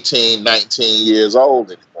 18, 19 years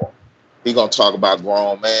old anymore. He gonna talk about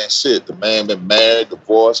grown man shit. The man been married,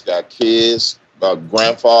 divorced, got kids,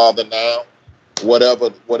 grandfather now, whatever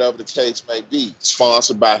the case may be.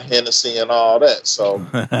 Sponsored by Hennessy and all that. So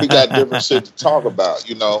he got different shit to talk about,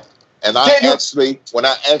 you know. And when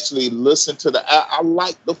I actually listen to I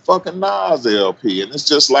like the fucking Nas LP, and it's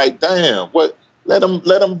just like, damn, what? Let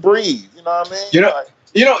him breathe. You know what I mean?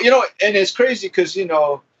 You know, and it's crazy because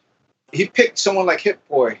he picked someone like Hit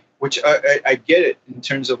Boy, which I get it in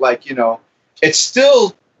terms of like, it's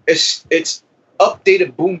still it's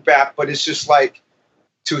updated boom bap, but it's just like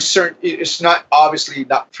to a certain. It's not obviously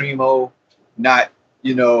not Primo, not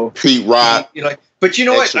Pete Rock, but you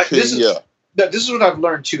know what? This is what I've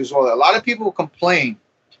learned too as well. A lot of people complain,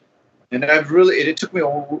 and it took me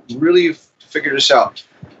really to figure this out.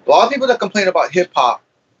 A lot of people that complain about hip hop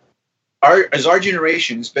are our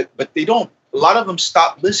generations, but they don't. A lot of them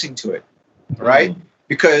stop listening to it, right? Mm-hmm.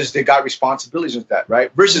 Because they got responsibilities with that,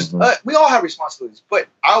 right? Versus we all have responsibilities, but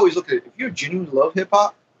I always look at it. If you genuinely love hip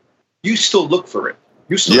hop, you still look for it.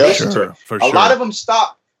 You still listen to it. A lot of them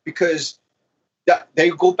stop because they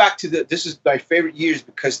go back to this is my favorite years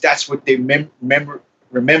because that's what they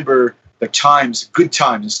remember the times, good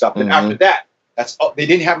times and stuff. And after that,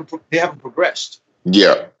 they haven't progressed.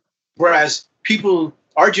 Yeah. Whereas people,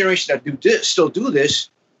 our generation that do this, still do this.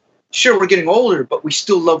 Sure, we're getting older, but we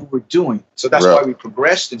still love what we're doing. So that's why we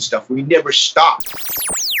progressed and stuff. We never stopped.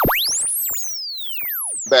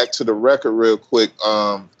 Back to the record real quick.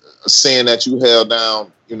 Seeing that you held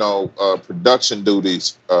down, production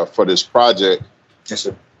duties for this project. Yes,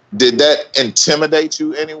 sir. Did that intimidate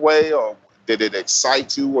you anyway, or did it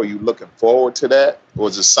excite you? Were you looking forward to that? Or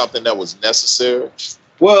was it something that was necessary?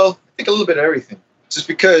 Well, I think a little bit of everything. Just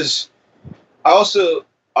because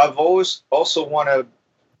I've always also want to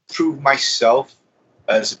prove myself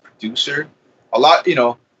as a producer. A lot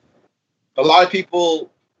of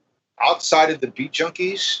people outside of the Beat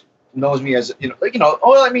Junkies knows me as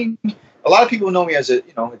a lot of people know me as a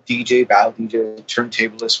DJ, battle DJ,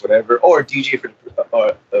 turntablist, whatever, or a DJ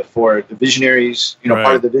for the Visionaries,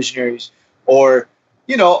 part of the Visionaries, or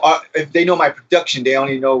if they know my production, they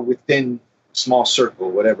only know within small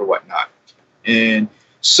circle, whatever, whatnot. And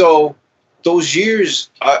so those years,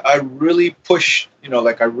 I really pushed,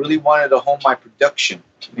 I really wanted to hone my production.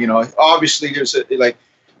 Obviously there's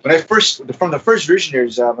from the first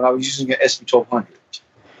Visionaries album, I was using an SP1200.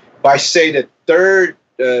 But I say the third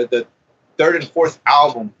and fourth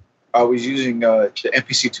album, I was using the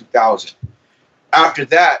MPC 2000. After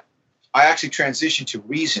that, I actually transitioned to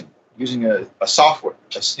Reason, using a software,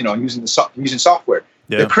 using software.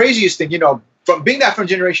 Yeah. The craziest thing, from being that from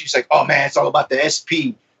generation, it's like, oh man, it's all about the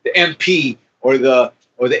SP, the MP, or the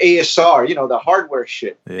ASR, the hardware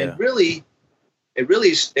shit. Yeah. And really,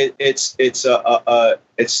 it's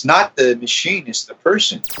not the machine, it's the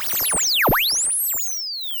person.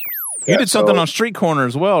 You did something on Street Corner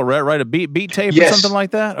as well, right? Right, a beat tape or something like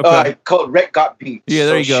that. Okay, I called Rhett Got Beats. Yeah,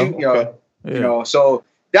 there you go. So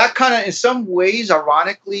that kind of, in some ways,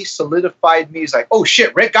 ironically solidified me as like, oh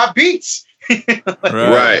shit, Rhett Got Beats.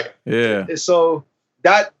 Right. Yeah. So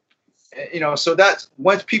that, so that's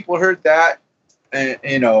once people heard that, and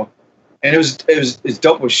and it's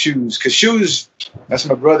dope with Shoes, because Shoes, that's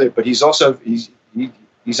my brother, but he's also he's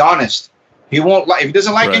honest. He won't if he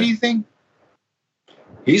doesn't like anything.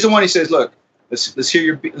 He's the one. He says, "Look, let's hear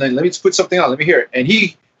your beat. Let me just put something on. Let me hear it." And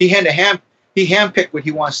he handpicked what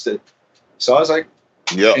he wants to. So I was like,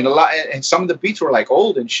 yeah. And some of the beats were like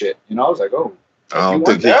old and shit. I was like, oh. I don't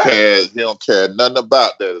think he cares. He don't care nothing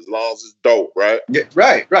about that as long as it's dope, right? Yeah,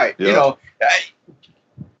 right.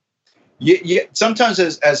 Yeah. Sometimes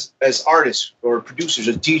as artists or producers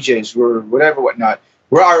or DJs or whatever, whatnot,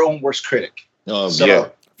 we're our own worst critic.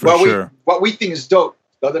 What we think is dope.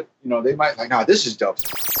 The other, they might like, nah, this is dope.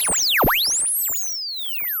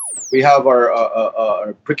 We have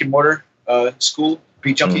our brick and mortar school,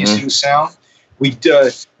 Beat Junkie Institute of Sound. We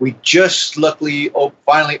just luckily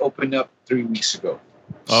finally opened up 3 weeks ago.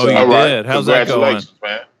 Oh, you did? How's that going?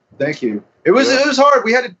 Man. Thank you. It was hard.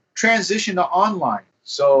 We had to transition to online.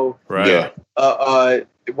 So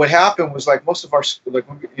what happened was like most of our for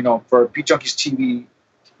Beat Junkies TV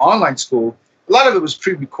online school. A lot of it was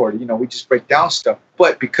pre-recorded, we just break down stuff.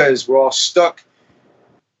 But because we're all stuck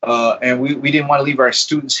and we didn't want to leave our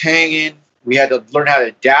students hanging, we had to learn how to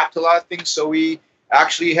adapt to a lot of things. So we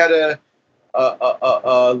actually had to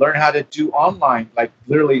learn how to do online, like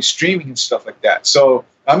literally streaming and stuff like that. So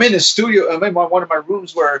I'm in the studio. I'm in one of my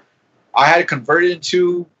rooms where I had to convert it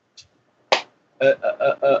into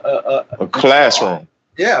a classroom.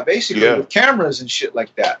 Yeah, basically with cameras and shit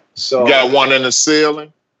like that. So you got one in the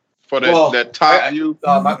ceiling. for that top view.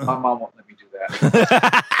 My mom won't let me do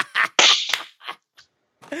that.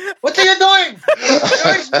 What are you doing?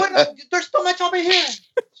 There's so much over here.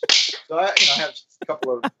 So I have a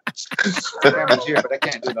couple of cameras here, but I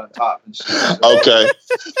can't do it on top. And okay.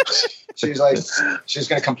 She's like, she's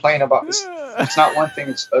going to complain about this. It's not one thing;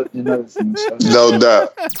 it's another thing. So. No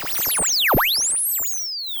doubt.